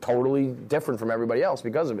 totally different from everybody else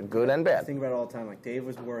because of it, good and bad. I think about it all the time. Like, Dave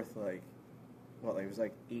was worth, like, it was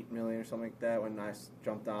like $8 million or something like that when I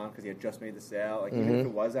jumped on because he had just made the sale. Like, even if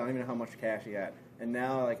it was, I don't even know how much cash he had. And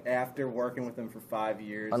now, like, after working with him for 5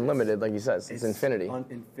 years... Unlimited, like he says. It's infinity.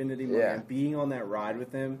 Infinity money. And being on that ride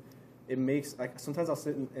with him... It makes, like, sometimes I'll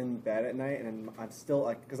sit in bed at night and I'm still,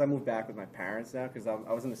 like, because I moved back with my parents now because I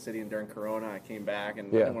was in the city and during Corona I came back and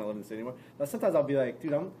I didn't want to live in the city anymore. But sometimes I'll be like,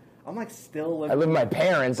 dude, I'm like still living. I live with my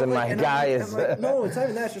parents and my guy is. Like, no, it's not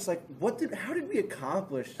even that. It's just like, how did we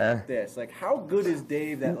accomplish this? Like, how good is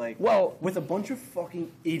Dave that, like, with a bunch of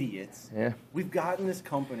fucking idiots, we've gotten this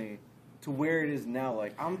company to where it is now.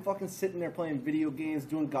 Like, I'm fucking sitting there playing video games,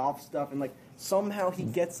 doing golf stuff, and, like, somehow he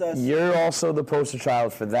gets us. You're also the poster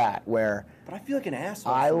child for that, where... But I feel like an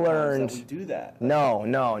asshole I learned... that we do that.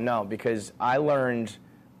 No, because I learned,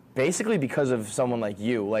 basically because of someone like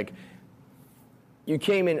you, like, you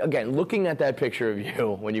came in, again, looking at that picture of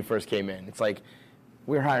you when you first came in, it's like,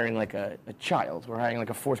 we're hiring like a child. We're hiring like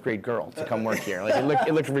a 4th grade girl to come work here. Like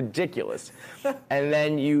it looked ridiculous. And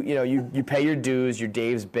then you pay your dues. You're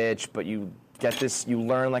Dave's bitch, but you get this. You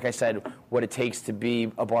learn, like I said, what it takes to be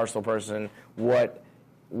a Barstool person. What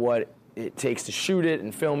it takes to shoot it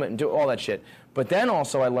and film it and do all that shit. But then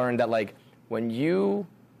also I learned that like when you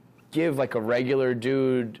give like a regular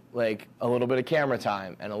dude like a little bit of camera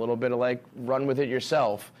time and a little bit of like run with it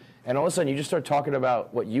yourself. And all of a sudden, you just start talking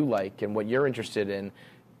about what you like and what you're interested in.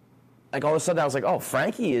 Like, all of a sudden, I was like, oh,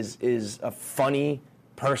 Frankie is a funny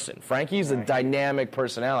person. Frankie's a dynamic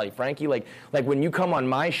personality. Frankie, like when you come on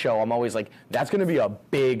my show, I'm always like, that's going to be a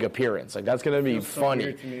big appearance. Like, that's going to be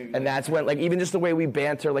funny. And that's when, like, even just the way we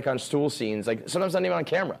banter, like, on stool scenes, like, sometimes not even on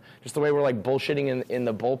camera. Just the way we're, like, bullshitting in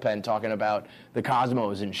the bullpen talking about the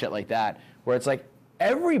cosmos and shit like that, where it's like,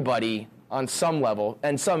 everybody... on some level,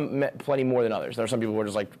 and some plenty more than others. There are some people who are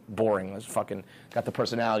just like boring, just fucking got the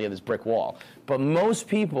personality of this brick wall. But most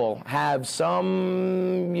people have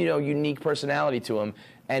some, unique personality to them.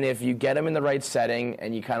 And if you get them in the right setting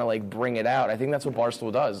and you kind of like bring it out, I think that's what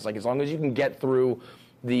Barstool does. It's like as long as you can get through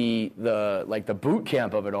the boot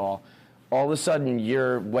camp of it all of a sudden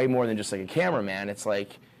you're way more than just like a cameraman. It's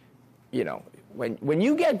like, when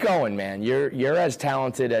you get going, man, you're as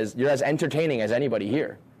talented you're as entertaining as anybody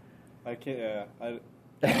here. I can't. I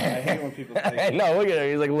hate when people say. No, look at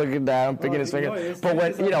him. He's like looking down, picking his finger.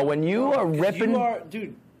 But when you are ripping,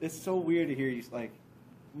 dude, it's so weird to hear you. Like,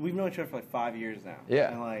 we've known each other for like 5 years now.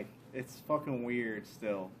 Yeah. And like, it's fucking weird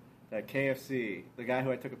still that KFC, the guy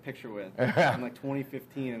who I took a picture with in like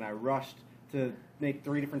 2015, and I rushed to make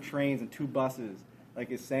 3 different trains and 2 buses. Like,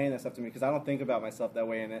 is saying that stuff to me because I don't think about myself that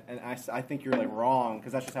way, and I think you're like wrong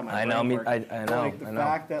because that's just how my brain works. I know. Like the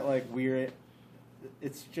fact that like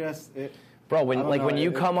it's just it. Bro, when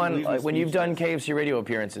you come on, like, when you've done KFC radio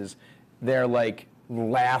appearances, they're like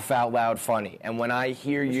laugh out loud funny, and when I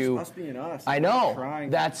hear you, us being us. I know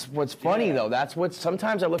that's what's funny though. That's what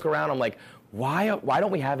sometimes I look around. I'm like, why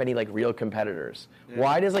don't we have any like real competitors? Yeah.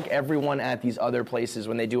 Why does like everyone at these other places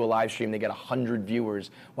when they do a live stream they get 100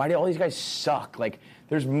 viewers? Why do all these guys suck? Like,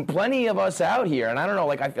 there's plenty of us out here, and I don't know.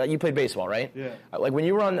 Like, you played baseball, right? Yeah. Like when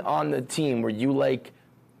you were on the team, were you like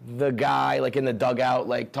the guy like in the dugout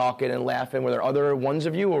like talking and laughing? Were there other ones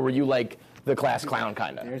of you, or were you like the class clown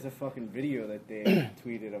kind of? There's a fucking video that they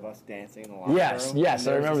tweeted of us dancing in the locker room. Yes,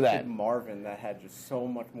 I remember that. Kid Marvin that had just so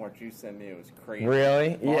much more juice than me. It was crazy.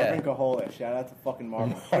 Really? Marvin Cajola. Shout out to fucking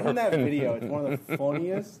Marvin. In that video, it's one of the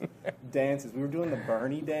funniest dances. We were doing the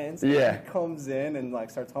Bernie dance. Yeah. And he comes in and like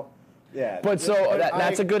starts. Yeah. But so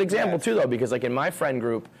that's a good example too, though, because like in my friend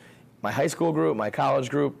group, my high school group, my college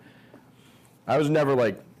group, I was never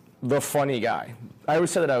like the funny guy. I always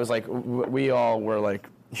said that I was like, we all were like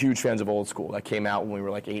huge fans of old school. That came out when we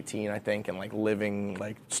were like 18, I think, and like living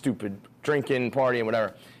like stupid, drinking, partying,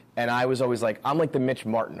 whatever. And I was always like, I'm like the Mitch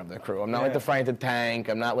Martin of the crew. I'm not like the Frank the Tank.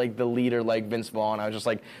 I'm not like the leader like Vince Vaughn. I was just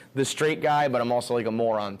like the straight guy, but I'm also like a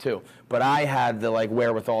moron too. But I had the like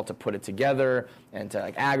wherewithal to put it together and to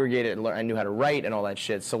like aggregate it and learn. I knew how to write and all that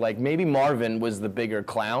shit. So like maybe Marvin was the bigger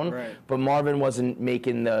clown, but Marvin wasn't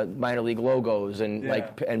making the minor league logos and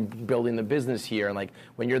like and building the business here. And like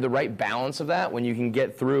when you're the right balance of that, when you can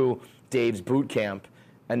get through Dave's boot camp.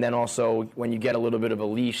 And then also, when you get a little bit of a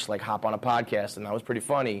leash, like hop on a podcast, and that was pretty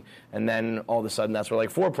funny. And then all of a sudden, that's where like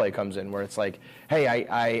foreplay comes in, where it's like,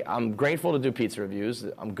 hey, I'm grateful to do pizza reviews.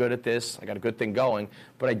 I'm good at this. I got a good thing going,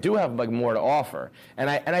 but I do have like more to offer. And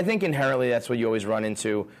I think inherently that's what you always run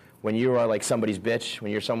into when you are like somebody's bitch,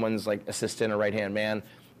 when you're someone's like assistant or right hand man.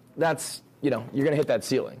 That's, you're gonna hit that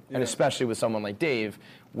ceiling, and especially with someone like Dave,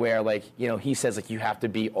 where like he says like you have to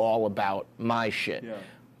be all about my shit,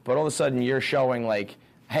 but all of a sudden you're showing like,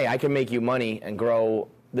 hey, I can make you money and grow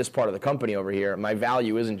this part of the company over here. My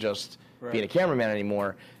value isn't just being a cameraman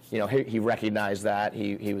anymore. He recognized that.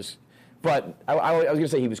 He was, but I was going to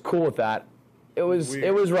say he was cool with that. It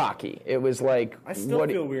was rocky. It was like, I still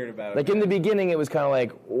feel weird about it. Like in the beginning, it was kind of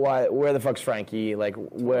like, where the fuck's Frankie? Like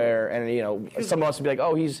where? And someone else would be like,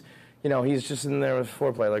 oh, he's just in there with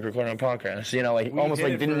foreplay, like recording a podcast. Like almost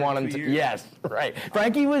like didn't want him to. Yes, right.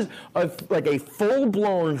 Frankie was like a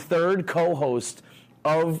full-blown third co-host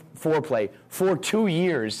of foreplay for 2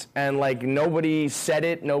 years, and like nobody said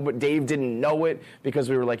it. Dave didn't know it because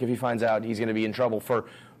we were like, if he finds out, he's going to be in trouble for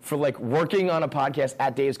like working on a podcast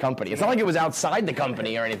at Dave's company. It's not like it was outside the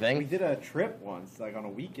company or anything. We did a trip once, like on a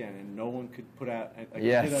weekend, and no one could put out. Like,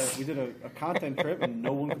 we did a content trip, and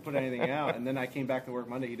no one could put anything out. And then I came back to work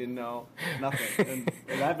Monday. He didn't know nothing.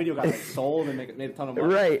 And that video got like sold and made a ton of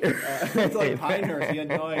money. Right. It's like Pinehurst. He had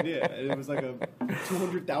no idea. It was like a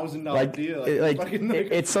 $200,000 deal.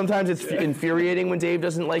 It's sometimes it's infuriating when Dave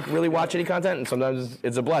doesn't like really watch any content, and sometimes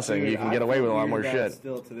it's a blessing. Dude, you can get away with a lot more shit.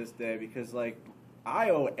 Still to this day, because like.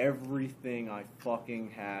 I owe everything I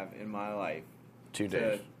fucking have in my life to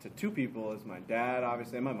Dave. To 2 people. It's my dad,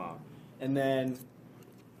 obviously, and my mom. And then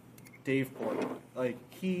Dave Portnoy. Like,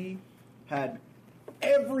 he had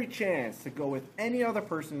every chance to go with any other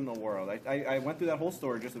person in the world. I went through that whole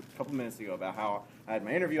story just a couple minutes ago about how I had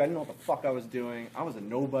my interview. I didn't know what the fuck I was doing. I was a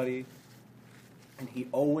nobody. And he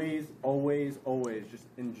always, always, always just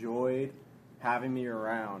enjoyed having me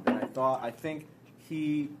around. And I think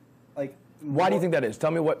he, like... Why do you think that is? Tell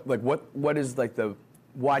me what is like the...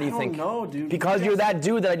 Why do you think... I don't know, dude. Because you're that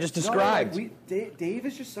dude that I just described. No, like Dave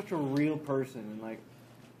is just such a real person, and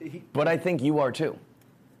like... But I think you are too.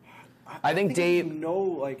 I think Dave...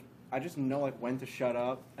 I just know like when to shut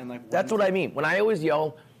up and like... That's what I mean. When I always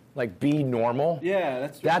yell, like, be normal... Yeah,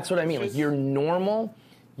 that's what I mean. Like, you're normal...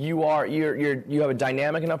 You have a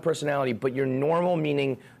dynamic enough personality, but you're normal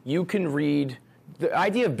meaning you can read... The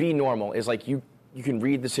idea of be normal is like you can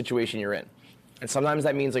read the situation you're in. And sometimes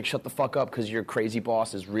that means like shut the fuck up because your crazy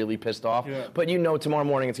boss is really pissed off. Yeah. But tomorrow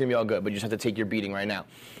morning it's going to be all good, but you just have to take your beating right now.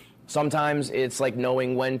 Sometimes it's like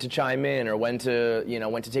knowing when to chime in or when to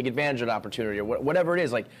take advantage of the opportunity or whatever it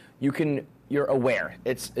is. Like you're aware.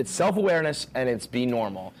 It's self-awareness and it's be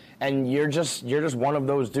normal. And you're just one of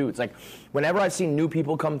those dudes. Like whenever I've seen new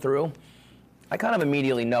people come through, I kind of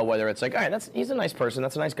immediately know whether it's like, all right, he's a nice person,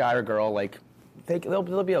 that's a nice guy or girl, like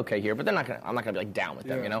they'll be okay here, but I'm not gonna be like down with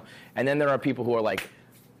them, you know? And then there are people who are like,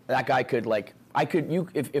 that guy could like,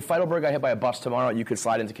 if Feidelberg got hit by a bus tomorrow, you could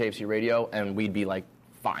slide into KFC Radio and we'd be like,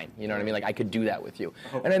 fine, you know what I mean? Like I could do that with you.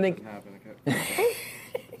 And I think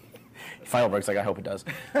Feidelberg's like, I hope it does.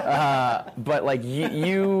 But like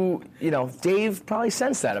you know, Dave probably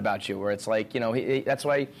sensed that about you, where it's like, you know, that's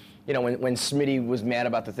why, you know, when Smitty was mad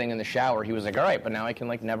about the thing in the shower, he was like, all right, but now I can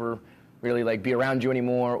like never really like be around you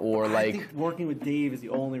anymore, or like. I think working with Dave is the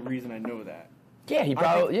only reason I know that. Yeah, he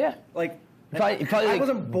probably like. He probably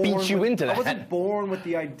like, beat you into that. I wasn't born with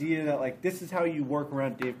the idea that like this is how you work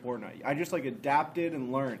around Dave Portnoy. I just like adapted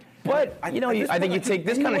and learned. But I think you take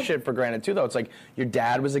this kind of shit for granted too, though. It's like your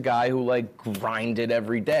dad was a guy who like grinded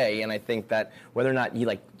every day, and I think that whether or not he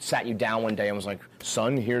like sat you down one day and was like,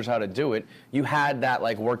 "Son, here's how to do it," you had that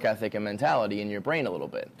like work ethic and mentality in your brain a little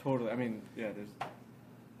bit. Totally. I mean,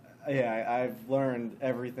 I've learned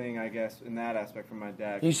everything, I guess, in that aspect from my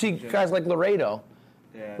dad. You see guys like Laredo.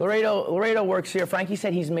 Yeah. Laredo works here. Frankie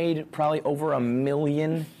said he's made probably over 1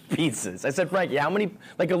 million pizzas. I said, Frankie, how many,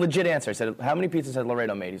 like a legit answer. I said, how many pizzas has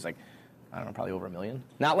Laredo made? He's like, I don't know, probably over 1 million.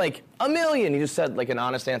 Not like 1 million. He just said like an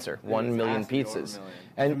honest answer. 1 million pizzas.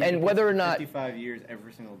 And whether or not 55 years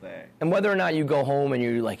every single day. And whether or not you go home and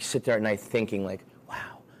you like sit there at night thinking like,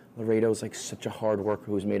 wow, Laredo's like such a hard worker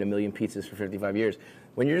who's made 1 million pizzas for 55 years.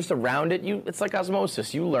 When you're just around it, it's like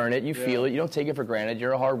osmosis. You learn it, you feel it, you don't take it for granted.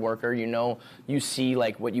 You're a hard worker. You know, you see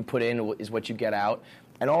like what you put in is what you get out,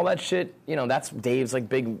 and all that shit. You know, that's Dave's like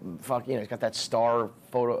big fuck. You know, he's got that star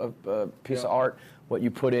photo piece of art. What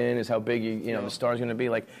you put in is how big you know the star's going to be.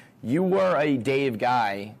 Like you were a Dave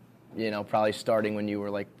guy, you know, probably starting when you were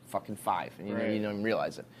like fucking 5, and you don't even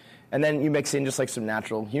realize it. And then you mix in just like some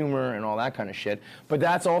natural humor and all that kind of shit. But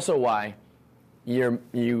that's also why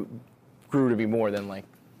you grew to be more than like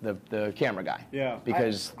the camera guy. Yeah.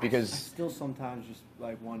 Because I still sometimes just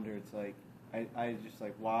like wonder. It's like I just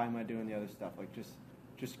like, why am I doing the other stuff? Like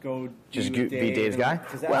just go be Dave's guy.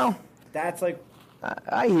 That's like.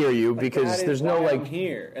 I hear you, because there's no like. I'm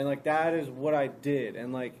here, and like that is what I did,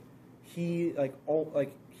 and like he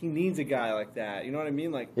needs a guy like that. You know what I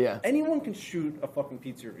mean? Like anyone can shoot a fucking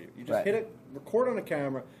pizza review. You just hit it, record on a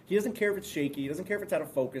camera. He doesn't care if it's shaky. He doesn't care if it's out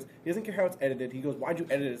of focus. He doesn't care how it's edited. He goes, "Why'd you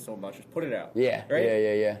edit it so much? Just put it out." Yeah. Right?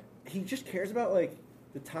 Yeah. He just cares about like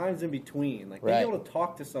the times in between, like being able to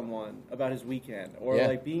talk to someone about his weekend, or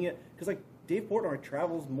like being it, because like Dave Portnoy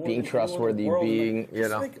travels more. Being trustworthy, being you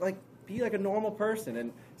know, like be like a normal person.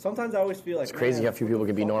 And sometimes I always feel like it's crazy how few people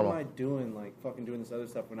can be normal. What am I doing, like fucking doing this other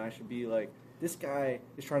stuff when I should be like, this guy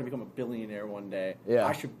is trying to become a billionaire one day. Yeah.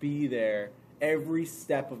 I should be there every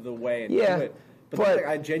step of the way and do it. But like,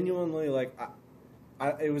 I genuinely like,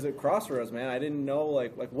 it was a crossroads, man. I didn't know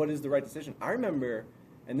like what is the right decision. I remember,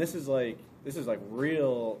 and this is like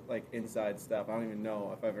real like inside stuff. I don't even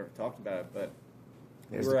know if I've ever talked about it, but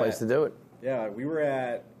it's the place to do it. Yeah, we were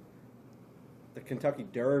at the Kentucky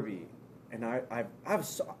Derby, and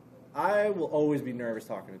I will always be nervous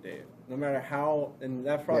talking to Dave, no matter how. And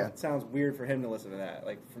that probably sounds weird for him to listen to that,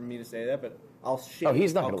 like for me to say that, but I'll shake. Oh,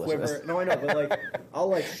 he's not going to listen to this. No, I know, but like I'll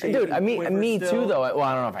like shake. Dude, me too, though. Well,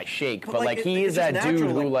 I don't know if I shake, but like he is that dude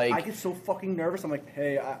who like I get so fucking nervous. I'm like,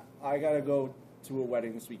 hey, I gotta go to a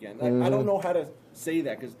wedding this weekend. Like, I don't know how to say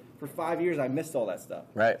that, because for 5 years I missed all that stuff.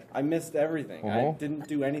 Right. I missed everything. I didn't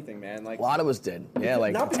do anything, man. Like a lot of us did. Yeah,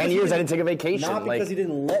 like 10 years I didn't take a vacation. Not because he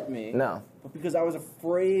didn't let me. No. But because I was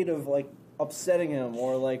afraid of like upsetting him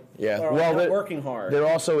or like not working hard. There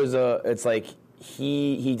also is it's like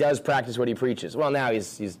he does practice what he preaches. Well, now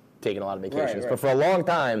he's taking a lot of vacations, but for a long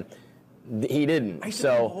time he didn't.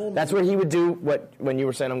 So that's what he would do. When you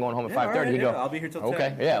were saying I'm going home at 5:30, he'd go, I'll be here till 10.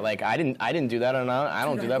 Okay, yeah, like I didn't do that, and I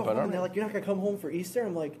don't do that, but they're like, you're not gonna come home for Easter.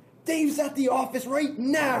 I'm like, Dave's at the office right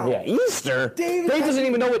now. Yeah, Easter. Dave doesn't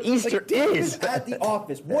even know what Easter is. Dave at the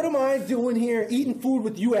office. What am I doing here eating food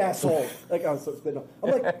with you assholes? Like I was so spitting.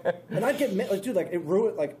 I'm like, and I'd get like, dude, like it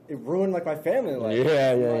ruined like my family life.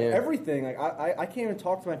 Yeah. Everything. Like I can't even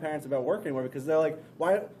talk to my parents about work anymore, because they're like,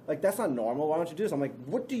 why? Like that's not normal. Why don't you do this? I'm like,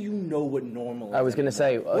 what do you know what normal is? I was gonna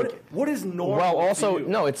say, what is normal? Well, also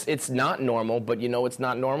no, it's not normal. But you know, what's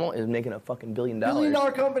not normal is making a fucking $1 billion. $1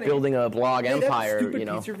 billion company, building a blog empire. That stupid you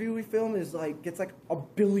know. pizza review interview we film is like gets like 1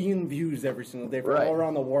 billion views every single day from all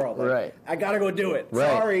around the world. Like, I gotta go do it.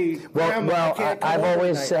 Sorry, Grandma, I've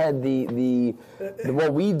always said the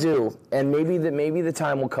what we do, and maybe the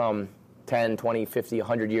time will come 10, 20, 50,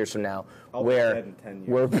 100 years from now, where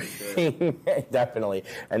we're being, definitely,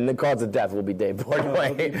 and the cause of death will be Dave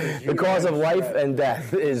Portnoy. The cause of life and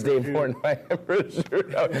death is Dave Portnoy.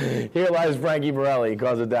 Prosciutto. Here lies Frankie Borrelli,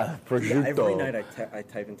 cause of death. Prosciutto. Every night I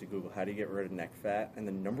type into Google, how do you get rid of neck fat? And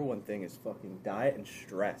the number one thing is fucking diet and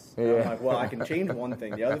stress. And I'm like, well, I can change one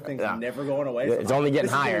thing. The other thing's never going away. So it's only getting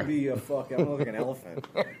higher. I'm going to look like an elephant.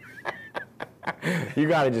 You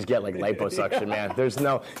gotta just get like liposuction, man. There's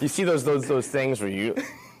no. You see those things where you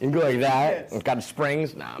go like that. It's got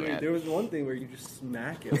springs. Nah, dude, man. There was one thing where you just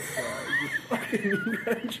smack it. You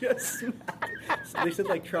just smack it. So they said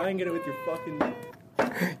like try and get it with your fucking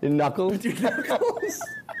knuckles. With your knuckles.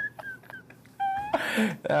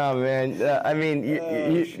 Oh man, I mean,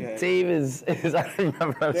 Dave is. I don't remember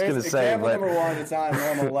what I was going to say. Example number one, it's not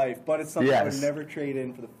normal life, but it's something I would never trade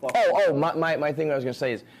in for the fuck. My thing I was going to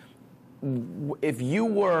say is, if you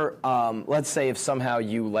were, let's say, if somehow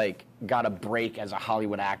you like got a break as a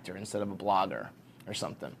Hollywood actor instead of a blogger or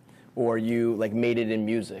something, or you like made it in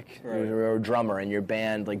music, or a drummer, and your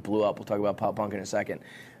band like blew up. We'll talk about pop punk in a second.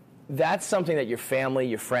 That's something that your family,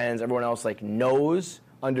 your friends, everyone else like knows,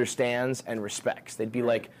 understands, and respects. They'd be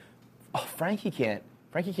like, "Oh, Frankie can't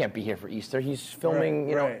be here for Easter. He's filming,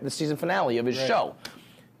 the season finale of his show."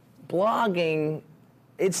 Blogging,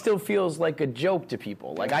 it still feels like a joke to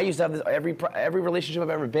people. Like I used to have this, every relationship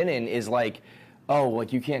I've ever been in is like, oh,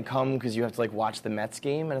 like you can't come because you have to like watch the Mets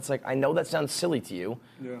game, and it's like I know that sounds silly to you,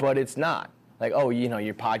 but it's not. Like, oh,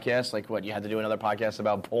 your podcast, like what, you had to do another podcast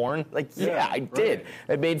about porn? Like, I did.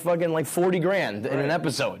 It made fucking like $40,000 in an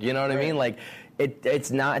episode. You know what I mean? Like,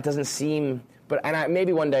 it's not. It doesn't seem. But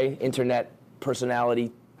maybe one day, internet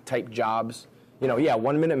personality type jobs.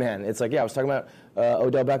 1 Minute Man. It's like, I was talking about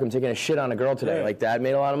Odell Beckham taking a shit on a girl today. Like, that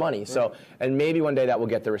made a lot of money. So, and maybe one day that will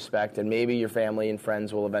get the respect, and maybe your family and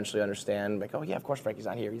friends will eventually understand, like, oh, yeah, of course Frankie's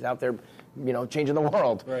not here. He's out there, changing the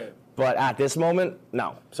world. Right. But at this moment,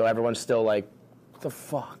 no. So everyone's still like, what the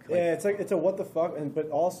fuck? Like, it's a what the fuck, but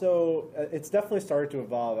also it's definitely started to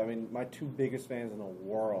evolve. I mean, my two biggest fans in the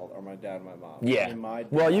world are my dad and my mom. Yeah. I mean, my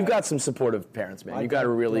dad, well, you've got some supportive parents, man. You got a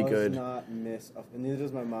really good. Not miss, and neither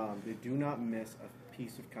does my mom. They do not miss a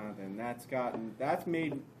piece of content. That's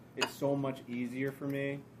made it so much easier for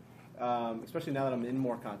me. Especially now that I'm in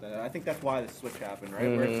more content. I think that's why the switch happened, right?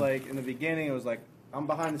 Mm-hmm. Where it's like in the beginning, it was like I'm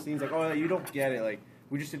behind the scenes, like, oh, you don't get it, like.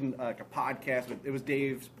 We just did like a podcast. It was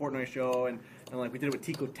Dave's Portnoy show, and like we did it with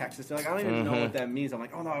Tico, Texas. They're like, I don't even know what that means. I'm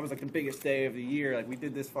like, oh no, it was like the biggest day of the year. Like we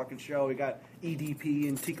did this fucking show. We got EDP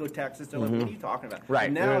in Tico, Texas. They're like, what are you talking about? Right.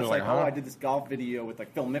 And now it's like, oh, I did this golf video with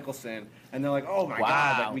like Phil Mickelson, and they're like, oh my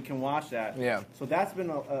god, like we can watch that. Yeah. So that's been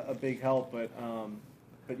a big help, but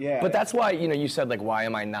yeah. But that's why you said like, why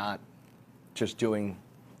am I not just doing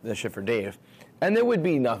this shit for Dave? And there would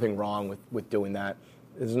be nothing wrong with doing that.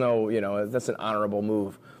 There's no, that's an honorable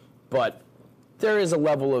move. But there is a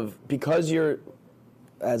level of, because you're,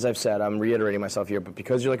 as I've said, I'm reiterating myself here, but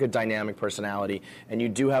because you're like a dynamic personality and you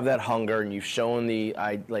do have that hunger and you've shown the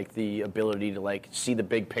ability to like see the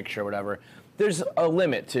big picture or whatever, there's a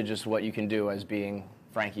limit to just what you can do as being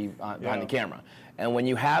Frankie behind the camera. And when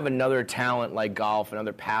you have another talent like golf,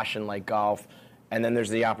 another passion like golf, and then there's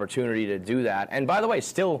the opportunity to do that, and by the way,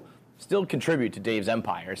 still contribute to Dave's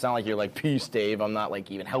empire. It's not like you're like, peace, Dave, I'm not like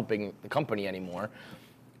even helping the company anymore.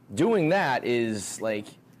 Doing that is like,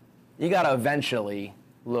 you got to eventually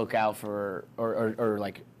look out for or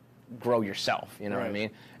like grow yourself, you know what I mean?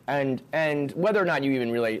 And whether or not you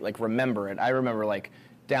even really like remember it, I remember like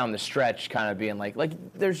down the stretch kind of being like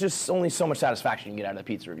there's just only so much satisfaction you can get out of the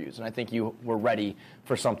pizza reviews, and I think you were ready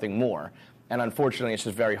for something more. And unfortunately, it's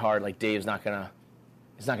just very hard. Like Dave's not gonna.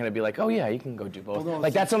 It's not going to be like, oh yeah, you can go do both. Well, no,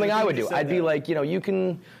 like that's something I would do. I'd be like, you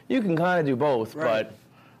can kind of do both, but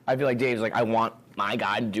I'd be like, Dave's like, I want my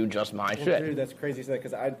guy to do just my shit. Dude, that's crazy.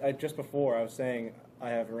 Because I just before I was saying I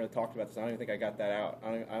haven't really talked about this. I don't even think I got that out.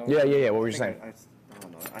 I don't Yeah. What were you saying? I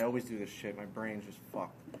don't know. I always do this shit. My brain's just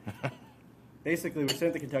fucked. Basically, we're sitting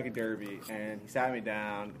at the Kentucky Derby, and he sat me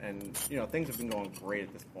down, and things have been going great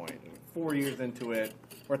at this point. 4 years into it,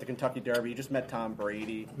 we're at the Kentucky Derby. He just met Tom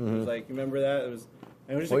Brady. He was like, you remember that? It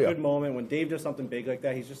was just a good moment. When Dave does something big like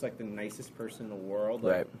that, he's just like the nicest person in the world.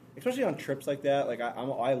 Like, especially on trips like that. Like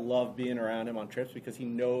I love being around him on trips because he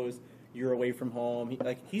knows you're away from home.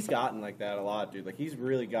 He's gotten like that a lot, dude. Like, he's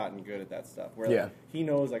really gotten good at that stuff. Where like, he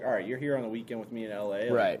knows, like, all right, you're here on the weekend with me in L.A.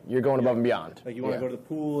 Like, right. You're going above and beyond. Like, you want to go to the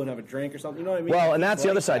pool and have a drink or something. You know what I mean? Well, and that's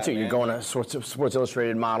the other side, too. You're going to Sports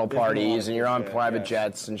Illustrated model parties, and you're on private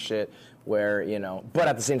jets and shit where, you know. But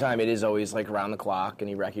at the same time, it is always, like, around the clock, and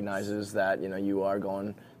he recognizes that, you know, you are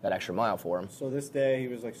going that extra mile for him. So this day, he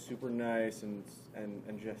was, like, super nice and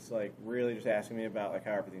just, like, really just asking me about, like,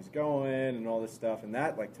 how everything's going and all this stuff. And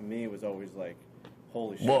that, like, to me was always, like,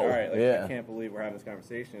 holy shit, all right, like, I can't believe we're having this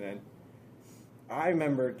conversation. And I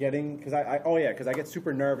remember getting, because I get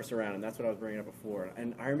super nervous around him. That's what I was bringing up before.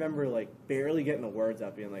 And I remember, like, barely getting the words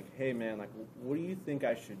out, being like, hey, man, like, what do you think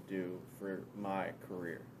I should do for my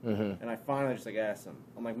career? And I finally just, like, asked him.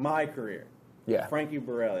 I'm like, my career. Yeah. Frankie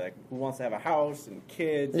Borrelli, like, who wants to have a house and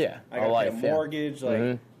kids. Yeah, I got to pay a mortgage.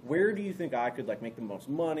 Like, where do you think I could, like, make the most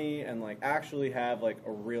money and, like, actually have, like,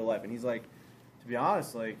 a real life? And he's like, to be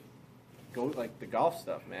honest, like, go, like, the golf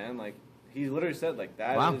stuff, man. Like, he literally said, like,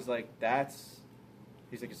 that is, like,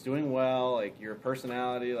 he's like, it's doing well. Like, your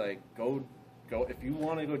personality, like, go, if you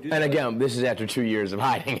want to go do that. And again, this is after 2 years of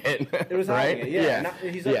hiding it. It was right? hiding it, yeah.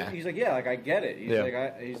 Yeah. He's like, yeah, like, I get it.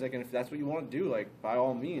 He's like, and if that's what you want to do, like, by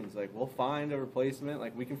all means, like, we'll find a replacement.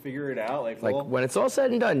 Like, we can figure it out. Like when it's all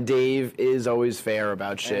said and done, Dave is always fair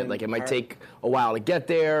about shit. Like, it might take a while to get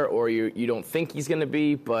there, or you don't think he's going to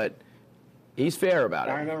be, but he's fair about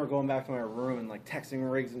it. I remember going back to my room and, like, texting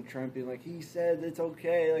Riggs and Trent, being like, he said it's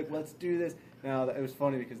okay, like, let's do this. Now, it was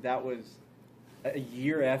funny because that was a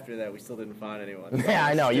year after that, we still didn't find anyone. So yeah,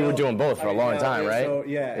 I know. You were doing both for a long time, right? So,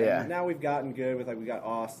 yeah. And now we've gotten good with, like, we got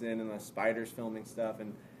Austin and the Spiders filming stuff.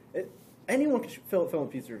 And anyone can film a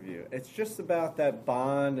pizza review. It's just about that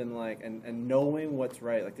bond and, like, and knowing what's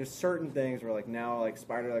right. Like, there's certain things where, like, now, like,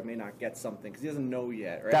 Spider, like, may not get something because he doesn't know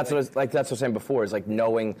yet, right? That's what that's what I was saying before, is, like,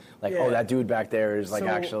 knowing, like, oh, that dude back there is, like,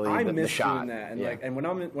 actually the shot. Doing that. And, like, and when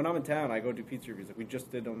I'm in town, I go do pizza reviews. Like, we just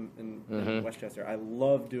did them in Westchester. I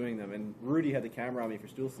love doing them. And Rudy had the camera on me for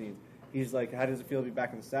stool scenes. He's like, how does it feel to be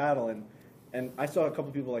back in the saddle? And I saw a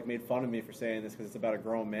couple people, like, made fun of me for saying this because it's about a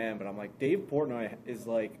grown man, but I'm like, Dave Portnoy is,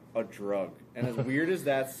 like, a drug. And as weird as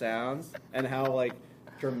that sounds, and how, like,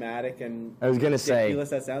 dramatic and ridiculous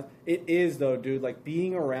that sounds, it is, though, dude. Like,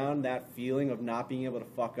 being around that feeling of not being able to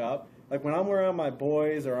fuck up. Like, when I'm around my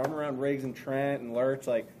boys, or I'm around Riggs and Trent and Lurch,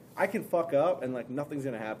 like, I can fuck up and, like, nothing's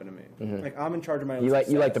going to happen to me. Like, I'm in charge of my own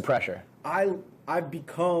success. You like the pressure. I've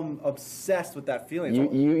become obsessed with that feeling.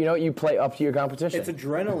 You play up to your competition. It's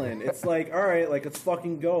adrenaline. It's like, all right, like, let's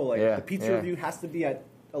fucking go. Like, the pizza review has to be at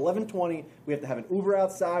 11:20. We have to have an Uber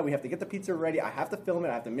outside. We have to get the pizza ready. I have to film it.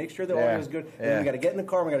 I have to make sure the audio is good. And then we got to get in the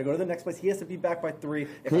car. We got to go to the next place. He has to be back by 3.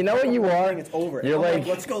 If you know what you are? It's over. You're like,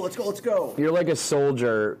 let's go. You're like a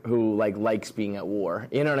soldier who, like, likes being at war.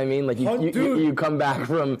 You know what I mean? Like, you come back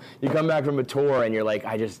from a tour and you're like,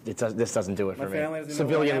 this doesn't do it for me.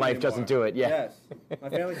 Civilian life doesn't do it. Yeah. Yes. My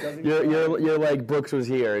family doesn't. You're like Brooks was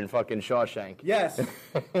here in fucking Shawshank. Yes,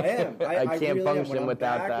 I am. I can't really function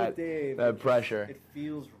without that pressure. It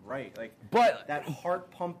feels right. Like, but that heart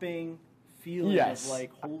pumping feeling of,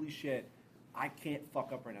 like, holy shit, I can't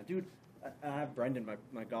fuck up right now, dude. I have Brendan,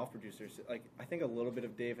 my golf producer. Like, I think a little bit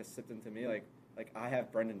of Dave has sipped into me. Like I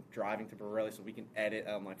have Brendan driving to Borrelli so we can edit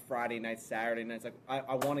like Friday nights, Saturday nights. Like,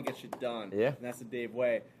 I want to get shit done. Yeah, and that's the Dave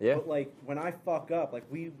way. Yeah. But, like, when I fuck up, like,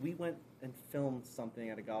 we went and filmed something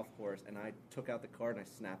at a golf course, and I took out the card and I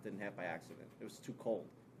snapped it in half by accident. It was too cold.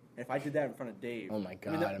 And if I did that in front of Dave, oh my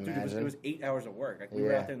god, imagine. It was 8 hours of work. Like, we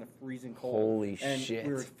were out there in the freezing cold. Holy shit! And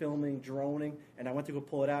we were filming, droning, and I went to go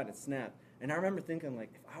pull it out, and it snapped. And I remember thinking,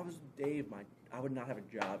 like, if I was Dave, I would not have a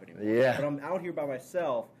job anymore. Yeah. But I'm out here by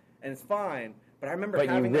myself, and it's fine. But I remember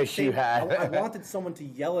having you wish you had. I wanted someone to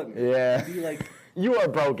yell at me. Yeah. And be like, you are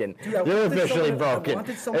broken. Dude, you're officially broken.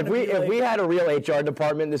 If we had a real HR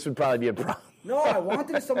department, this would probably be a problem. No, I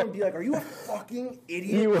wanted someone to be like, are you a fucking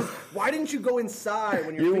idiot? Why didn't you go inside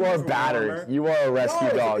when your fingers were battered. warmer? You are a rescue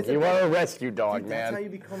dog. You are a rescue dog, man. That's how you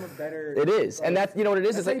become a better... It is. And that's, you know what it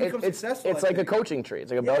is? It's like a coaching tree.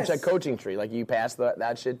 It's like a Belichick coaching tree. Like, you pass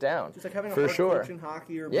that shit down. It's like having a hard coach in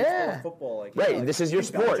hockey or baseball or football. Like, right, this is your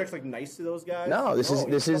sport. Belichick's, like, nice to those guys? No,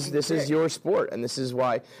 this is your sport, and this is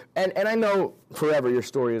why... And I know forever your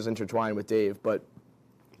story is intertwined with Dave, but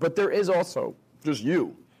there is also just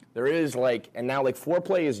you. There is, like, and now, like,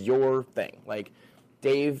 foreplay is your thing. Like,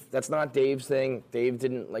 Dave, that's not Dave's thing. Dave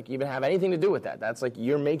didn't, like, even have anything to do with that. That's, like,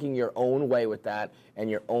 you're making your own way with that and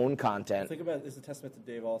your own content. Think about it, this is a testament to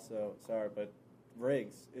Dave also, sorry, but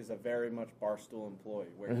Riggs is a very much Barstool employee,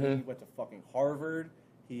 where he went to fucking Harvard,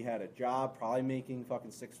 he had a job, probably making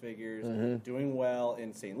fucking 6 figures, doing well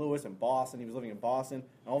in St. Louis and Boston. He was living in Boston,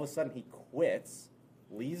 and all of a sudden he quits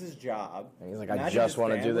leaves his job. And he's like, I just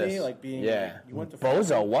want to do this. Like being, yeah. Like, you went to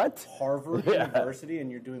Bozo, what? Harvard University,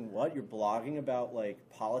 and you're doing what? You're blogging about like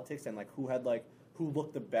politics and like who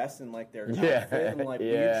looked the best in like their outfit and like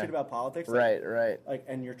weird shit about politics. Like, right. Like,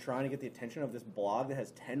 and you're trying to get the attention of this blog that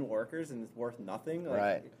has 10 workers and it's worth nothing. Like,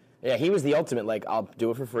 right. Yeah, he was the ultimate. Like, I'll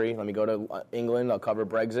do it for free. Let me go to England. I'll cover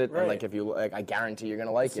Brexit. Right. And like, if you like, I guarantee you're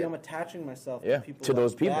gonna like it. I'm attaching myself to people. To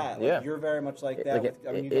those people. That. Yeah, like, you're very much like that.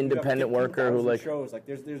 Like independent worker who like shows. Like,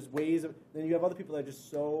 there's ways of. Then you have other people that are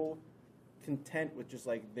just so content with just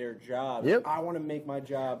like their job. Yep. I want to make my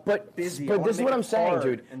job busy. But this is what I'm saying,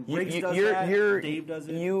 dude. And Dave does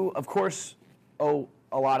it. You of course owe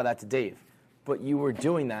a lot of that to Dave, but you were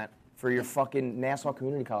doing that for your fucking Nassau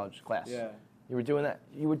Community College class. Yeah. You were doing that.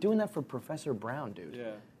 You were doing that for Professor Brown, dude.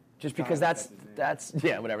 Yeah. Just because that's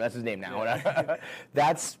whatever. That's his name now. Yeah.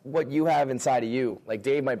 That's what you have inside of you. Like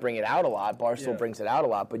Dave might bring it out a lot. Barstool brings it out a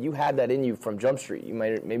lot. But you had that in you from Jump Street. You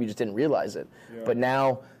maybe just didn't realize it. Yeah. But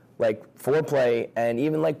now, like foreplay and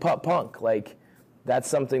even like pop punk, like that's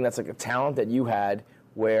something that's like a talent that you had.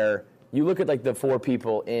 Where you look at like the 4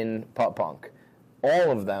 people in pop punk,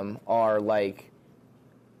 all of them are like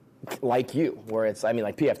you, where it's, I mean,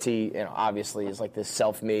 like PFT, you know, obviously is like this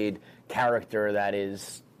self-made character that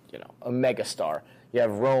is, you know, a megastar. You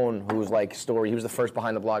have Roan, who's like story. He was the first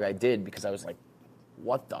behind the blog I did because I was like,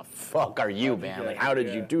 what the fuck are you, man? Like, how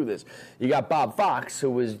did you do this? You got Bob Fox,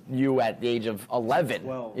 who was you at the age of 11.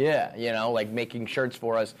 12. Yeah, you know, like making shirts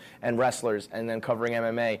for us and wrestlers and then covering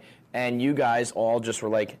MMA. And you guys all just were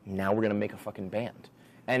like, now we're going to make a fucking band.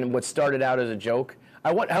 And what started out as a joke,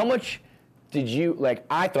 how much did you, like,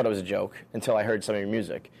 I thought it was a joke until I heard some of your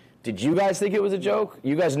music. Did you guys think it was a joke?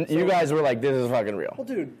 You guys were like, this is fucking real. Well,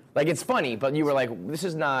 dude. Like, it's funny, but you were like, this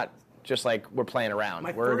is not just like we're playing around.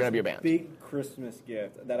 We're going to be a band. My big Christmas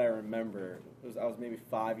gift that I remember was I was maybe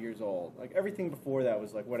 5 years old. Like, everything before that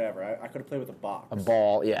was like, whatever. I could have played with a box. A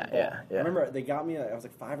ball, yeah. I remember they got me, I was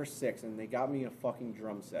like 5 or 6, and they got me a fucking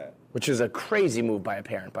drum set. Which is a crazy move by a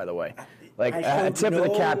parent, by the way. Like, a tip of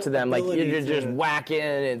the cap to them. Like, you're just whacking,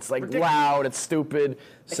 it's like ridiculous. Loud, it's stupid.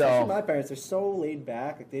 Especially my parents, they're so laid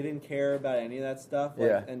back. Like, they didn't care about any of that stuff.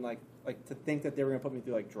 Like, and like to think that they were going to put me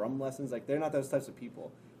through like drum lessons, like, they're not those types of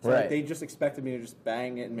people. So like, they just expected me to just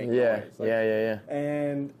bang it and make noise. Like, yeah.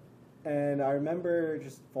 And I remember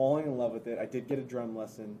just falling in love with it. I did get a drum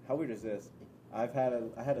lesson. How weird is this? I had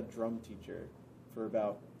a drum teacher for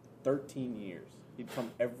about 13 years. He'd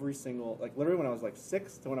come every single, like literally when I was like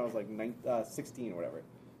 6 to when I was like 16 or whatever.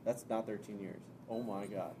 That's not 13 years. Oh my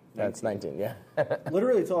God. 19. That's 19, yeah.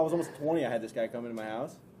 Literally until I was almost 20, I had this guy come into my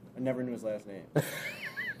house. I never knew his last name.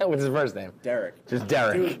 What's his first name? Derek. Just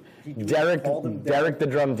Derek. Dude, Derek the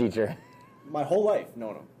drum teacher. My whole life,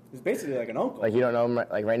 known him. He's basically like an uncle. Like, you don't know him,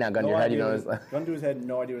 like right now, gun to your head, you know his... Gun to his head,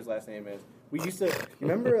 no idea what his last name is. We used to,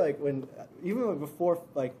 remember like when, even before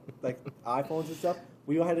like iPhones and stuff,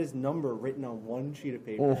 we all had his number written on one sheet of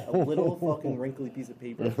paper, a little fucking wrinkly piece of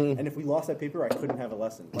paper. And if we lost that paper, I couldn't have a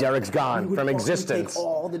lesson. Like, Derek's gone from existence. Take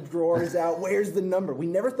all the drawers out. Where's the number? We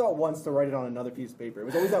never thought once to write it on another piece of paper. It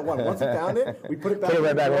was always that one. Once we found it, we put it back. Put it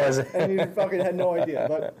right back. Was and you fucking had no idea.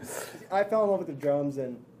 But I fell in love with the drums,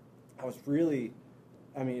 and I was really.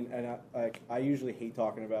 I mean, and I usually hate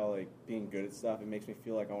talking about like being good at stuff. It makes me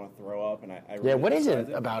feel like I want to throw up, and I really what is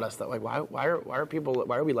it about us though? Like, why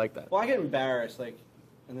are we like that? Well, I get embarrassed, like,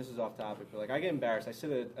 and this is off topic, but like I get embarrassed. I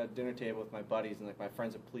sit at a dinner table with my buddies, and like my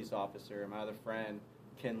friend's a police officer, and my other friend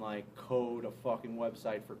can like code a fucking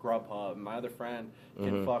website for Grubhub, and my other friend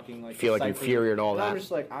can fucking like feel like inferior and all that. I'm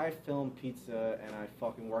just like, I film pizza, and I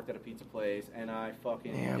fucking worked at a pizza place, and I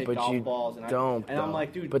fucking hit golf balls, and I'm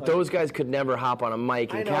like, dude. But like, those guys could never hop on a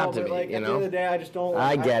mic and captivate, but like, you know. At the end of the day, I just don't.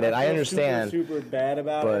 I get it. I understand. Super bad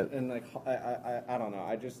about it, and like I don't know.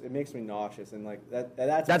 It makes me nauseous, and like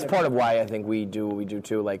that's part of why I think we do what we do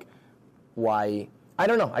too. Like, why. I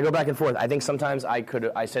don't know. I go back and forth. I think sometimes I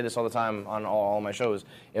say this all the time on all my shows,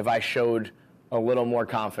 if I showed a little more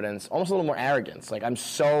confidence, almost a little more arrogance. Like,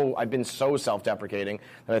 I've been so self-deprecating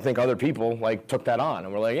that I think other people, like, took that on.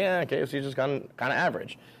 And we're like, yeah, KFC's just kind of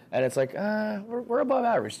average. And it's like, we're above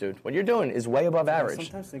average, dude. What you're doing is way above average. I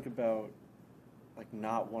sometimes think about, like,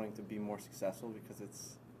 not wanting to be more successful because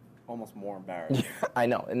it's almost more embarrassing. Yeah, I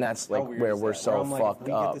know. And that's, like, where we're so fucked up. If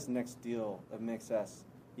we up. get this next deal that makes us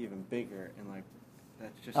even bigger and, like,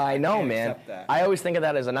 That's just I know, can't man. accept that. I always think of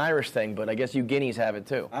that as an Irish thing, but I guess you Guineas have it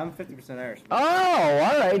too. I'm 50% Irish. Oh,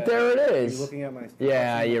 all right, there it is. Are you looking at my?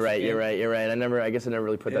 Yeah, you're right. I guess I never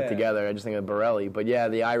really put that together. I just think of Borrelli, but yeah,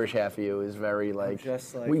 the Irish half of you is very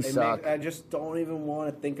we suck. I just don't even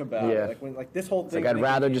want to think about it. Like this whole thing. Like I'd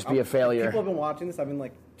rather just be a failure. People have been watching this. I've been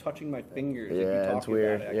like touching my fingers. Yeah, it's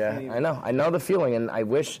weird. I know. I know the feeling, and I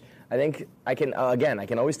think I can. Again, I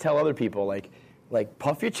can always tell other people like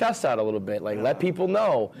puff your chest out a little bit, let people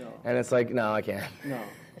know. No. And it's like, no, I can't. No.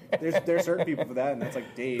 There's certain people for that, and that's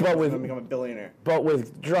like Dave. But going to become a billionaire. But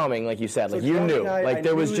with drumming, like you said, you knew.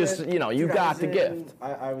 There was just, you got the gift.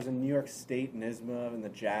 I was in New York State, NISMA, in the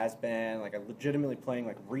jazz band. Like, I legitimately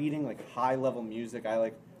playing, reading, high-level music.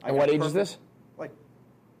 And what age is this? Like,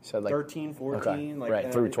 so 13, 14. Okay.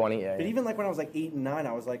 Right, through 20, yeah. But even, when I was, 8 and 9,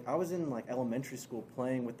 I was in, elementary school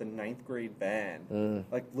playing with the 9th grade band.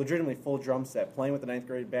 Legitimately full drum set, playing with the 9th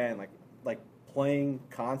grade band, playing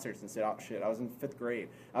concerts and said, oh shit, I was in 5th grade.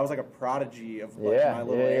 I was like a prodigy of my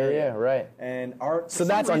little area. Yeah, right. And so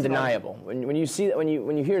that's undeniable. When you see that, when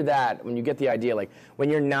you hear that, when you get the idea, when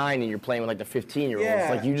you're 9 and you're playing with the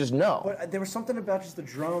 15-year-olds, you just know. But there was something about just the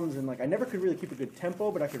drums and I never could really keep a good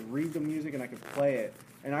tempo, but I could read the music and I could play it.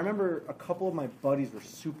 And I remember a couple of my buddies were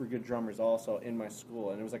super good drummers also in my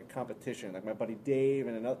school, and it was like a competition. Like my buddy Dave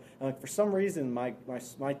and another. And for some reason, my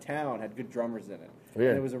town had good drummers in it.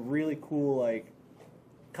 Weird. And it was a really cool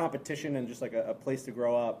competition and just a place to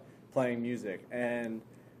grow up playing music. And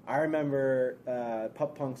I remember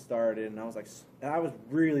Pup Punk started, and I was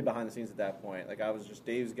really behind the scenes at that point. I was just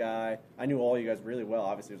Dave's guy. I knew all you guys really well.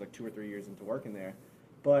 Obviously, it was 2 or 3 years into working there.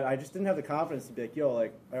 But I just didn't have the confidence to be yo, all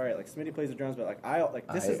right, Smitty plays the drums, but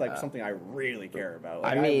this is something I really care about.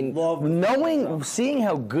 I love seeing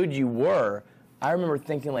how good you were. I remember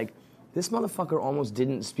thinking this motherfucker almost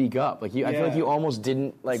didn't speak up. I feel like you almost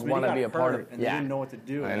didn't want to be a part of it. And they didn't know what to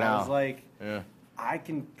do. I know. I was I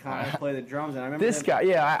can kind of play the drums, and I remember this guy.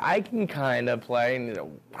 Yeah, I can kind of play. And,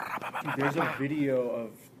 there's a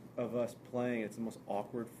video of us playing. It's the most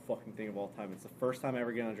awkward fucking thing of all time. It's the first time I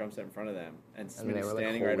ever get on a drum set in front of them, and Smitty's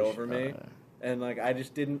standing right over me. And I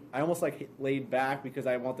just didn't. I almost laid back because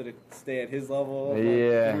I wanted to stay at his level.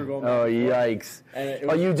 Yeah. We were going yikes!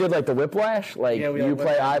 You did the whiplash? You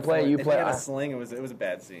play, I play, you play. He had a sling. It was a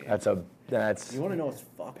bad scene. That's. You want to know what's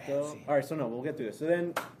fucked though? All right, so no, we'll get through this. So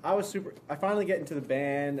then I finally get into the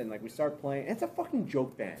band, and we start playing. It's a fucking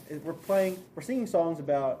joke band. We're singing songs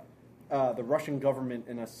about the Russian government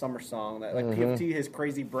in a summer song that PFT, his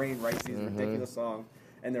crazy brain, writes these ridiculous songs.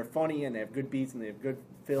 And they're funny, and they have good beats, and they have good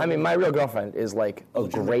feel. My Real Girlfriend is a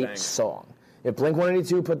great song. If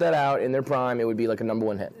Blink-182 put that out in their prime, it would be a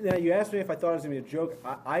 #1 hit. Now, you asked me if I thought it was going to be a joke.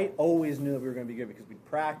 I always knew that we were going to be good because we'd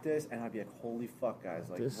practice, and I'd be holy fuck, guys.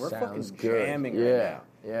 We're fucking jamming right now.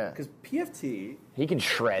 Yeah. Because PFT... He can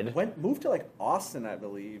shred. Moved to, Austin, I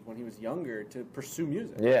believe, when he was younger to pursue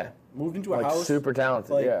music. Yeah. Moved into a house... super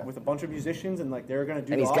talented, with a bunch of musicians, and, they were going to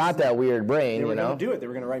do... And he's got that weird brain, They were going to do it. They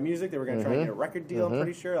were going to write music. They were going to try and get a record deal, I'm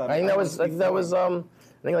pretty sure. I think that was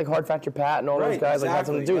Hard Factor Pat and all those guys had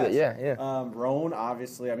something to do with it. Yeah. Roan,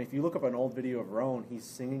 obviously. If you look up an old video of Roan, he's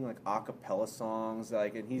singing a cappella songs,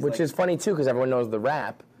 and he's which is funny too because everyone knows the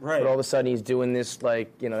rap, right? But all of a sudden he's doing this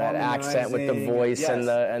that accent with the voice and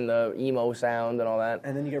the emo sound and all that.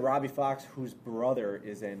 And then you get Robbie Fox, whose brother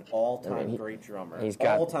is an all-time great drummer. He's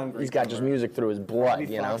got just music through his blood.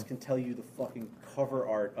 Robbie Fox can tell you the fucking cover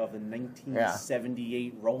art of the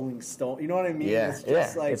 1978 Rolling Stone. You know what I mean? Yeah, it's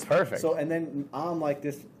just it's perfect. So and then I'm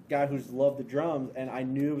this guy who's loved the drums, and I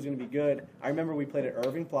knew it was going to be good. I remember we played at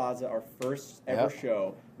Irving Plaza, our first ever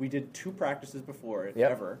show. We did 2 practices before it,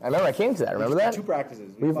 ever. I remember I came to that. Remember that? 2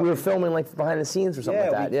 practices. We were filming behind the scenes or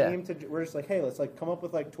something like that. We're just hey, let's come up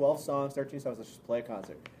with 12 songs, 13 songs. Let's just play a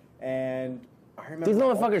concert. And I remember these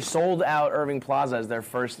motherfuckers sold out Irving Plaza as their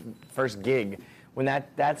first gig. When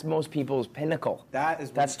that's most people's pinnacle.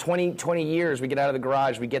 That's 20 years. We get out of the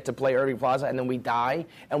garage, we get to play Irving Plaza, and then we die,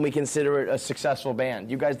 and we consider it a successful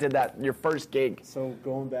band. You guys did that your first gig. So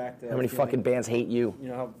going back to how many fucking bands hate you? You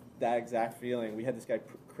know how that exact feeling. We had this guy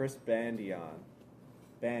Chris Bandy on.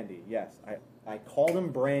 Bandy, yes. I called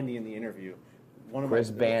him Brandy in the interview.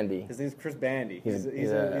 Chris Bandy. His name's Chris Bandy. He's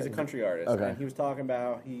a country artist. Okay. And he was talking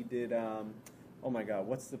about he did. Oh my God,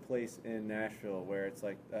 what's the place in Nashville where it's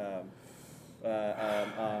the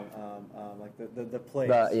place.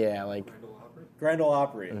 Grand Ole Opry. Grand Ole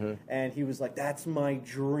Opry. And he was that's my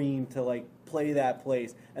dream to play that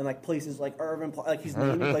place. And, like, places like Irving Plaza, like, he's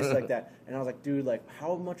naming places like that. And I was like, dude, like,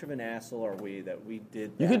 how much of an asshole are we that we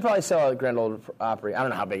did that? You could probably sell a Grand Ole Opry. I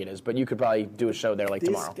don't know how big it is, but you could probably do a show there, like,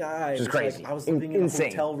 tomorrow. This guy, which is crazy. like, I was living in a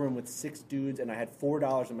hotel room with 6 dudes, and I had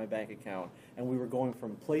 $4 in my bank account. And we were going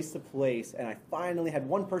from place to place, and I finally had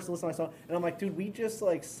one person listen to my song, and I'm like, dude, we just,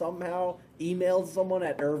 like, somehow emailed someone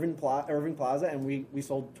at Irving Plaza, and we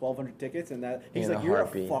sold 1,200 tickets, and that he's like, you're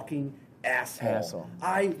a fucking asshole.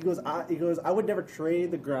 He goes, I would never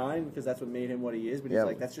trade the grind because that's what made him what he is, but he's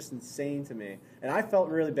like, that's just insane to me. And I felt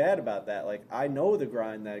really bad about that. Like, I know the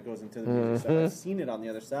grind that goes into the music stuff. I've seen it on the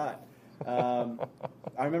other side.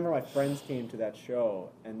 I remember my friends came to that show,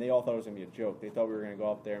 and they all thought it was going to be a joke. They thought we were going to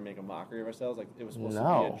go up there and make a mockery of ourselves. Like, it was supposed to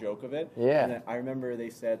be a joke of it. Yeah. And then I remember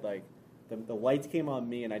they said, like, the lights came on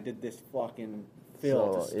me, and I did this fucking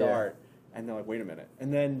fill to start. Yeah. And they're like, wait a minute.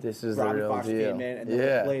 And then Robbie Fox came in, and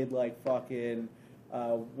they played, like, fucking...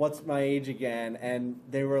 What's My Age Again? And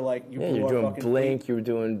they were like, you were doing Blink, you were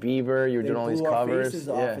doing Bieber, you were doing all these covers. Faces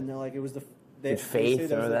off, and they're like, it was the... Faith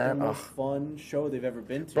that or was that. the most fun show they've ever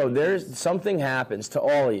been to. Bro, there's something happens to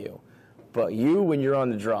all of you, but you when you're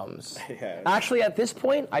on the drums. Yeah. Actually, at this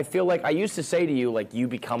point, I feel like I used to say to you, like, you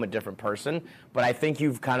become a different person, but I think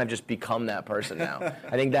you've kind of just become that person now.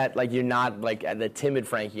 I think that, like, you're not, like, the timid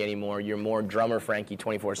Frankie anymore. You're more drummer Frankie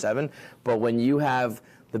 24/7. But when you have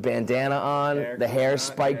the bandana on, the hair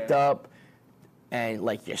spiked up, and,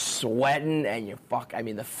 like, you're sweating, and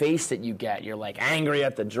the face that you get, you're, like, angry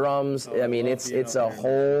at the drums. I mean, it's a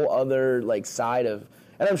whole other, like, side of,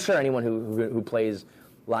 and I'm sure anyone who plays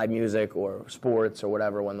live music or sports or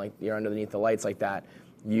whatever, when, like, you're underneath the lights like that,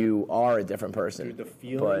 you are a different person. Dude, the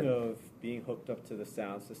feeling of being hooked up to the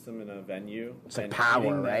sound system in a venue. It's like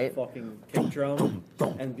power, right? Fucking kick drum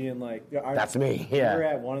and being like... That's me, yeah. We were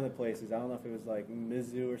at one of the places, I don't know if it was like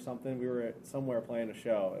Mizzou or something, we were somewhere playing a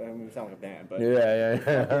show. I mean, we sound like a band, but...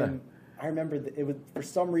 Yeah. I remember it was, for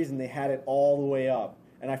some reason, they had it all the way up.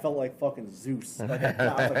 And I felt like fucking Zeus. Like,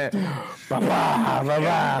 I was like,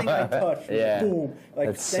 everything I touched was boom. Like,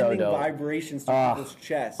 that's sending so vibrations to people's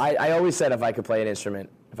chests. I always said if I could play an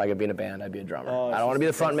instrument, if I could be in a band, I'd be a drummer. I don't want to be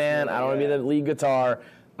the front man. I don't want to be the lead guitar.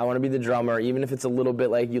 I want to be the drummer. Even if it's a little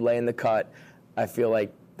bit like you lay in the cut, I feel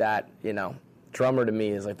like that, drummer to me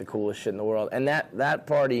is like the coolest shit in the world. And that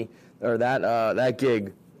party, or that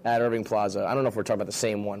gig at Irving Plaza, I don't know if we're talking about the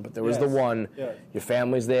same one, but there was the one, your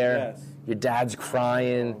family's there, your dad's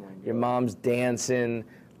crying, your mom's dancing.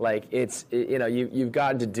 Like, you've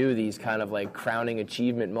gotten to do these kind of, like, crowning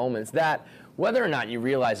achievement moments that, whether or not you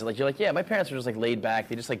realize it, like, you're like, yeah, my parents were just, like, laid back.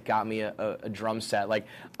 They just, like, got me a drum set. Like,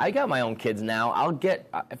 I got my own kids now.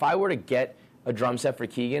 If I were to get a drum set for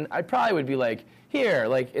Keegan, I probably would be like, here,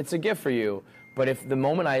 like, it's a gift for you. But if the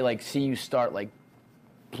moment I, like, see you start, like,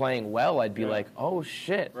 playing well, I'd be like, oh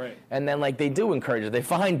shit. Right. And then, like, they do encourage it. They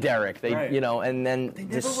find Derek. They and then but they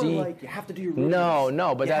never just were like, you have to do your roots.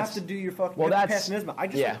 No, but you that's have to do your fucking pass NISMA. I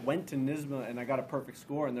just like, went to NISMA and I got a perfect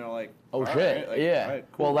score, and they're like, oh shit. Right,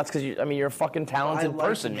 like, cool. Well, that's because you're a fucking talented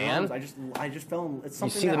person, man. I just fell in. It's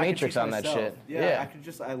something you see that the Matrix on myself. that shit. Yeah,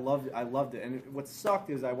 I loved it. And what sucked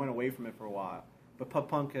is I went away from it for a while. But pop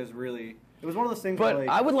punk has really. It was one of those things. But like,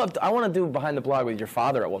 I would love to. I want to do Behind the Blog with your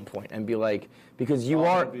father at one point and be like, because you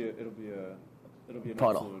are. It'll be an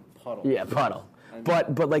puddle. Puddle. Yeah, puddle.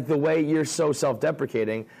 But like the way you're so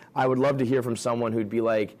self-deprecating, I would love to hear from someone who'd be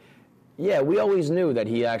like, yeah, we always knew that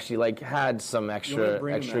he actually like had some extra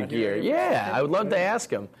gear. Yeah, I would love to ask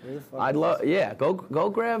him. I'd love. Yeah, go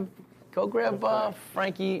grab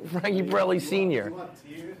Frankie Borrelli Sr.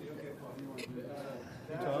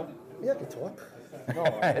 Yeah, I can talk.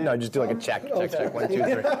 No, just do like a check. 1, 2,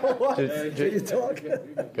 3. You talk.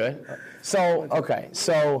 Good. So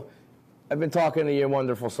I've been talking to your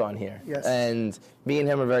wonderful son here. Yes. And me and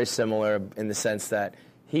him are very similar in the sense that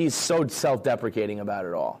he's so self-deprecating about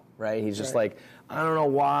it all, right? He's just like, I don't know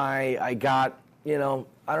why I got, I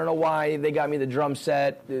don't know why they got me the drum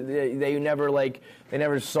set. They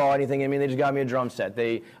never saw anything in me. They just got me a drum set.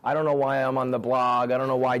 I don't know why I'm on the blog. I don't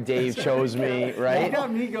know why Dave chose me, right? You got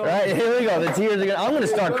me going. Right, here we go. The tears are I'm going to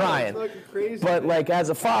start crying. But like as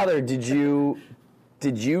a father, did you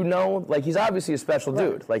know, like, he's obviously a special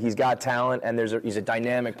dude. Like, he's got talent, and he's a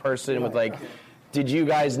dynamic person with, like, did you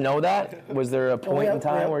guys know that? Was there a point in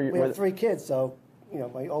time where you... We have 3 kids, so,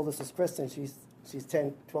 my oldest is Kristen. She's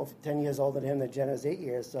 10 years older than him, and Jenna's 8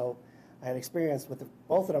 years, so I had experience with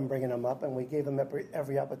both of them bringing them up, and we gave them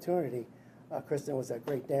every opportunity. Kristen was a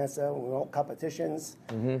great dancer. We went competitions,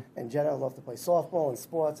 and Jenna loved to play softball and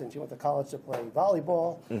sports, and she went to college to play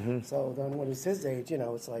volleyball. So then when he's his age,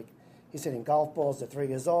 it's like, he's hitting golf balls at 3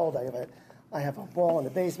 years old. I have a ball in the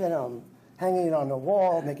basement. I'm hanging it on the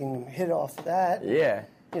wall, making him hit off that. Yeah.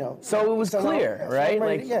 You know, so it was clear, right?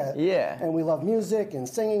 Like, yeah. And we love music and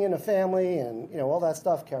singing in the family and, you know, all that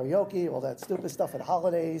stuff, karaoke, all that stupid stuff at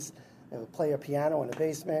holidays. I would play a piano in the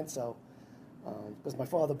basement. So, because my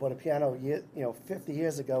father bought a piano, 50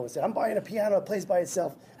 years ago and said, I'm buying a piano that plays by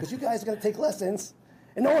itself because you guys are going to take lessons.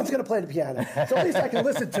 And no one's going to play the piano. So at least I can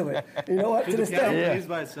listen to it. You know what? To this day. It plays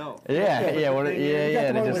by itself. Yeah.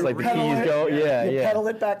 And it just like the keys go. You pedal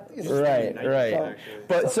it back. Right.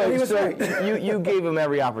 But so you gave him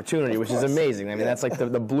every opportunity, which is amazing. I mean, that's like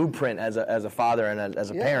the blueprint as a father and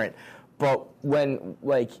as a parent. But when,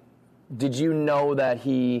 like, did you know that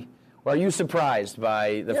he... Or are you surprised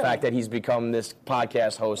by the fact that he's become this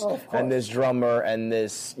podcast host and this drummer and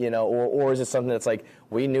this, you know, or is it something that's like,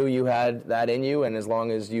 we knew you had that in you, and as long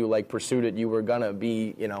as you, like, pursued it, you were going to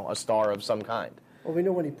be, you know, a star of some kind? Well, we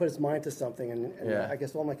knew when he put his mind to something, and I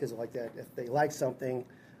guess all my kids are like that. If they like something,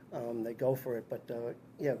 they go for it. But,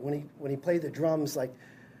 when he played the drums, like,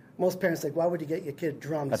 most parents like, why would you get your kid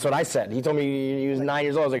drums? That's what I said. He told me he was 9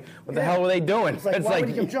 years old. I was like, what the hell were they doing? It's like, why would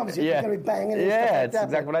you give him drums? You're going to be banging and stuff like that.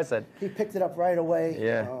 Exactly what I said. He picked it up right away.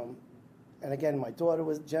 Yeah. And again, my daughter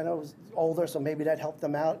Jenna was older, so maybe that helped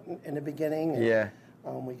them out in the beginning. And,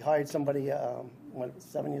 we hired somebody,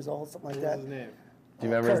 7 years old, something like that. What's his name? Do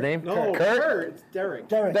you remember his name? No, Kurt. It's Derek.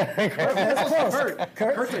 Derek. That's close.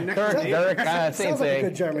 Kurt. Derek. Same Sounds like a thing.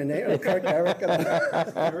 good German name. Kurt, Derek.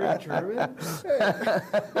 Derek German?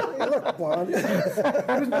 You look blonde. He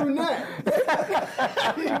was brunette.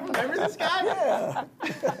 You remember this guy? Yeah.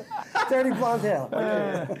 Dirty blonde hair.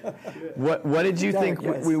 What did you think?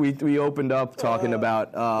 Yes. We opened up talking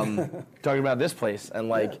about this place, and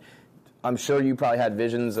like, I'm sure you probably had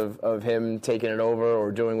visions of him taking it over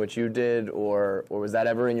or doing what you did, or was that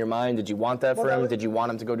ever in your mind? Did you want that for him? Did you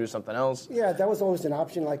want him to go do something else? Yeah, that was always an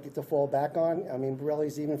option, like, to fall back on. I mean,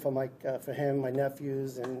 Borrelli's even for him, my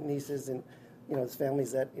nephews and nieces, and you know, his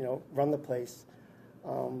families that run the place.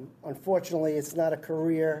 Unfortunately, it's not a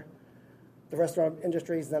career. The restaurant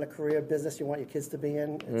industry is not a career business you want your kids to be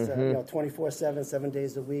in. It's 24/7, 7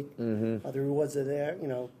 days a week. The rewards are there.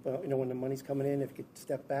 When the money's coming in, if you could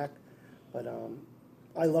step back. But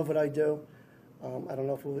I love what I do. I don't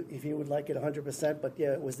know if he would like it 100%, but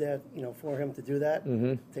yeah, it was there, for him to do that,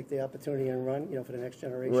 take the opportunity and run, for the next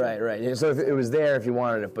generation. Right. Yeah, so if it was there if you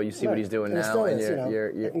wanted it, but you see what he's doing now, still and is,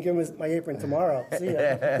 you're I can give him my apron tomorrow. See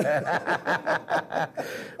ya.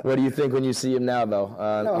 What do you think when you see him now, though,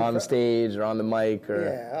 on the stage or on the mic? Or?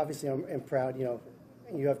 Yeah, obviously I'm proud.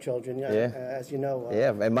 You have children, as you know.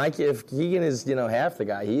 And Mike, if Keegan is half the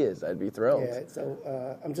guy he is, I'd be thrilled. Yeah,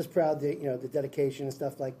 so I'm just proud that the dedication and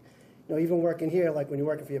stuff, like even working here, like when you're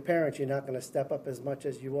working for your parents, you're not going to step up as much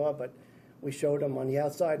as you are, but we showed him on the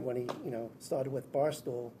outside when he started with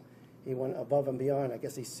Barstool. He went above and beyond. I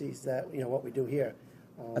guess he sees that what we do here.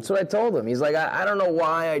 That's what I told him. He's like, I don't know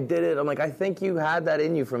why I did it. I'm like, I think you had that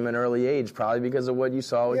in you from an early age, probably because of what you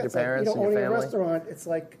saw with your parents and your family. Owning a restaurant, it's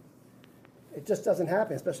like, it just doesn't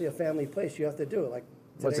happen, especially a family place. You have to do it. Like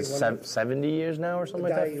today, what's it, 70 years now or something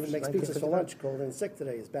like that? The guy who makes pizzas for lunch called in sick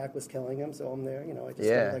today. His back was killing him, so I'm there. I just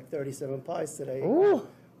had like 37 pies today. Ooh.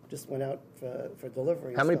 Just went out for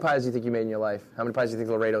delivery. How many pies do you think you made in your life? How many pies do you think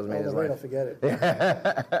Laredo's made in his life? Laredo, forget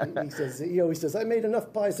it. He always says, I made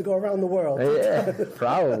enough pies to go around the world. Yeah,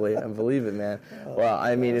 probably. I believe it, man. Well,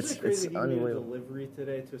 I mean, it's unbelievable. He made a delivery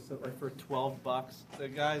today for $12. The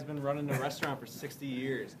guy's been running the restaurant for 60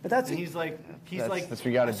 years. But that's what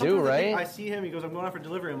you got to do, right? I see him. He goes, I'm going out for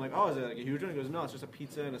delivery. I'm like, oh, is it like a huge one? He goes, no, it's just a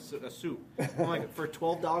pizza and a soup. I'm like, for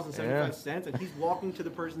 $12.75, and he's walking to the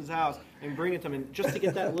person's house and bringing it to him, and just to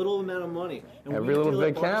get that little amount of money. And every little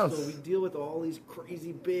bit counts. We deal with all these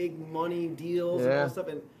crazy big money deals and all that stuff,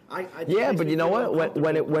 and but you know what?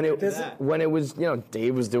 When it was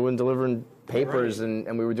Dave was delivering papers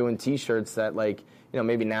and we were doing T-shirts that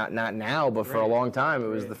maybe not now, but for a long time it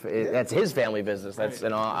was that's his family business. That's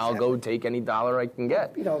I'll go take any dollar I can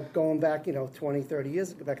get. Going back 20, 30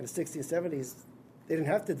 years back in the 60s and 70s, they didn't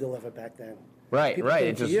have to deliver back then. Right. It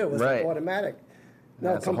was like automatic.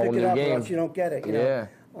 No, come pick it up, or else you don't get it.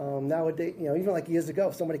 Nowadays, even like years ago,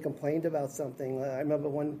 if somebody complained about something, I remember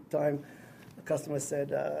one time a customer said,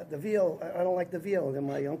 the veal, I don't like the veal. And then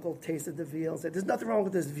my uncle tasted the veal and said, there's nothing wrong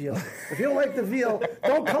with this veal. If you don't like the veal,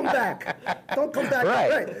 don't come back. Don't come back.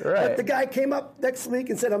 Right. But the guy came up next week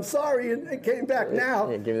and said, I'm sorry, and came back now.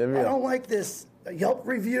 Give me the veal. I don't like this. Yelp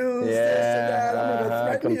reviews, this and that. I'm going to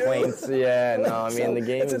threaten complaints. you. The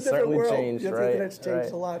game has certainly changed. The internet's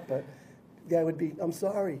changed a lot, but guy would be, I'm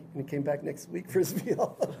sorry. And he came back next week for his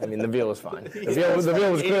veal. I mean, the veal was fine. The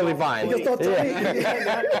veal was clearly fine. Just don't tell me.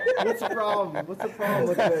 What's the problem? What's the problem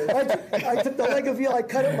with this? I took the leg of veal, I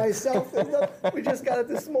cut it myself. We just got it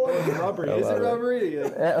this morning. Rubbery. Is it rubbery?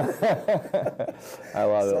 I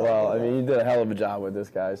love it. Well, I mean, you did a hell of a job with this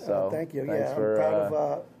guy, so thank you. Thanks I'm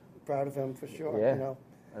for, proud of him for sure. Yeah. You know.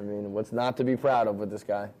 I mean, what's not to be proud of with this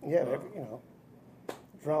guy? Yeah, you know,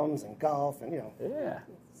 drums and golf and, you know. Yeah.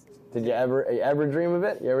 Did you ever dream of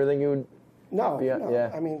it? You ever think you would? No. Yeah.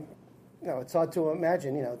 I mean, you know, it's hard to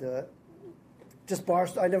imagine, you know, just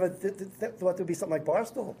Barstool. I never thought there'd be something like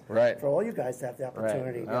Barstool. Right. For all you guys to have the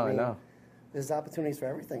opportunity. Right. Oh, I know. There's opportunities for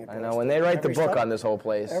everything. I know. When they write the book on this whole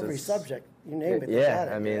place. Every subject, you name it.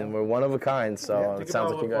 Yeah, I mean, we're one of a kind, so it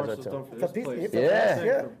sounds like you guys are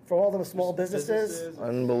too. For all the small businesses.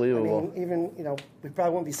 Unbelievable. I mean, even, you know, we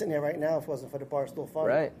probably wouldn't be sitting here right now if it wasn't for the Barstool Fund.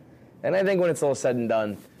 Right. And I think when it's all said and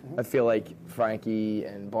done, I feel like Frankie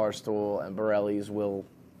and Barstool and Borrelli's will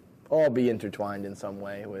all be intertwined in some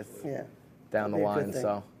way with down the line.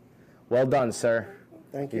 So, well done, sir.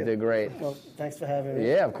 Thank you. You did great. Well, thanks for having me.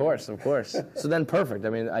 Yeah, of course. So then perfect. I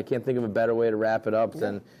mean, I can't think of a better way to wrap it up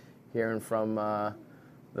than hearing from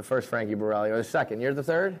the first Frankie Borrelli, or the second. You're the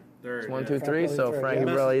third? Third. It's 1, 2, 3, so Frankie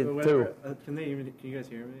Yeah. Borrelli, 2. Can you guys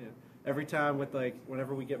hear me? Yeah. Every time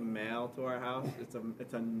whenever we get mail to our house,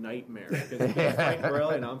 it's a nightmare because he's Frank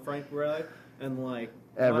Borrelli and I'm Frank Borrelli, and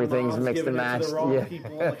everything's mixed and matched. To the wrong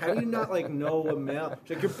people. Like, how do you not know what mail? It's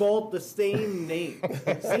like you're both the same name,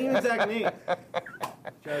 same exact name.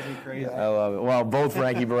 Drives me crazy. I love it. Well, both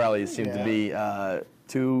Frankie Borrellis seem to be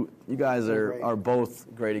two. You guys are both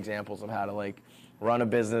great examples of how to run a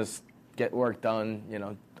business, get work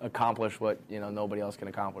done, accomplish what nobody else can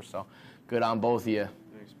accomplish. So good on both of you.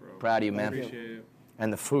 Thanks, bro. Proud of you, man. Appreciate it.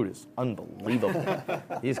 And the food is unbelievable.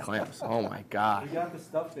 These clams, oh my God. We got the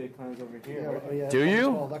stuffed clams over here. Do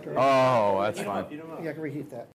you? Oh, that's fine. You got to reheat that.